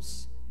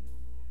purpose.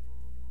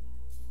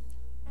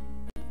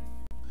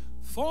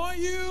 For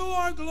you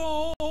are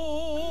glorious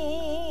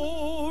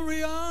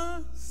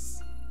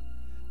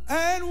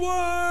and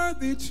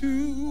worthy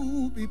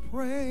to be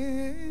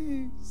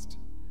praised,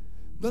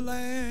 the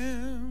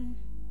Lamb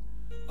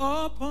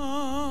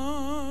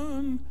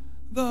upon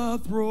the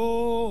throne,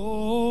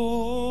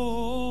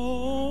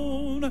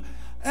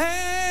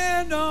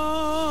 and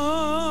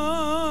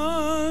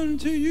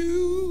unto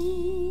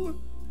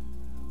you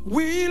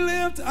we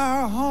lift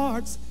our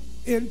hearts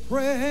in praise,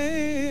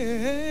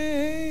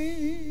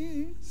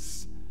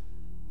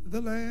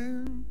 the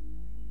Lamb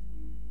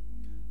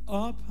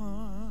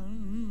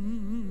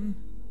upon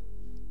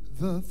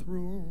the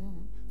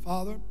throne.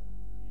 Father,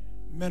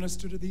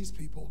 minister to these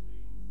people.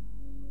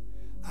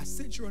 I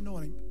sense your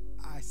anointing.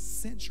 I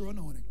sense your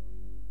anointing.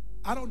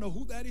 I don't know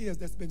who that is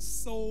that's been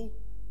so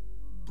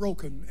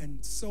broken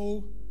and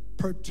so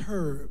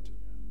perturbed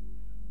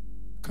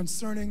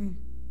concerning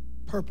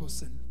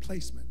purpose and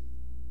placement.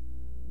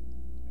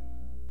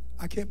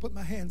 I can't put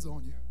my hands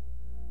on you,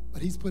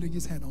 but he's putting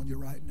his hand on you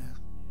right now.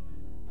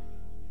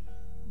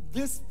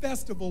 This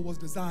festival was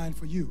designed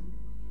for you.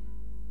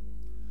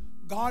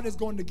 God is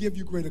going to give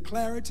you greater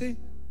clarity,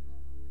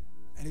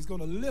 and he's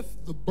going to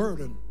lift the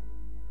burden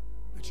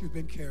that you've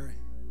been carrying.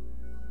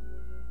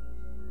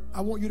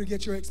 I want you to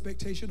get your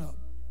expectation up.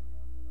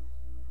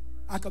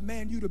 I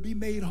command you to be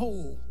made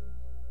whole.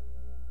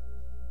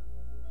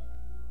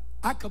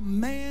 I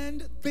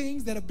command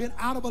things that have been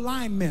out of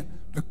alignment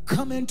to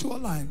come into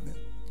alignment.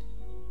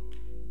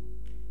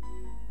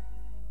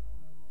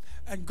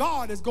 And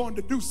God is going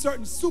to do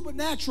certain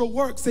supernatural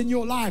works in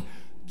your life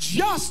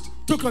just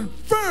to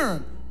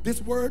confirm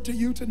this word to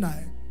you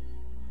tonight.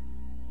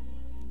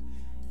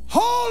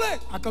 Holy,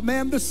 I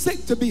command the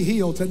sick to be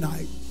healed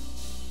tonight.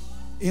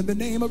 In the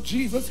name of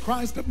Jesus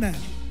Christ of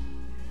Nazareth.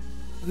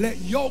 Let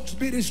yokes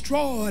be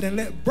destroyed and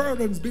let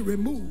burdens be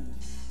removed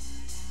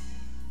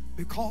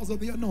because of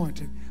the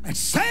anointing. And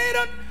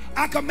Satan,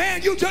 I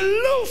command you to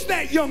loose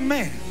that young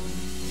man.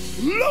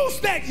 Loose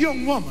that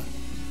young woman.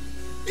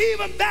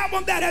 Even that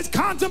one that has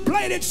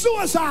contemplated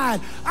suicide,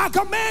 I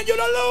command you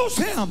to loose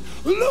him.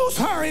 Loose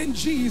her in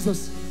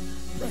Jesus'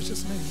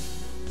 precious name.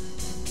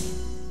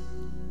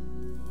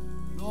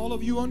 And all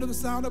of you under the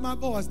sound of my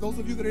voice, those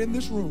of you that are in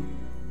this room,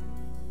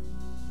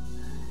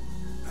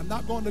 I'm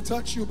not going to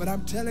touch you, but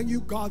I'm telling you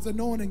God's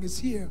anointing is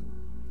here.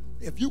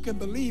 If you can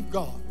believe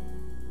God,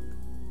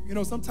 You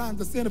know, sometimes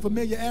the sin of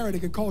familiarity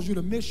can cause you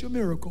to miss your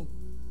miracle.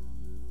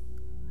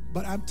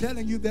 But I'm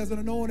telling you, there's an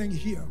anointing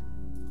here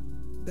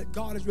that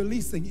God is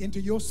releasing into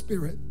your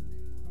spirit.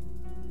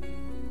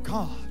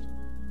 God,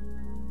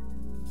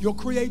 your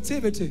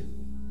creativity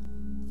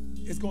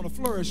is going to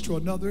flourish to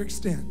another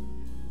extent.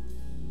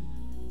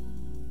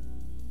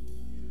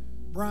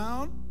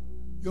 Brown,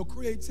 your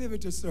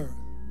creativity, sir,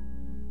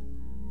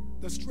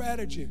 the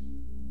strategy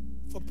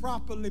for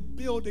properly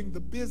building the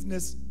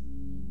business,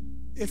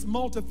 it's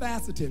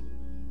multifaceted,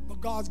 but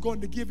God's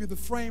going to give you the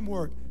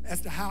framework as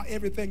to how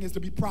everything is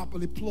to be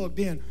properly plugged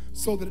in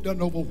so that it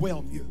doesn't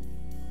overwhelm you.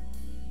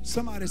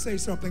 Somebody say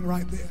something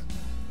right there.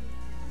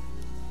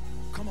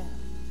 Come on.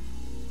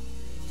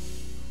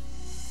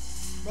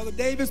 Brother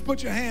Davis,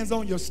 put your hands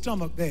on your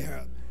stomach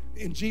there.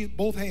 In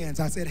both hands,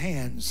 I said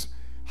hands.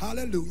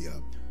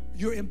 Hallelujah.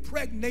 You're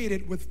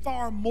impregnated with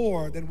far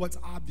more than what's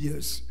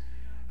obvious.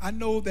 I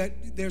know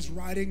that there's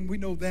writing. We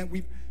know that.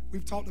 We've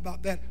talked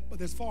about that. But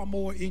there's far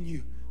more in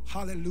you.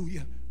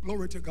 Hallelujah.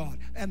 Glory to God.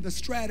 And the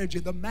strategy,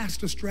 the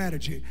master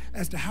strategy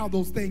as to how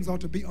those things are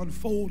to be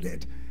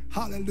unfolded,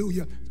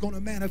 hallelujah, is going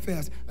to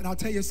manifest. And I'll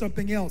tell you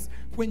something else.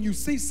 When you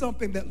see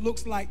something that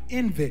looks like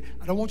envy,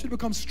 I don't want you to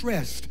become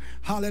stressed.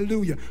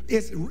 Hallelujah.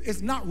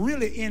 It's not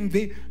really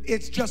envy.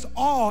 It's just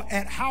awe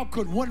at how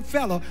could one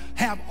fella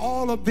have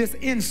all of this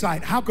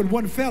insight? How could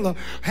one fella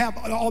have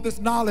all this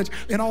knowledge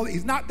and all?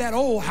 He's not that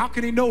old. How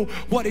can he know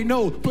what he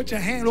knows? Put your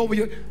hand over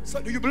your, so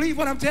do you believe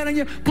what I'm telling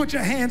you? Put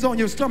your hands on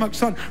your stomach,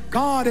 son.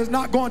 God is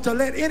not going to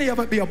let any of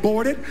it be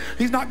aborted.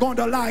 He's not going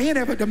to allow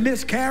any of it to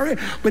miscarry,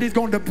 but he's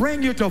going to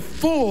bring you to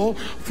full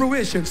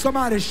fruition.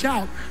 Somebody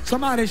shout.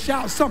 Somebody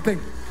shout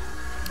something.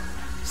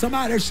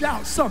 Somebody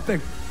shout something.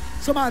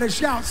 Somebody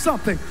shout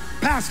something.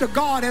 Pastor,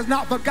 God has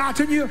not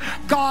forgotten you.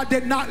 God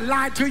did not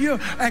lie to you.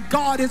 And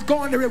God is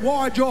going to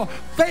reward your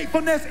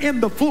faithfulness in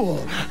the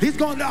full. He's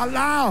going to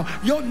allow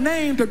your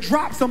name to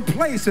drop some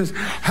places.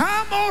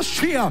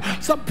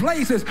 Some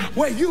places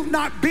where you've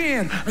not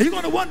been. And you're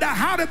going to wonder,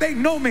 how did they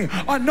know me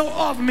or know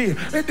of me?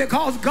 It's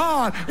because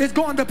God is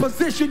going to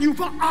position you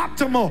for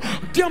optimal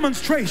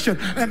demonstration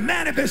and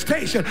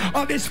manifestation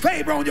of his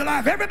favor on your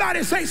life.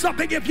 Everybody say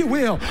something if you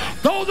will.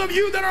 Those of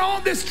you that are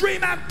on this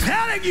stream, I'm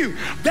telling you,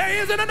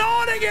 there is an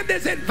anointing in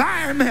this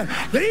environment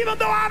that even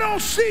though I don't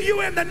see you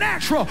in the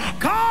natural,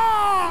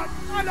 God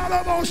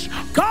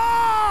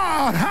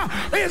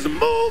is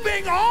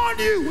moving on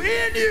you,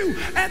 in you,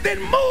 and then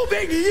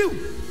moving you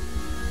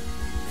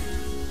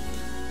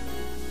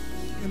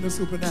in the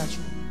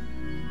supernatural.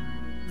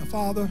 Now,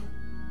 Father,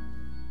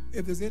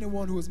 if there's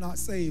anyone who is not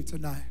saved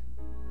tonight,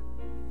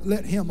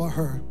 let him or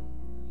her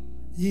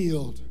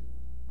yield.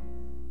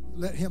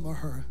 Let him or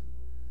her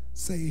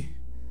say,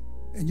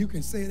 and you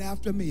can say it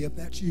after me if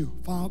that's you.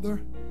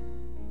 Father,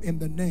 in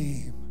the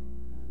name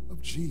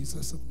of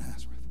Jesus of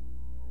Nazareth.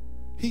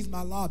 He's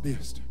my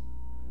lobbyist.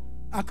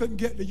 I couldn't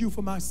get to you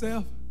for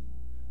myself,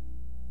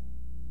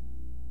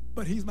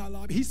 but he's my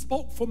lobbyist. He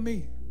spoke for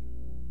me.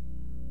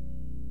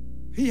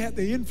 He had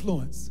the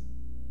influence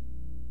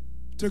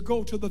to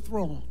go to the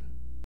throne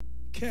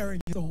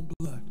carrying his own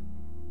blood.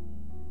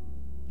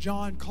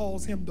 John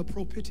calls him the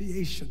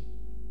propitiation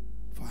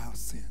for our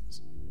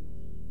sins.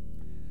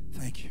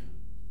 Thank you.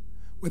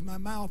 With my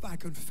mouth I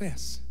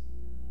confess,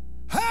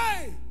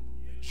 hey,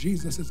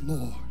 Jesus is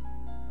Lord.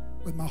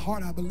 With my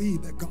heart I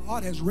believe that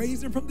God has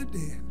raised him from the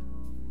dead.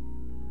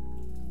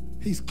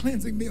 He's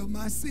cleansing me of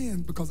my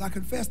sins because I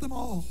confess them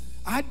all.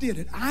 I did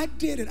it. I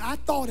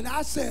thought it.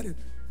 I said it.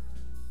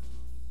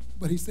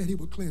 But he said he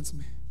would cleanse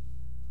me.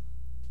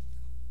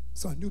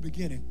 So a new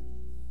beginning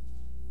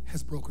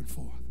has broken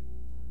forth.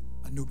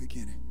 A new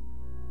beginning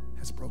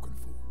has broken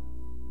forth.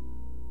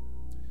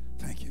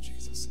 Thank you,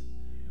 Jesus.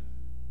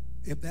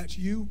 If that's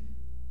you,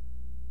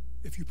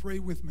 if you pray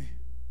with me,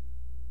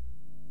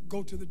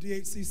 go to the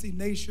DHCC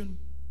Nation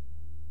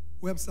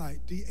website,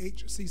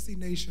 DHCC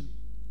Nation,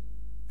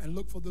 and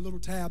look for the little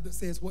tab that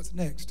says what's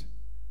next.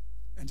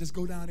 And just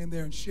go down in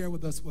there and share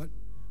with us what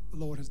the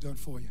Lord has done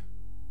for you.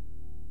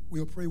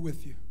 We'll pray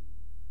with you.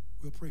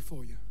 We'll pray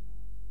for you.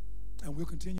 And we'll continue.